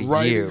half a year, He's been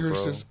writing her bro.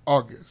 since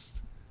August.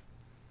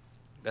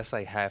 That's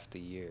like half the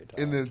year, dog.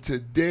 And then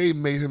today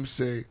made him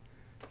say,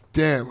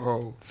 damn,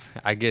 ho.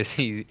 I guess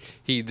he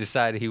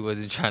decided he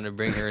wasn't trying to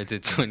bring her into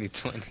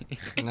 2020.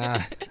 Nah.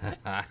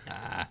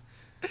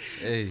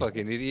 Hey,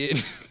 Fucking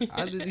idiot.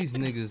 either these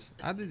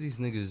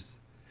niggas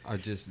are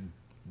just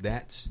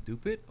that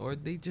stupid, or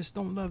they just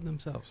don't love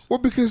themselves. Well,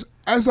 because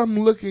as I'm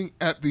looking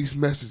at these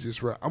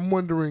messages, right, I'm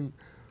wondering,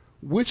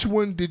 which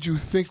one did you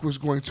think was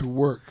going to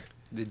work?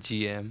 The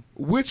GM.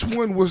 Which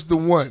one was the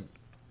one?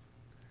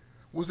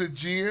 Was it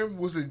GM?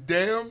 Was it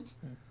damn?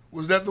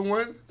 Was that the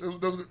one that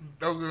was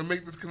going to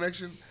make this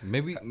connection?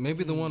 Maybe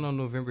the one on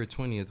November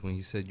 20th when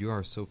he said you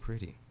are so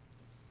pretty.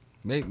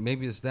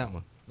 Maybe it's that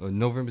one, or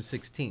November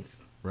 16th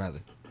rather.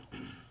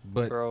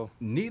 But Bro.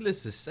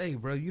 Needless to say,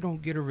 bro, you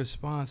don't get a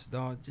response,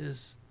 dog.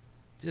 Just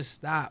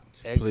stop.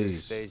 Exit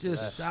Please. stage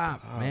Just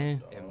left. stop,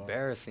 man.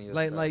 Embarrassing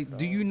yourself. Like,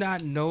 do you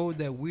not know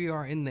that we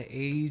are in the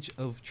age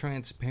of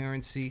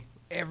transparency?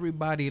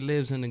 Everybody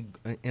lives in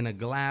a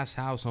glass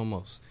house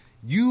almost.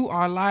 You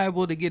are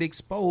liable to get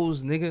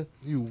exposed, nigga.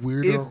 You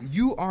weirdo. If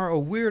you are a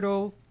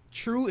weirdo,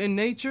 true in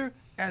nature,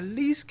 at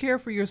least care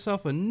for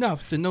yourself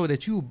enough to know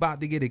that you about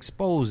to get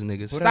exposed,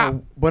 nigga.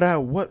 Stop. But at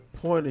what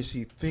point is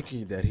he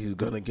thinking that he's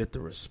gonna get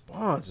the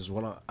response? Is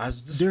what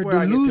They're where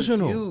I get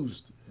delusional.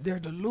 confused. They're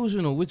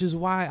delusional, which is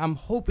why I'm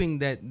hoping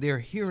that they're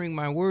hearing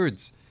my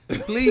words.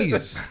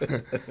 Please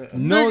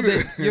know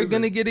that you're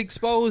gonna get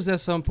exposed at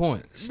some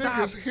point. Stop.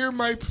 Niggas, hear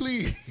my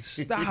plea.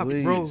 Stop,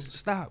 Please. bro.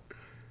 Stop.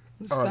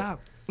 All right.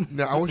 Stop.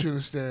 Now, I want you to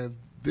understand,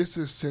 this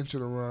is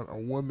centered around a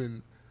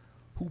woman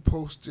who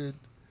posted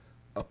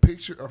a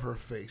picture of her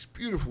face.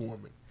 Beautiful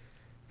woman.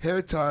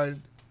 Hair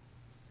tied.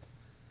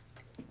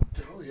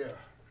 Oh, yeah.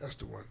 That's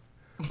the one.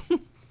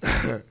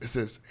 It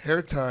says,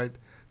 hair tied.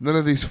 None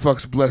of these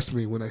fucks bless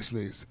me when I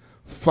sneeze.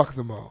 Fuck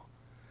them all.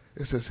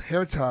 It says,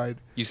 hair tied.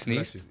 You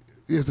sneezed?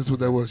 Yes, that's what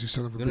that was, you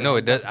son of a bitch. No,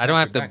 it does. I don't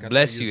have to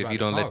bless you if you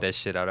don't let that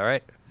shit out, all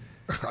right?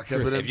 I kept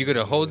it in. If you're going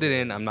to hold it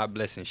in, I'm not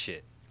blessing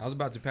shit. I was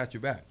about to pat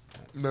your back.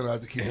 No, I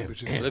have to keep that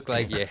bitch in. It looked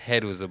like your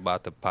head was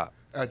about to pop.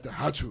 At the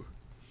Hachu.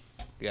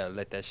 You got to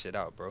let that shit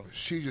out, bro.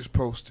 She just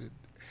posted,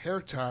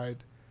 hair tied,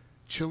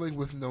 chilling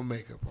with no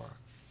makeup on.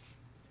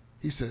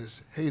 He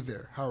says, hey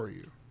there, how are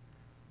you?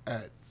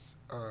 At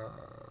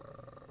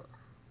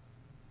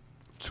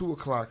 2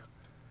 o'clock,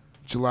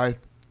 July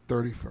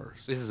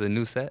 31st. This is a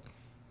new set?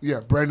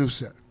 Yeah, brand new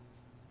set.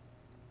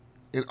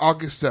 In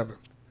August 7th,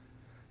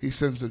 he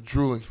sends a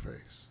drooling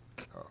face.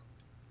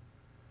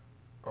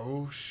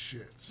 Oh,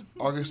 shit.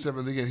 August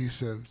 7th again, he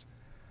sends,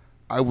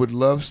 I would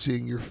love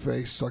seeing your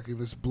face sucking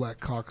this black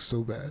cock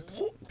so bad.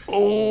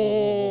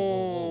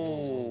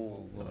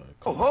 Oh.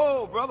 Oh,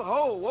 ho, brother.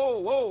 Ho,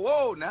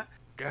 whoa, now.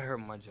 Got hurt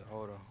my jaw.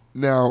 Hold on.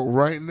 Now,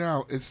 right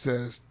now, it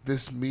says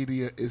this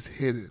media is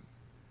hidden,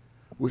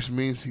 which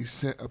means he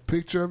sent a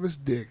picture of his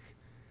dick,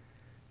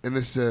 and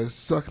it says,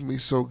 suck me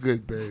so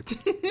good, babe.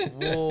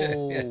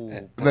 Whoa.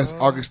 And that's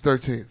August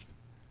 13th.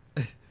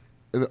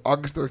 And then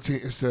August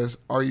 13th, it says,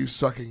 are you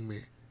sucking me?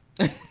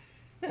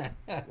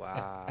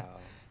 Wow.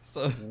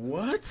 So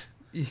What?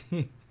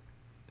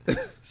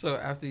 so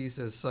after he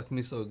says "suck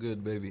me so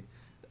good, baby,"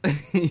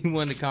 he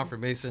wanted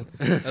confirmation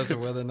as to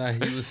whether or not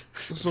he was.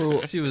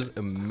 So, She was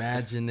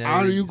imaginary.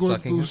 are you going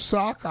sucking to him.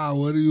 suck or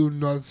what do you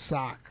not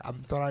suck?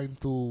 I'm trying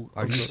to.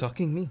 Are you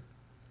sucking me?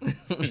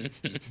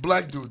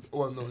 Black dude.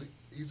 Oh, no.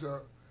 He's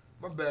a,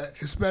 my bad,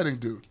 Hispanic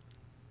dude.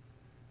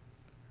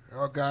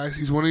 Oh, guys,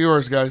 he's one of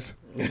yours, guys.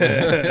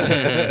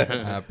 Pero,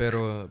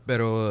 are you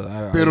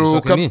Pero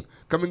sucking me?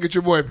 come and get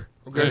your boy.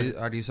 Okay?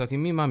 Are you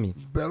sucking me, mami?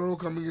 Pero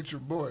come and get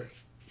your boy.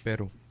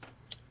 Pero.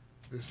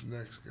 This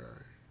next guy.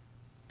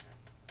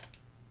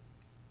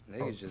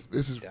 Niggas just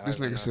this diving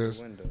nigga out the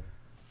says, window.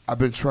 I've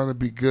been trying to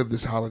be good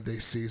this holiday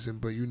season,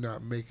 but you're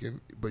not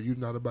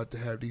about to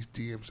have these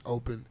DMs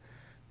open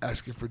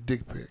asking for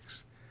dick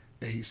pics.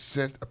 And he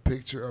sent a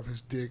picture of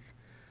his dick.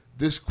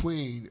 This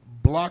queen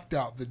blocked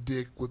out the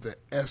dick with a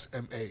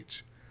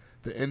SMH.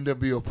 The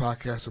NWO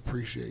podcast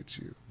appreciates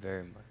you.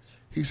 Very much.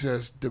 He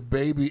says, the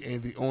baby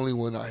ain't the only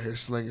one out here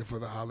slinging for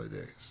the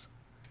holidays.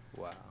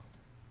 Wow.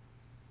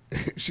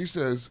 She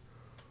says,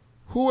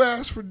 who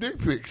asked for dick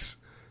pics?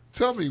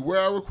 Tell me where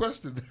I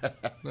requested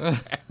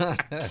that.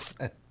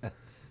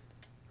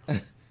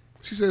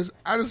 She says,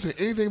 I didn't say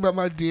anything about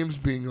my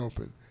DMs being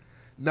open.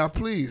 Now,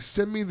 please,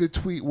 send me the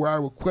tweet where I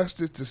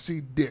requested to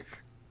see dick.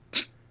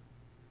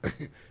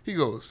 He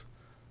goes,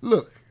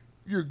 look,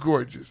 you're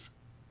gorgeous.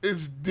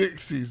 It's dick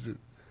season.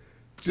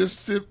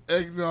 Just sip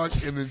eggnog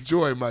and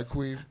enjoy, my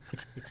queen.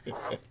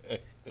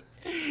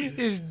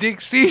 It's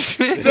dick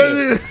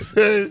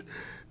season.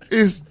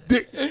 It's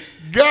dick.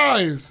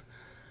 Guys,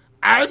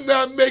 I'm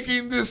not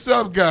making this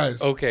up,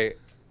 guys. Okay.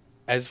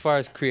 As far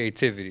as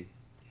creativity.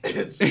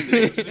 That's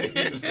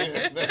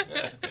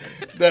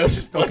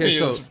funny Okay,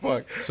 so- as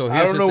fuck. so I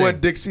here's don't the know thing.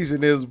 what dick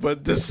season is,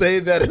 but to say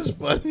that is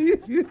funny.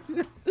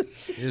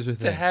 Here's the To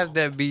thing. have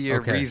that be your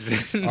Okay.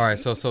 reason. All right,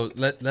 so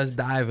let's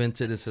dive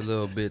into this a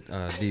little bit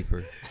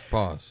deeper.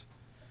 Pause.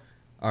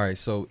 All right,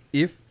 so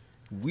if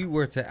we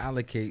were to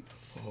allocate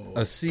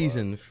a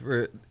season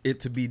for it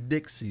to be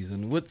dick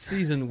season, what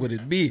season would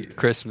it be?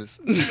 Christmas.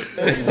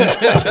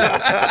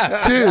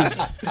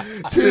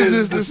 Tis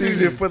is the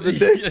season. for the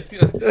dick.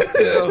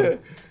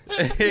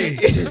 Hey,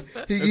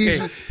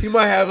 He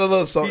might have a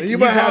little something. He he's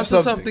might have onto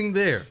something. something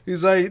there.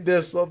 He's like,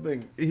 there's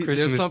something. There's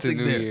Christmas to something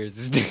New there. Year's.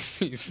 It's dick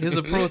season. His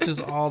approach is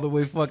all the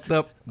way fucked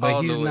up, but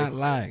All the he's way. not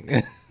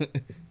lying.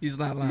 He's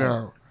not lying.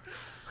 Now,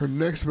 her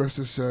next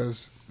message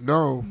says,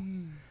 no,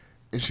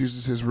 and she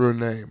uses his real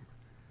name.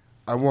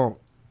 I won't.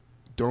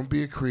 Don't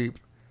be a creep.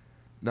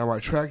 Now I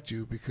tracked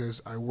you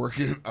because I work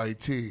in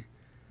IT.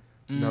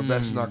 Now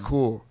that's not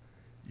cool.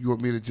 You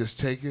want me to just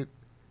take it?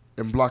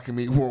 And blocking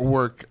me won't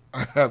work.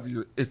 I have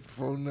your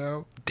info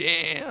now.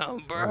 Damn,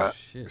 bro. Oh,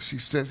 shit. She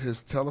sent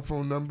his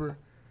telephone number.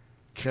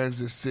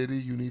 Kansas City,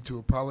 you need to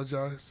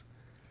apologize.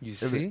 You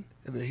And see?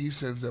 then he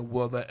sends a,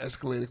 well, that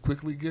escalated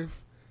quickly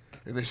gif.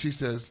 And then she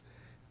says,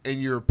 and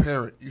you're a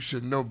parent. You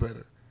should know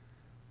better.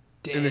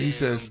 Damn, and then he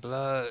says,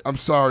 blood. I'm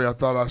sorry. I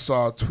thought I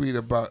saw a tweet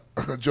about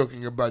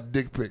joking about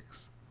dick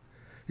pics.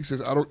 He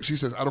says, she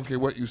says, I don't care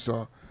what you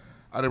saw.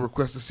 I didn't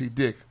request to see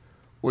dick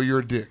or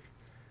your dick.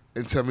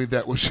 And tell me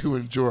that what you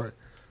enjoy.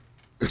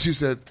 And she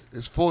said,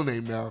 his full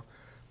name now.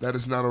 That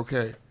is not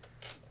okay.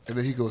 And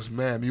then he goes,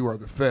 ma'am, you are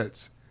the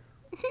feds.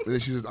 And then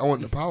she says, I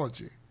want an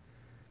apology.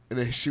 And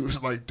then she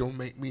was like, don't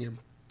make me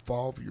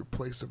involve your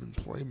place of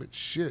employment.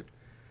 Shit.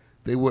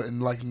 They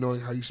wouldn't like knowing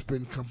how you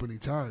spend company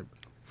time.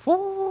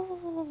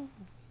 Woo.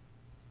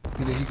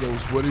 And then he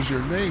goes, what is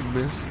your name,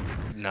 miss?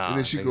 Nah. And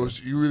then she nigga.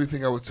 goes, you really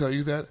think I would tell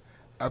you that?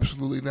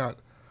 Absolutely not.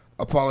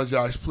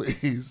 Apologize,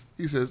 please.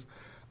 He says,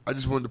 I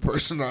just wanted to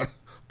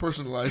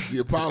personalize the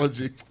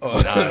apology.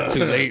 Nah, too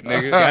late,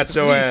 nigga. Got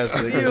your ass,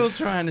 nigga. Still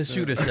trying to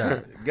shoot a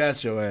shot.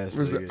 Got your ass,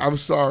 Listen, nigga. I'm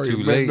sorry. Too It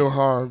meant late. no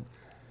harm.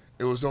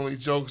 It was only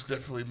jokes.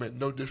 Definitely meant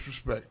no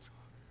disrespect.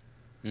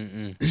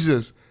 Mm-mm.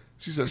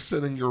 She says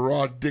sending your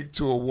raw dick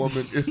to a woman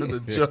isn't a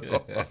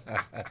joke.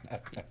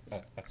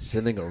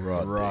 Sending a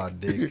raw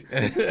dick.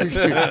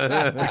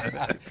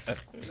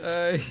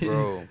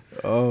 Bro.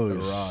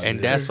 Oh, And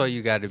that's why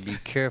you got to be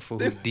careful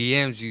who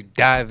DMs you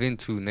dive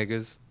into,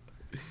 niggas.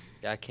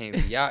 Y'all can't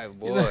be out,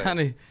 boy. You know how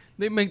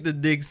they make the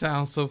dick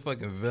sound so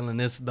fucking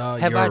villainous, dog.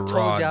 Have You're I a told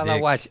raw y'all dick.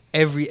 I watch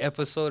every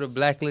episode of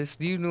Blacklist?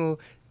 Do you know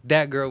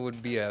that girl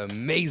would be an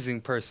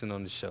amazing person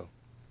on the show?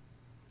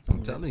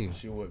 I'm telling you.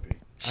 she would be.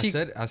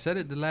 I said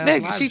it the last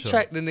Nigga, live she show.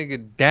 tracked the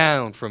nigga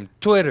down from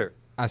Twitter.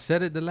 I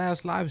said it the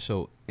last live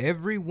show.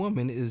 Every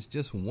woman is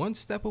just one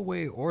step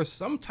away or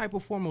some type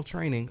of formal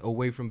training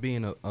away from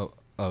being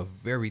a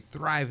very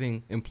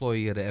thriving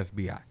employee of the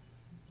FBI.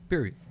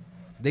 Period.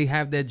 They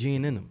have that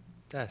gene in them.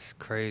 That's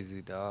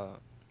crazy, dog.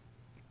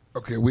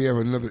 Okay, we have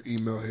another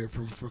email here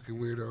from fucking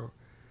weirdo.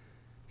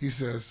 He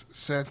says,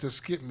 Santa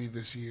skipped me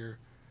this year.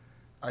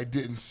 I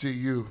didn't see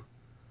you.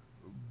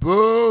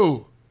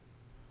 Boo!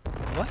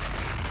 What?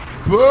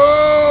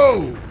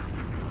 Boo!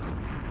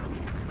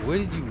 Where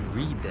did you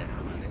read that,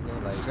 my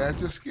nigga? Like,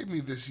 Santa skipped me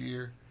this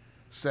year.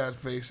 Sad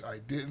face, I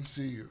didn't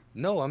see you.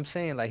 no, I'm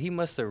saying like he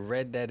must have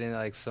read that in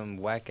like some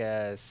whack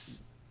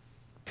ass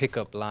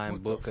pickup line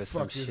What book the or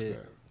some fuck is shit,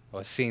 that?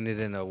 or seen it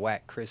in a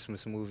whack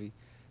Christmas movie.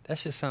 That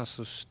shit sounds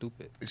so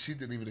stupid. And she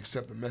didn't even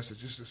accept the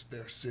message. It's just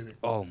there sitting.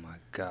 Oh my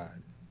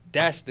god,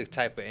 that's the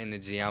type of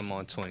energy I'm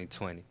on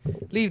 2020.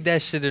 Leave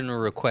that shit in the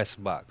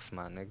request box,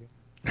 my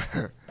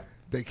nigga.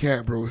 They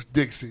can't, bro. It's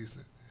dick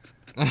season.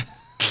 And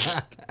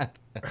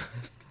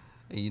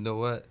you know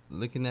what?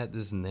 Looking at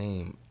this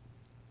name,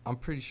 I'm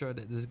pretty sure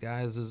that this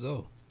guy is a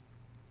Zoe.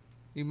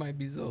 He might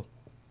be Zoe.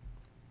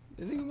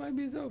 I think he might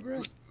be Zoe,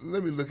 bro.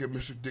 Let me look at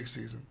Mr. Dick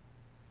Season.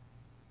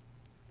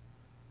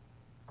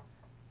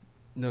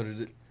 No,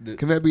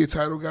 Can that be a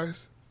title,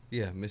 guys?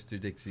 yeah, Mr.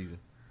 Dick Season.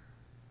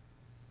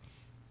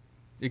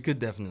 It could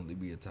definitely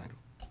be a title.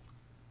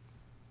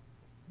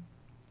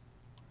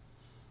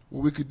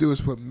 What we could do is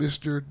put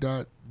Mr.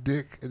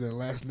 Dick and then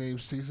last name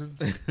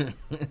Seasons.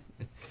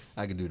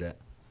 I could do that.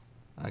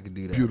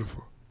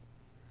 Beautiful.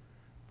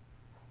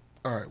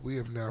 All right, we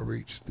have now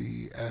reached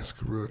the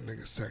Ask a Real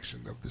Nigga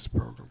section of this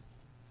program.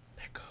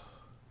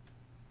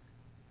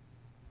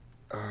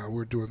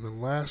 We're doing the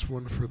last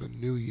one for the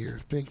new year.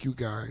 Thank you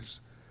guys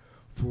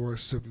for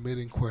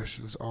submitting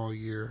questions all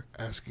year,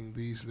 asking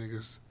these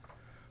niggas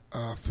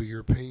for your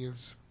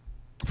opinions,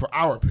 for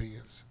our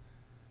opinions,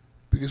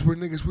 because we're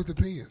niggas with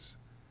opinions.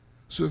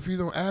 So if you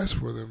don't ask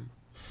for them,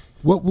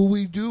 what will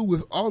we do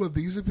with all of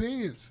these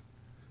opinions?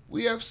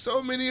 We have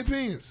so many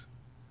opinions.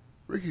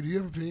 Ricky, do you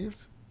have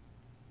opinions?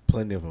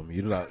 Plenty of them.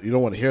 You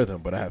don't want to hear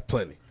them, but I have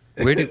plenty.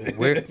 Where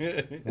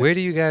do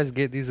you guys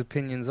get these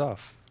opinions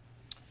off?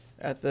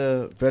 At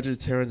the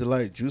Vegetarian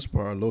Delight Juice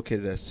Bar,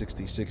 located at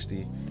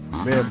 6060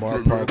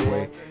 Miramar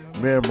Parkway,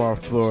 Miramar,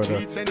 Florida,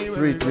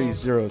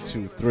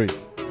 33023.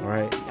 All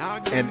right.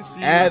 And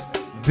at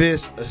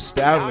this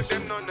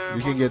establishment,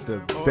 you can get the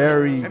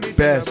very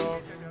best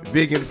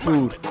vegan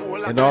food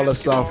in all of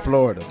South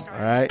Florida.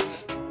 All right.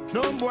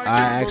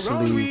 I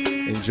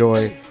actually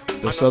enjoy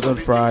the Southern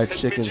Fried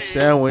Chicken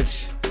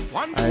Sandwich.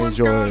 I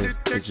enjoy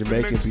the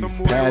Jamaican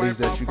beef patties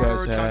that you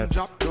guys have.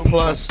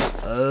 Plus,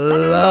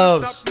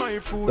 loves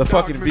the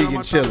fucking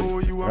vegan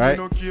chili, right?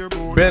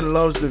 Ben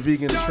loves the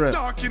vegan shrimp.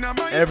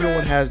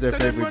 Everyone has their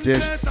favorite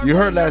dish. You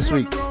heard last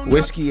week,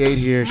 Whiskey ate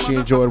here. She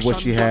enjoyed what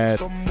she had.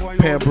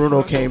 Pam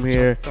Bruno came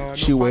here.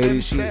 She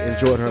waited. She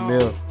enjoyed her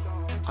meal.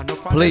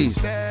 Please,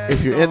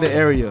 if you're in the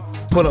area,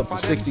 pull up to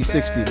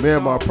 6060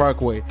 Miramar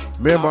Parkway,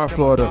 Miramar,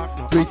 Florida,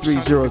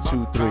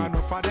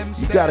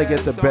 33023. You gotta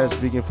get the best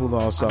vegan food in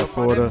all South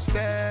Florida.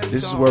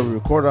 This is where we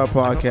record our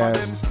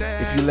podcast.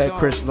 If you let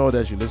Chris know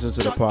that you listen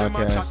to the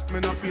podcast,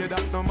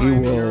 he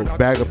will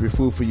bag up your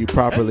food for you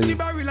properly,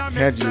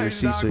 hand you your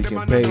receipt so you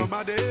can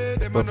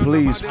pay. But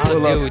please I'll pull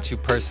deal up. with you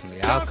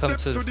personally. I'll come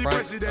to the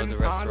front of the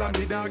restaurant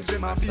and deal with you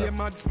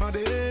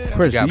myself.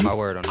 Chris, Got do my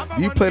word on it.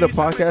 you play the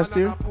podcast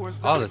here?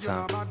 All the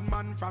time.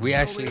 We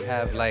actually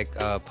have like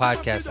a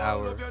podcast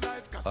hour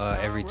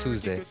every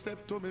Tuesday.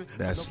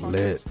 That's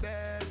lit.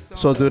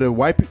 So do the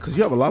white people, because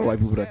you have a lot of white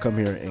people that come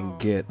here and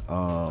get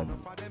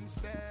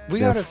We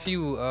got a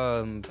few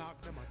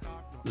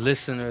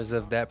listeners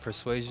of that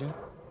persuasion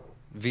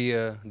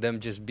via them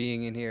just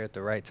being in here at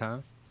the right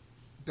time.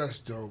 That's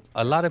dope.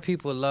 A lot of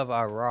people love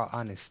our raw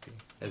honesty,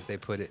 as they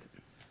put it.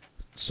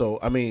 So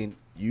I mean,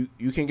 you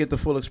can get the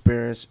full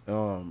experience.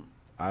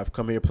 I've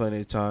come here plenty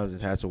of times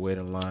and had to wait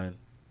in line.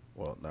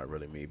 Well, not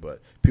really me, but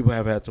people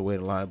have had to wait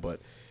in line. But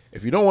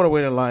if you don't want to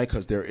wait in line,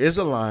 because there is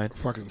a line,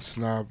 Fucking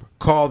snob.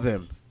 call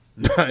them.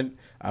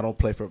 I don't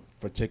play for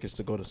tickets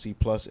to go to C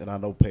Plus, and I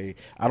don't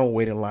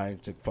wait in line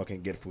to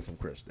fucking get food from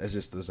Chris. That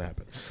just doesn't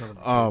happen. Son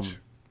of a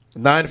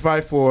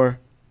bitch.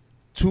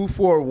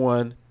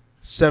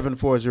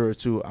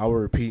 954-241-7402. I will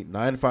repeat,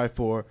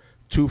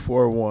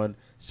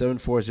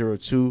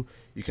 241-7402.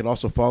 You can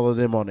also follow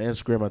them on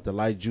Instagram at the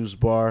Light Juice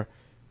Bar.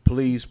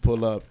 Please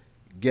pull up.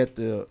 Get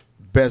the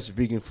best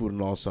vegan food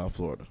in all South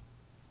Florida.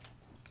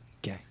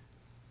 Okay.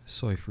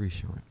 Soy-free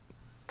shrimp.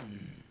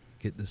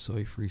 Get the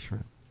soy-free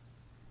shrimp.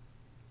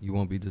 You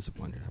won't be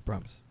disappointed, I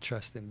promise.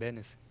 Trust in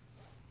business.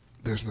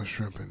 There's no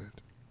shrimp in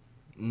it.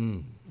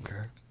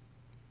 Okay.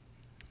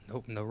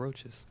 Nope, no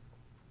roaches.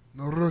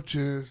 No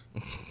roaches.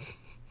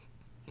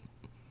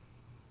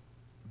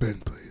 Ben,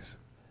 please.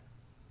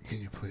 Can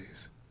you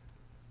please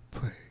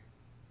play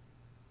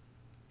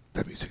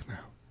that music now?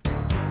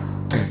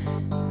 Hey,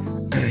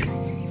 hey.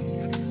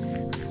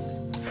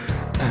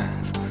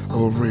 As a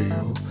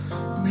real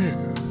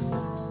nigga.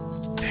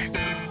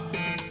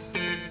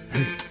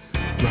 Hey,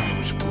 ride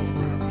with your boy,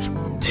 ride with your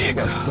boy.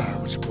 Slide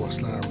with your boy,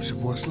 slide with your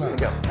boy,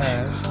 slide.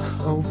 As a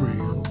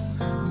real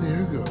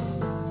nigga.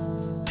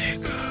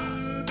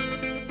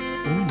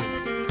 Ooh,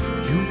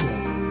 you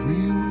want a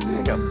real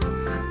nigga?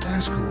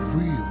 Ask a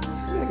real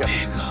nigga.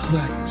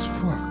 Black as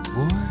fuck,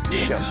 boy.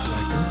 Like a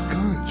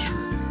gun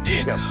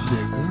trigger.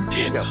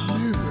 Nigga.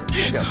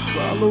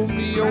 Follow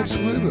me on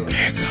Twitter.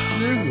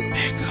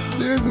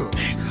 Nigga.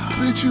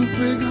 Bitch, you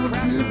big, I'm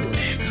bigger.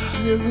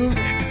 Nigga.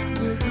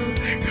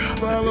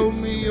 Follow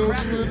me on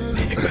Twitter.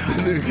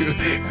 Nigga.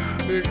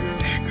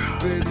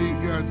 Baby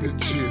got the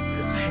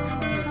chips.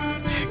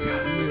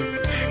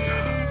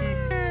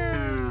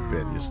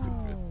 Ben, you're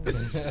stupid.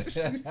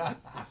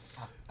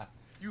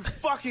 You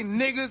fucking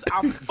niggas.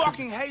 I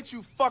fucking hate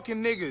you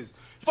fucking niggas.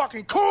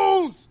 Fucking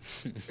coons.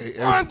 Hey,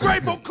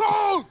 Ungrateful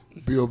coons.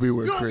 B.O.B.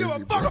 went You don't crazy, give a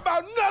fuck bro.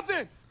 about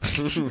nothing.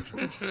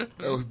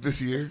 That was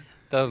this year.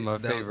 That was my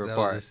favorite that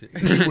part. was He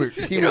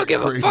You don't went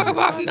give a crazy. fuck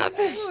about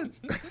nothing.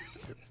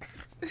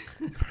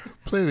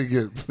 Play it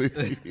again,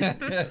 please.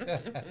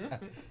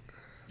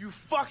 You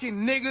fucking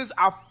niggas.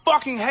 I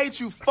fucking hate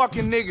you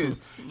fucking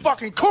niggas.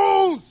 Fucking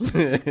coons.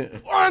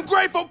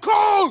 Ungrateful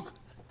coons.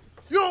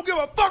 You don't give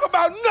a fuck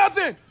about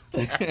nothing.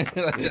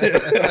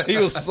 He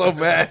was so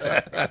mad.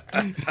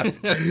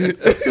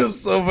 He was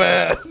so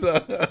mad.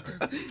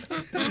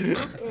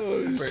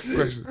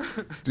 Question.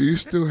 Do you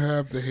still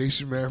have the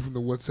Haitian man from the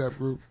WhatsApp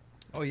group?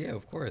 Oh, yeah,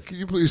 of course. Can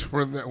you please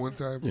run that one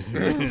time?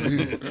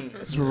 Please.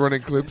 Since we're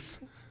running clips.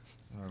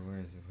 All right, where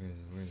is it?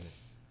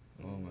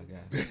 Oh, my God.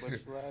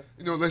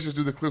 You know, let's just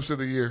do the clips of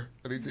the year.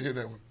 I need to hear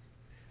that one.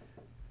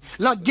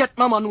 La get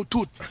maman nou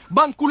tout.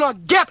 Ban kou la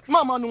get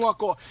maman nou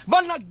anko.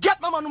 Ban la get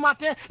maman nou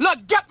matin, la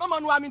get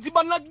maman nou à midi,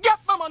 ban la get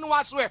maman nou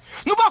à soir.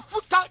 Nou ba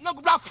foot nou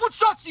ba foot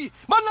sorti.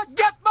 Ban la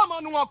get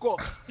maman nou anko.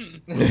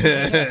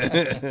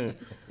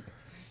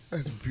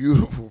 That's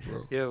beautiful,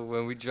 bro. Yeah,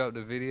 when we drop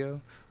the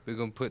video, we're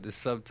going to put the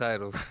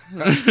subtitles.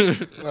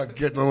 Like,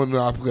 get no one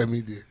après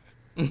midi.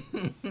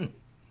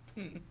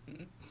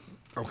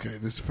 Okay,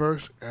 this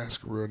first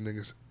Ask Real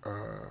Niggas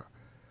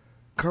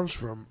comes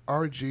from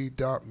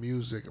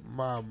RG.music,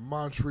 my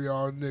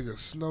Montreal nigga,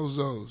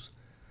 Snowzos.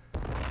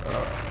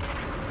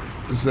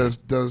 It says,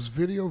 do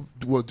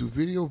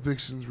video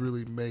vixens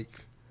really make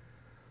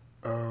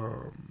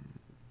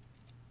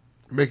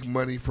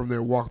money from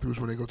their walkthroughs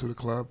when they go to the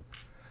club?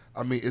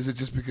 I mean, is it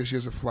just because she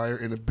has a flyer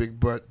and a big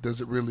butt?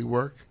 Does it really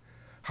work?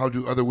 How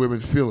do other women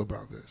feel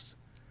about this?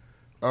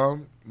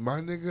 My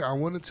nigga, I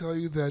want to tell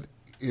you that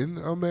in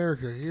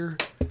America here,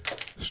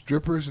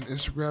 strippers and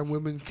Instagram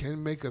women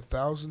can make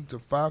 $1,000 to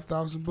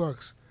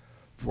 $5,000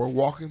 for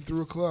walking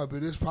through a club.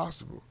 It is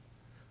possible.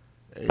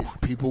 Hey,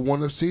 people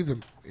want to see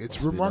them. It's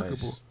Must be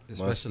remarkable.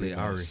 nice. Especially Must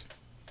be Ari. nice.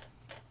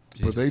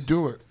 But they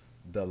do it.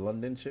 The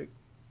London chick?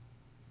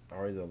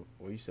 Ari the,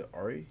 what you said,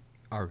 Ari?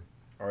 Ari.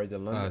 Ari the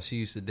London? She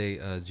used to date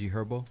G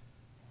Herbo.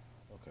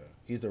 Okay.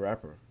 He's the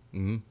rapper.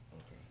 Mm-hmm.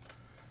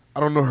 I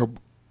don't know her.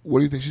 What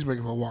do you think she's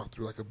making for a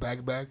walkthrough? Like a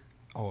bag?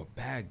 Oh, a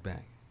bag.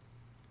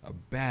 A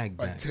bag.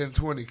 Like 10,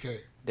 20K.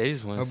 They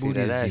just want Her to see booty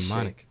that is ass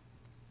demonic.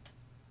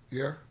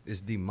 Yeah?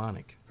 It's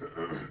demonic.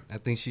 I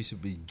think she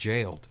should be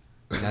jailed.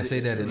 And I say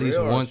that at Is it least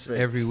real or once fake?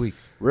 every week.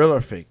 Real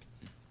or fake?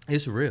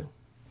 It's real.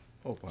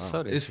 Oh, wow. shit.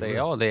 So they It's say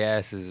real. all their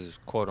asses is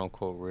quote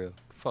unquote real.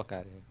 Fuck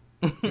out of here.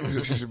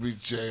 She should be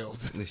jailed.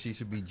 And she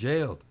should be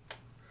jailed.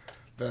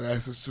 That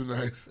ass is too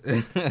nice.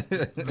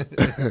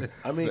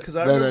 I mean, because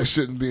That ass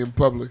shouldn't be in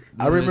public.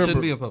 I It remember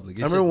shouldn't be in public.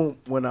 It I remember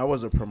when I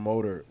was a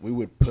promoter, we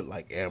would put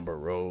like Amber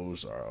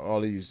Rose or all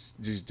these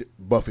just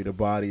Buffy the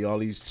Body, all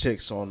these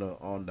chicks on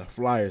the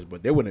flyers,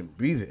 but they wouldn't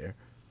be there.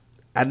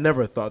 I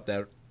never thought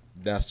that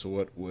that's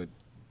what would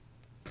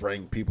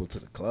bring people to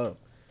the club.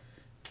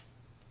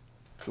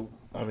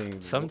 I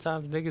mean,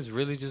 Sometimes niggas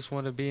really just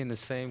want to be in the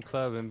same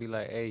club and be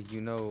like, hey,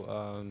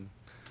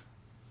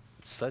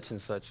 such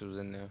and such was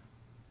in there.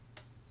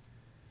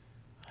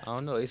 I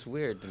don't know. It's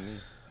weird to me.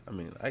 I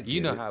mean, I get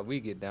You know it. how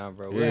we get down,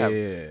 bro.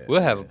 Yeah,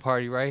 We'll have a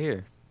party right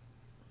here.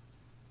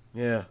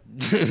 Yeah,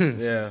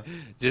 yeah.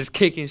 Just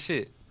kicking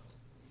shit.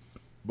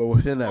 But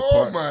within that Oh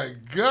part, my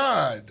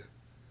God.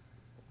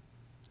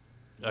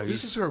 Are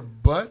This you, is her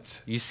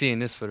butt? you seeing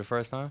this for the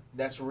first time?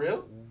 that's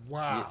real.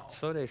 Wow. Yeah,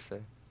 so they say.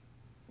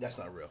 That's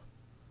not real.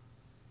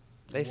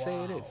 They say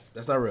it is.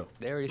 That's not real.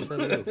 They already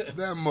said it is.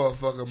 That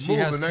motherfucker She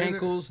moving, has ain't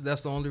it? cankles.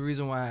 That's the only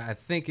reason why I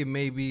think it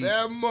may be.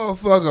 That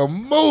motherfucker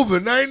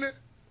moving, ain't it?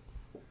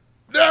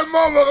 That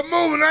motherfucker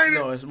moving, ain't it?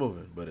 No, it's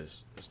moving, but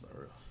it's not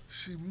real.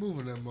 She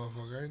moving that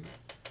motherfucker, ain't it?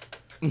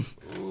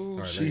 Ooh,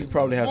 right, she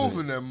probably has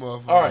moving that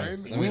motherfucker, All right.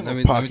 ain't it? Let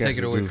me take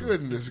it away from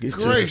Goodness Get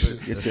gracious.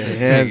 Get your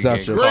hands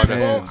out your Grateful,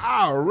 pants.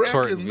 I reckon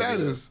Twerking that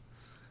video. is.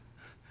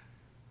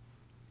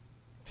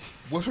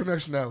 What's her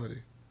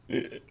nationality?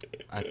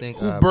 I think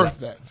Who birthed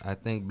that? I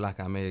think Black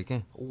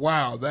American.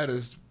 Wow, that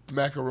is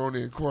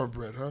macaroni and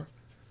cornbread, huh?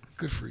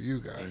 Good for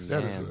you guys.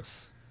 That is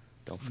Yams.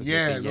 Don't a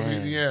forget yams. the Don't eat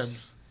the yams.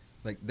 yams.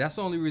 Like that's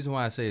the only reason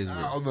why I say it's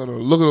real. Oh no, no.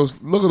 Look at those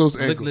ankles.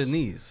 Look at the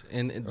knees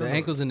and the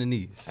ankles and the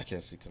knees. I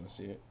can't see. Can I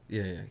see it?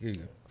 Yeah, here you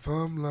go.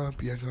 From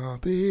lumpy and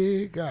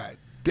lumpy. God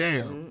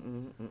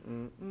damn.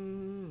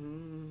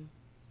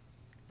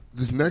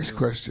 This next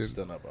question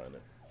Still not buying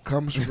it.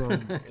 comes from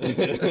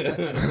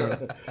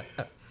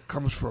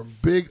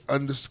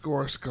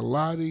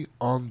big_Scalati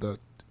on the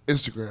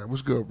Instagram.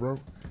 What's good, bro?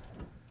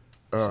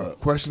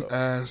 Question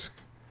asked,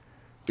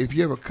 if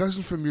you have a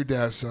cousin from your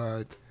dad's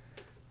side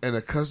and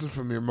a cousin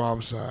from your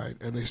mom's side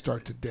and they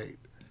start to date,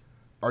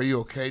 are you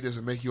okay? Does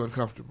it make you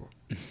uncomfortable?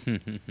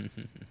 A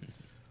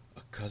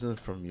cousin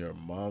from your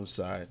mom's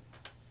side.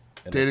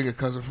 And Dating a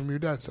cousin from your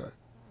dad's side.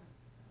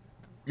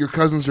 Your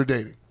cousins are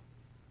dating.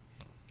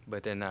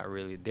 But they're not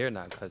really. They're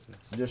not cousins.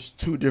 There's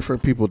two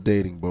different people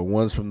dating, but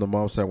one's from the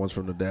mom's side, one's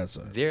from the dad's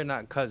side. They're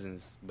not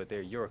cousins, but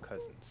they're your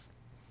cousins.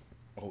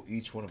 Oh,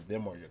 each one of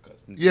them are your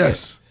cousins.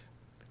 Yes.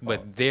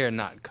 But they're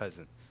not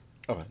cousins.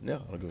 Oh, no,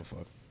 I don't give a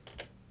fuck.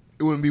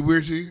 It wouldn't be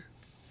weird to you?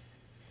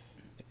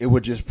 It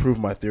would just prove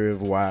my theory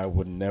of why I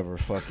would never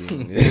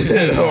fucking.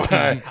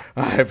 Why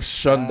I have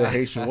shunned the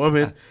Haitian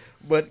woman.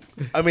 But,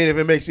 I mean, if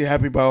it makes you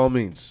happy, by all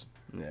means.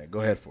 Yeah, go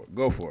ahead for it.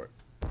 Go for it.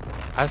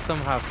 I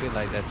somehow feel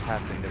like that's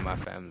happened in my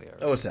family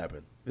already. Oh, it's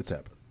happened. It's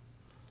happened.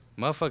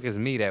 Motherfuckers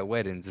meet at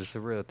weddings. It's a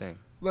real thing.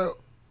 Like,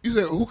 you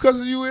said, who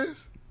cousin you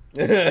is?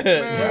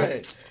 Man,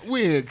 Right.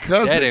 we ain't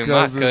cousin That ain't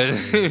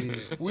cousins. my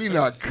cousin. We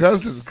not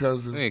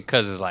cousins. We ain't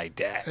cousins like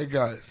that. Hey,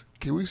 guys,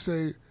 can we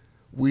say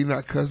we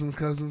not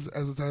cousins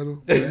as a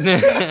title?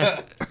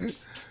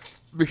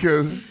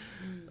 Because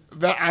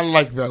I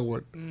like that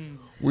one.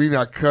 We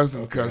not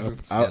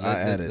cousins. I'll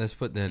add it. Let's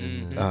put that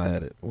in there. I'll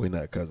add it. We're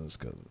not cousins.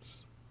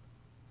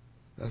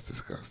 That's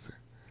disgusting.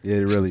 Yeah,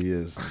 it really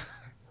is.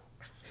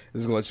 This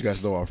is gonna let you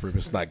guys know off rip.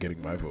 It's not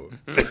getting my vote.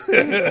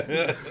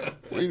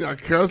 We not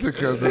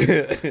cousins.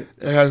 It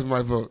has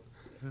my vote.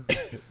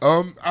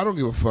 I don't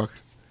give a fuck.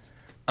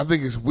 I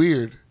think it's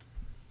weird,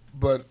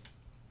 but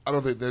I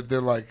don't think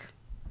they're like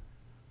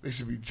they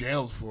should be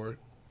jailed for it.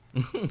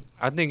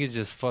 I think it's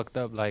just fucked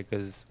up. Like,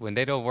 cause when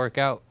they don't work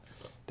out,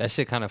 that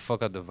shit kind of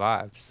fuck up the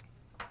vibes.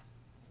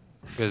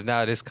 Cause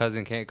now this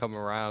cousin can't come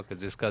around cause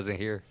this cousin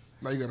here.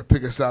 Now you got to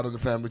pick a side of the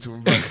family to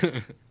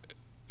invite.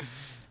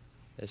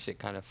 That shit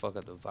kind of fuck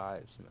up the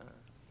vibes,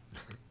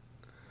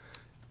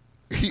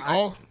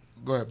 man.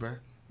 Go ahead, man.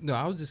 No,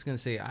 I was just gonna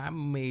say I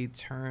may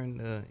turn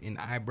an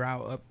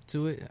eyebrow up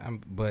to it,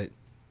 but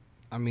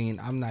I mean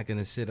I'm not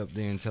gonna sit up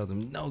there and tell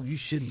them no, you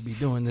shouldn't be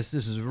doing this.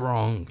 This is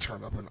wrong.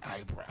 Turn up an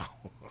eyebrow.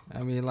 I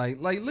mean, like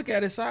look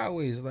at it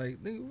sideways. Like,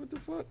 nigga, what the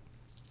fuck?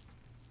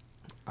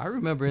 I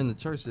remember in the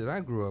church that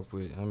I grew up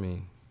with. I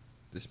mean,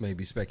 this may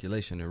be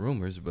speculation and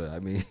rumors, but I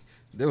mean,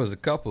 there was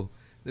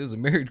a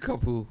married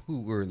couple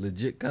who were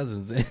legit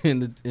cousins in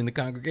the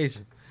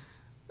congregation.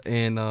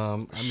 And I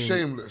mean,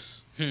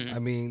 Shameless. I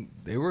mean,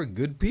 they were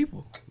good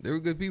people.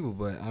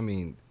 But I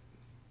mean,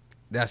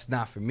 that's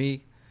not for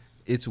me.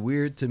 It's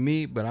weird to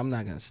me, but I'm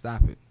not gonna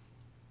stop it.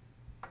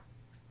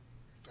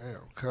 Damn,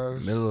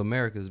 cuz. Middle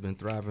America's been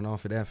thriving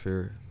off of that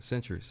for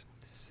centuries.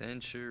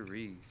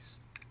 Centuries.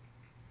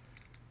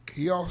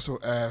 He also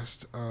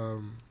asked, I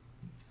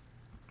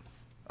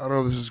don't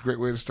know if this is a great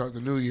way to start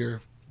the new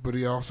year, but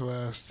he also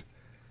asked,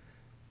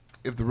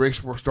 if the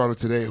race war started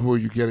today, who are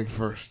you getting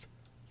first?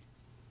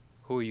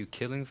 Who are you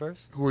killing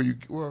first?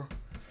 Well,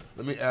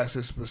 let me ask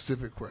a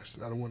specific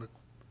question. I don't want to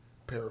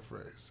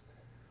paraphrase.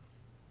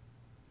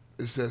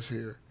 It says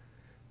here,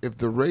 if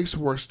the race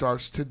war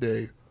starts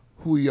today,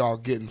 who y'all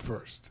getting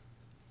first?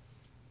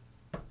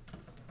 I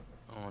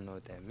don't know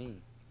what that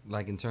means.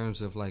 Like in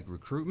terms of like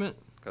recruitment.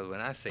 Because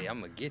when I say I'm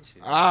going to get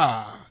you,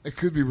 It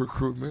could be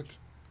recruitment.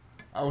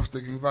 I was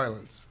thinking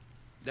violence.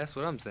 that's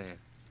what I'm saying.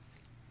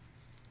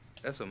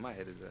 That's what my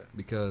head is at.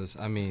 Because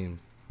I mean,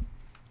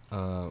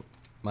 my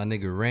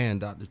nigga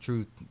Rand, Dr.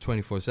 Truth,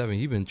 24/7.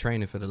 He been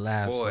training for the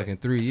last fucking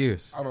 3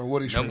 years. I don't know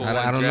what he's Number training.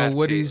 one I don't know draft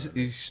what pick.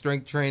 he's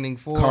strength training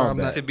for. Combat. I'm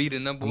not, To be the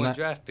number I'm one not-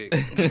 draft pick.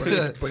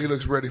 but he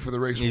looks ready for the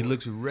race he war.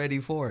 looks ready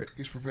for it.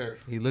 He's prepared.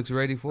 He looks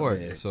ready for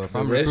Yeah. it. So if The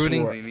I'm race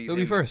recruiting, war- he'll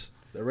be first.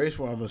 The race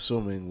war, I'm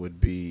assuming, would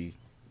be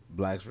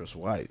blacks versus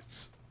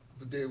whites.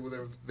 The day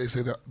where they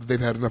say that they've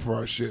had enough of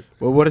our shit.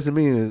 Well, what does it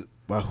mean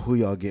by who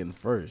y'all getting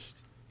first?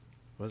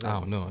 What's I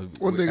don't know.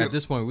 Well, nigga, At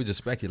this point, we're just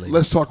speculating.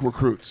 Let's talk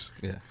recruits.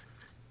 Yeah.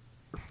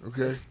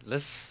 Okay?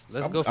 Let's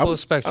go full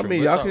spectrum. I mean,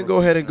 Let's y'all talk can go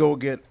ahead and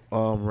recruits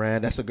go get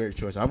Rand. That's a great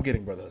choice. I'm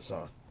getting Brother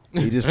Hassan.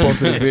 He just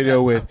posted a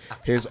video with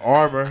his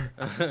armor,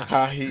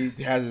 how he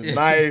has his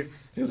knife,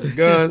 his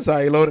guns, how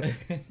he loaded.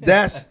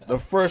 That's the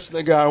first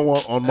nigga I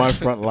want on my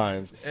front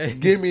lines.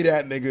 Give me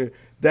that nigga.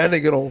 That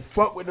nigga don't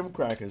fuck with them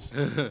crackers,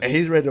 and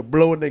he's ready to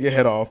blow a nigga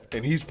head off,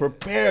 and he's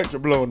prepared to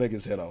blow a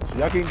nigga's head off. So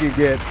y'all can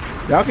get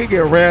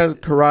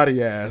Rand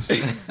karate ass.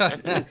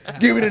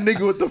 Give me the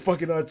nigga with the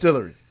fucking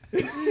artillery.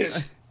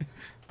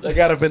 They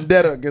got a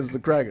vendetta against the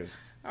crackers.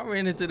 I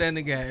ran into that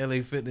nigga at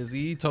LA Fitness.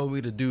 He told me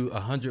to do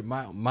 100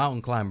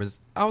 mountain climbers.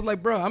 I was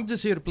like, bro, I'm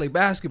just here to play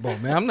basketball,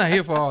 man. I'm not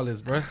here for all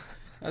this, bro.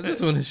 I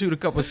just want to shoot a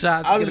couple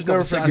shots. I'll just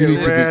never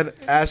forget Rand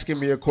asking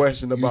me a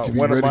question about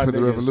one of my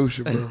niggas.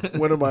 Revolution, bro.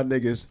 One of my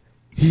niggas.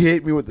 He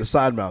hit me with the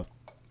side mouth.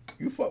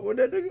 You fuck with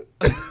that nigga?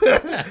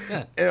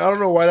 And I don't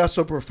know why that's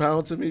so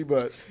profound to me,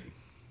 but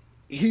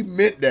he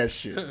meant that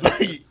shit.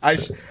 Like,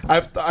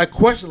 I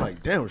question,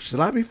 like, damn, should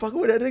I be fucking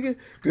with that nigga?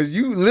 Because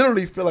you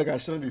literally feel like I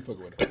shouldn't be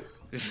fucking with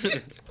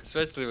him.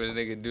 Especially when a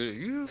nigga do it.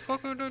 You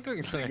fucking with that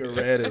nigga. Nigga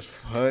Red is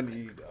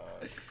funny,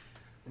 dog.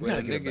 We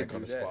gotta get him back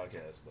on this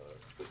podcast,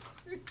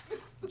 dog.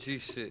 Gee,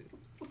 shit.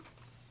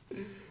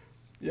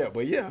 Yeah,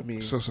 but yeah, I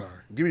mean. So sorry.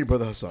 Give me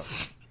Brother Hassan.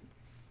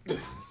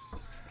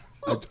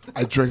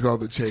 I drank all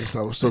the chase.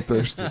 I was so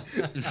thirsty.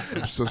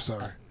 I'm so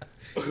sorry.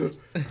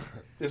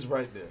 It's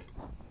right there.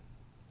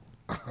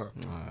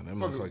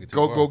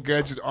 Go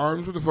Gadget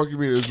Arms. What the fuck you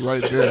mean? It's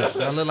right there.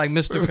 I look like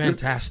Mr.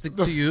 Fantastic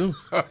to you.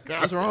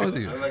 What's wrong with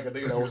you? You look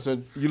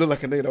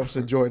like a nigga that was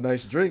enjoying a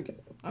nice drink.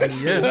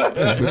 Yeah.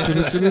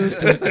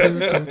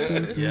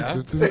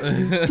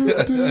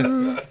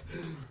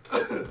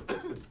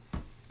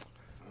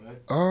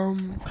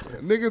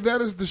 Nigga,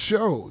 that is the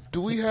show.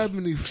 Do we have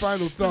any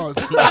final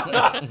thoughts?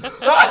 I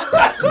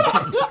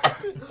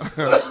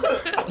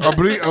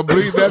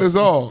believe that is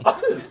all.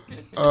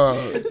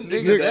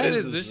 Nigga, that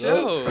is the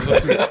show.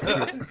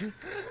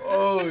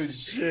 Oh,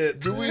 shit.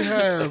 Do we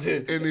have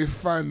any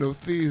final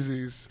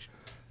theses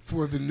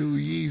for the new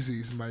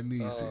Yeezys, my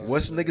Yeezys?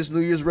 What's niggas' New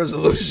Year's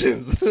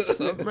resolutions?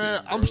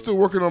 Man, I'm still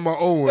working on my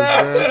own ones,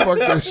 man. Fuck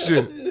that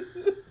shit.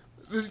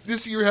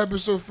 This year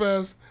happened so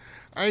fast.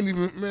 I ain't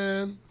even,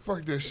 man,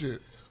 fuck that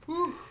shit.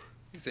 You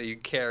say you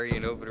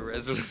carrying over the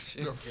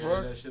resolution. The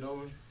fuck? That shit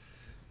over?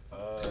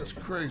 That's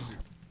crazy.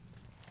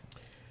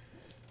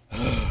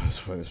 It's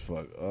funny as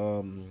fuck.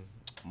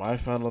 My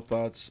final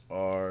thoughts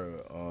are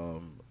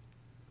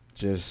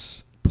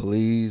just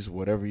please,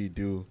 whatever you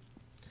do,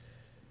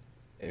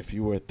 if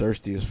you were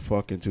thirsty as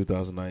fuck in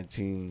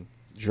 2019,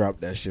 drop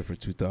that shit for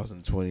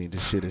 2020.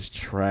 This shit is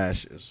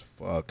trash as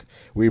fuck.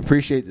 We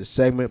appreciate the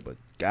segment, but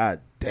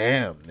god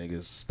damn,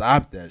 niggas,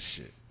 stop that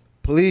shit.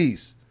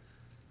 Please.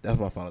 That's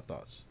my final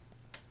thoughts.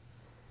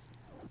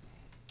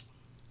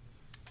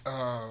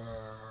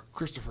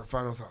 Christopher,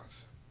 final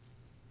thoughts.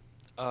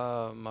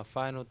 My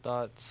final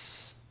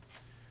thoughts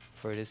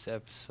for this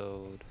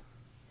episode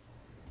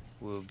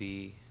will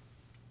be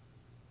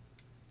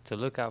to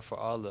look out for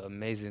all the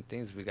amazing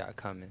things we got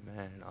coming,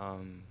 man.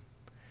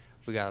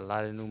 We got a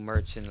lot of new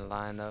merch in the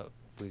lineup.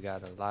 We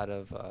got a lot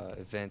of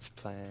events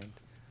planned.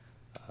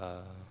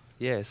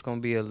 Yeah, it's going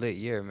to be a lit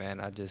year,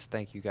 man. I just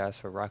thank you guys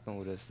for rocking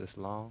with us this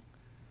long.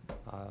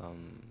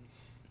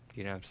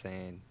 You know what I'm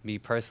saying? Me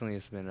personally,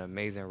 it's been an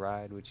amazing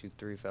ride with you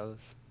three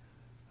fellas.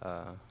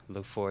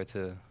 Look forward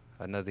to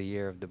another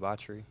year of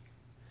debauchery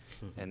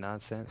and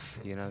nonsense.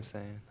 You know what I'm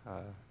saying?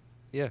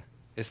 Yeah,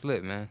 it's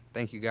lit, man.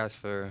 Thank you guys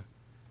for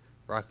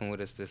rocking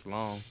with us this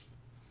long.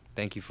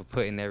 Thank you for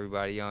putting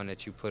everybody on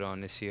that you put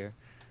on this year.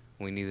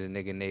 We need a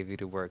nigga Navy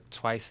to work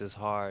twice as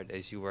hard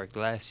as you worked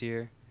last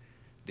year,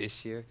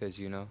 this year, because,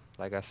 you know,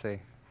 like I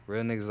say,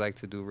 real niggas like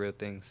to do real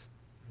things.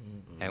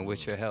 Mm-hmm. And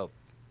with your help,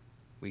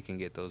 we can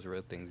get those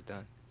real things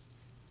done.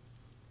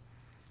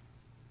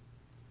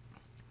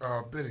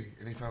 Biddy,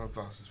 any final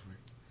thoughts this week?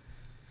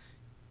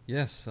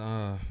 Yes,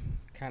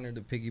 kind of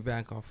to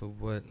piggyback off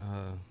of what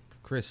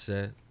Chris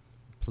said,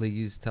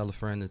 please tell a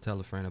friend to tell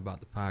a friend about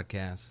the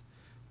podcast.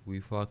 We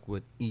fuck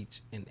with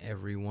each and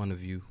every one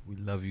of you. We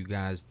love you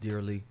guys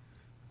dearly.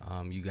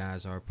 You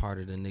guys are part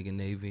of the Nigga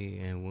Navy,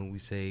 and when we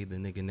say the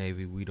Nigga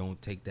Navy, we don't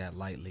take that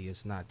lightly.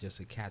 It's not just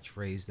a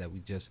catchphrase that we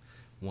just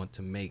want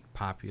to make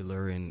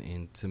popular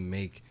and to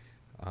make,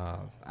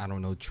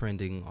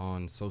 trending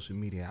on social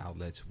media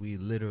outlets. We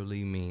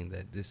literally mean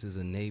that this is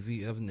a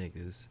navy of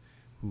niggas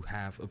who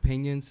have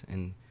opinions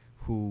and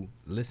who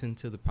listen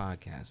to the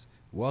podcast.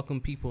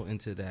 Welcome people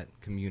into that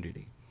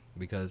community,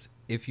 because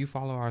if you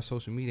follow our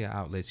social media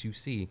outlets, you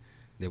see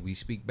that we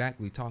speak back,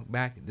 we talk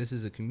back. This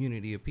is a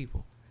community of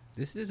people.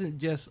 This isn't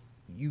just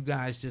you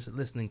guys just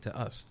listening to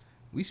us.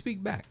 We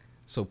speak back.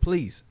 So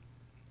please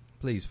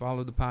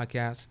follow the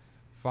podcast,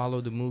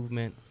 follow the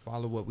movement,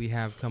 follow what we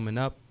have coming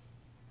up.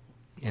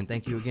 And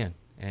thank you again.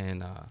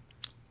 And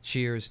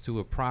cheers to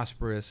a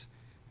prosperous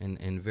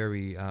and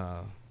very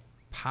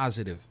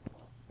positive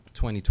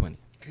 2020.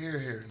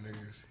 Here,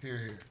 niggas.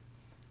 Here.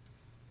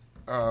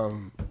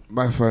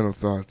 My final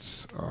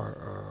thoughts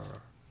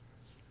are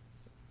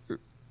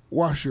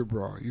wash your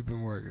bra. You've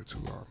been wearing it too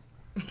long.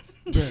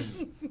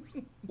 Ben,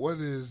 what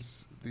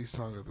is the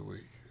song of the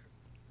week?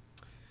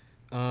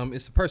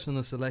 It's a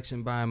personal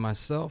selection by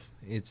myself.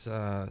 It's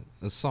a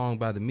song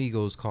by the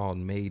Migos called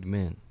Made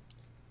Men.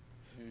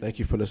 Thank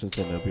you for listening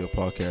to the NWO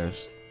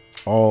podcast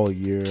all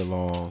year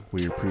long.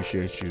 We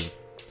appreciate you.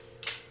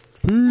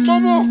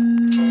 Mama.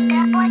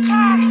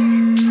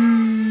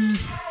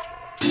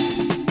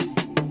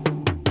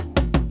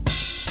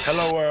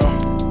 Hello world.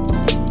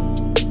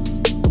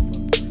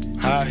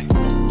 Hi.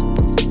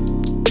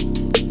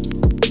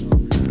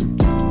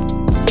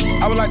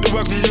 I would like to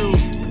welcome you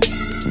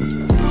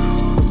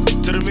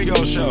to the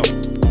Migos show.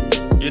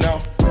 You know,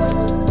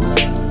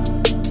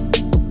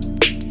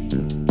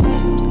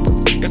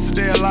 it's a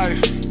day of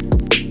life.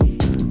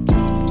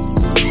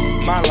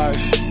 My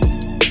life.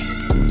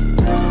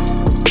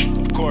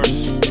 Of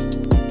course.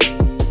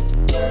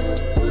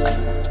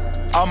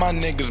 All my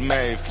niggas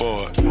made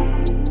for it.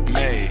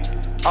 Made.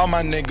 All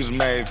my niggas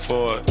made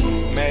for it.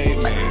 Made,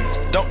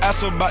 man. Don't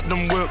ask about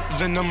them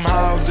whips and them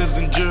houses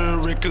and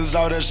jewelry, cause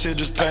all that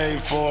shit is paid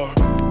for.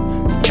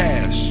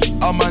 Cash.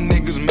 All my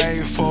niggas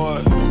made for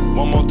it.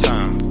 One more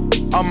time.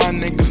 All my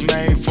niggas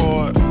made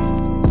for it.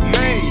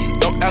 Made.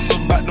 Don't ask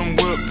about them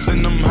whips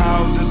and them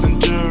houses and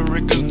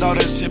jewelry, cause all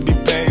that shit be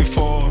paid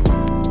for.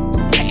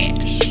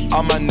 Cash.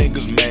 All my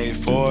niggas made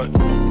for it.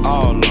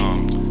 All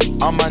along.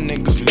 All my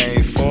niggas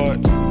made for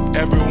it.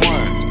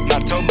 Everyone.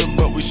 Not Toby,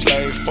 but we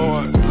slave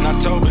for it. Not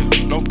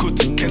Toby. No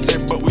Kuta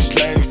Kente, but we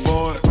slave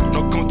for it.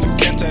 No Kunta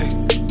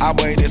Kente. I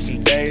waited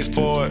some days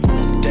for it.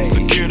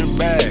 Secure the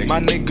bag. My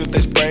niggas, they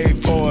sprayed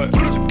for it.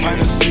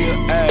 Kinda see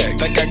her act.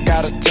 Think I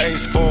got a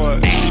taste for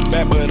it. She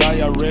bad, but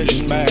I already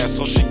smashed,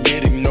 so she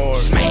get ignored.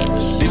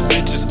 These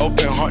bitches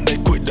open heart, they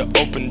quick to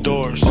open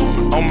doors.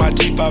 On my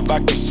G5 I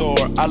can soar.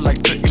 I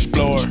like to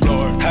explore.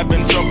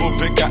 Having trouble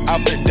pick an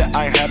outfit that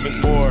I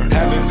haven't wore.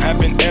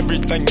 Having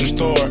everything in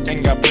store.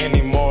 Ain't got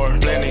plenty more.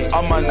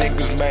 All my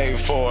niggas made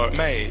for it.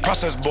 Made.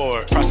 Process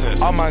board.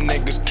 Process. All my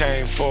niggas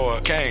came for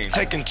it. Came.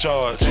 Taking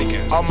charge.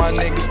 All my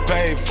niggas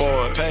paid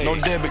for it. No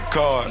debit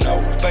card.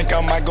 No. Think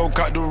I might go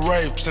cut the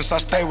rape since I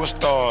stay with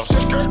stars.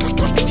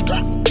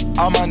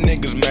 All my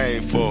niggas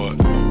made for it.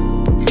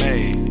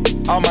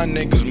 Made. All my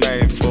niggas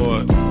made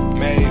for it.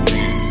 Made,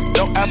 man.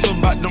 Don't ask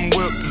about them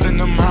whips and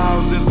them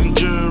houses and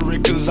jewelry,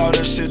 cause all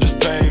that shit is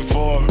paid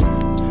for.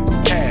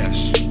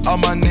 Cash. All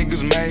my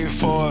niggas made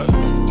for it.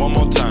 One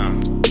more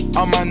time.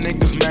 All my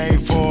niggas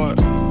made for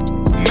it.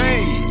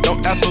 Made.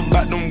 Don't ask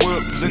about them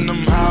whips and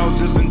them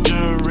houses and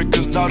jewelry,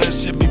 cause all that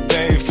shit be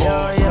paid for.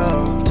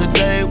 Yo,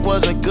 today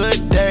was a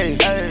good day.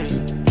 Ay.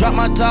 Drop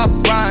my top,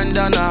 riding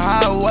down the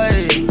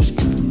highway.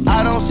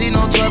 I don't see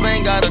no 12,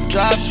 ain't gotta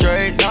drive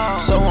straight.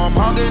 So I'm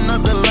hogging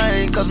up the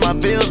lane, cause my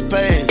bills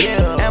paid.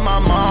 And my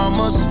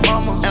mamas,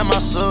 and my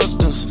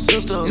sisters.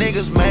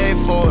 Niggas made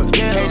for it,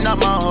 can't knock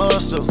my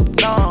hustle.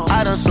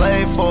 I done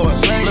slaved for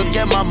it, look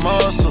at my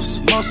muscles.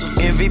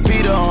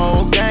 MVP the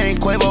whole gang,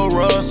 Quavo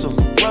Russell.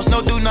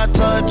 No, do not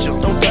touch him,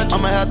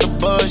 I'ma have to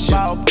bust you.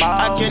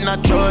 I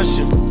cannot trust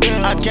you,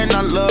 I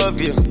cannot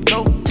love you.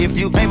 If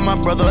you ain't my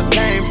brother, I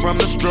came from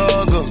the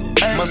struggle.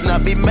 Must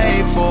not be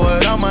made for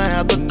it, I'ma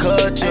have to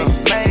cut you.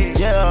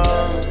 Yeah.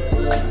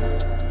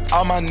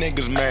 All my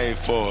niggas made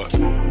for it.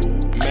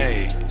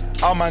 Made.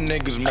 All my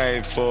niggas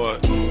made for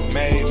it.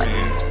 Made,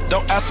 man.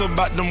 Don't ask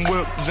about them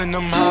whips and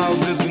them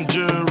houses and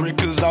jewelry,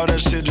 cause all that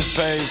shit is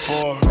paid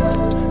for.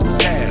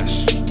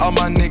 Cash. All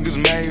my niggas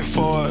made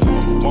for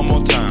it. One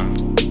more time.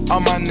 All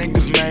my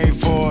niggas made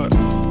for it.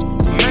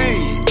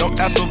 Made. Don't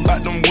ask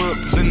about them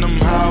whips and them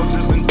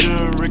houses and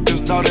jewelry,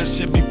 cause all that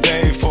shit be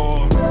paid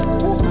for.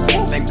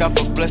 Thank God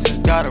for blessings,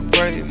 gotta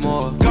pray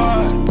more.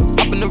 God.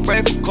 Up in the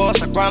rave, of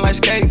course, I grind like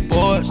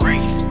skateboards.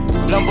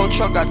 Lambo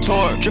truck got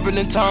tore, dripping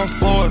in Tom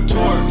Ford.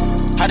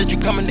 How did you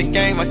come in the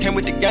game? I came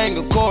with the gang,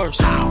 of course.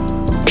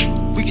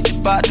 We can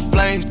divide the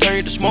flames, turn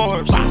you to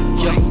s'mores.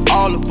 Yeah,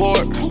 all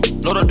aboard.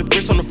 Load up the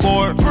bricks on the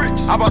Ford.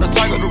 I bought a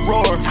tiger to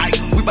roar.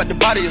 We bout to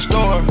body a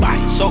store.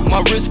 Soak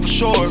my wrist for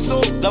sure.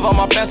 Love all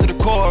my fans to the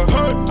core.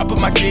 I put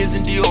my kids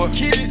in Dior.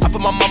 I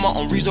put my mama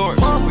on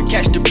resorts. We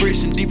catch the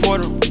bricks and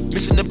deport them.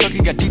 Missing the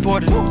bucket, got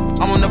deported.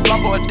 I'm on the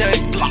block for a day.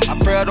 I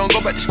pray I don't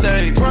go back to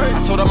stage.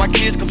 I told all my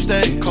kids come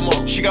stay. Come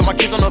on, she got my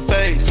kids on her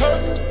face.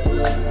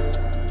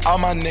 All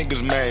my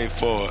niggas made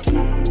for it.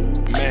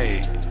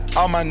 Made.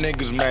 All my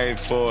niggas made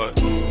for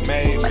it.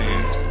 Made,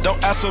 man.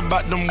 Don't ask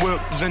about them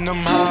whips and them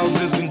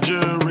houses and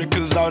jewelry,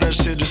 cause all that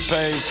shit is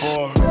paid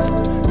for.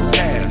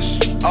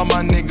 Cash. All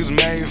my niggas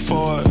made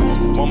for it.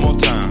 One more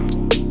time.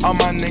 All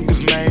my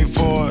niggas made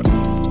for it.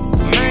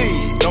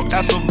 Made. Don't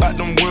ask about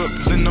them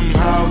whips and them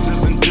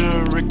houses and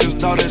jewelry,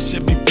 cause all that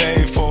shit be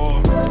paid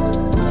for.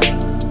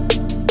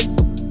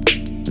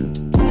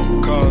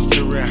 Cars,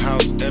 jewelry,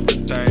 house,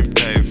 everything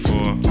paid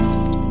for.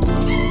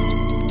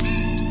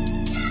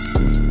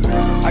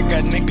 I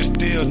got niggas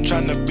still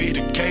tryna be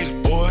the case,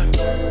 boy.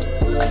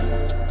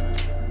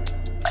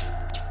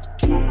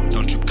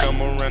 Don't you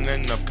come around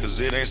enough, cause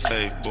it ain't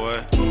safe, boy.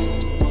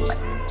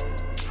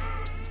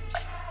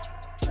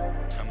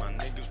 Have my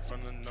niggas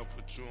running up,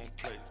 put you on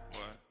plate, boy.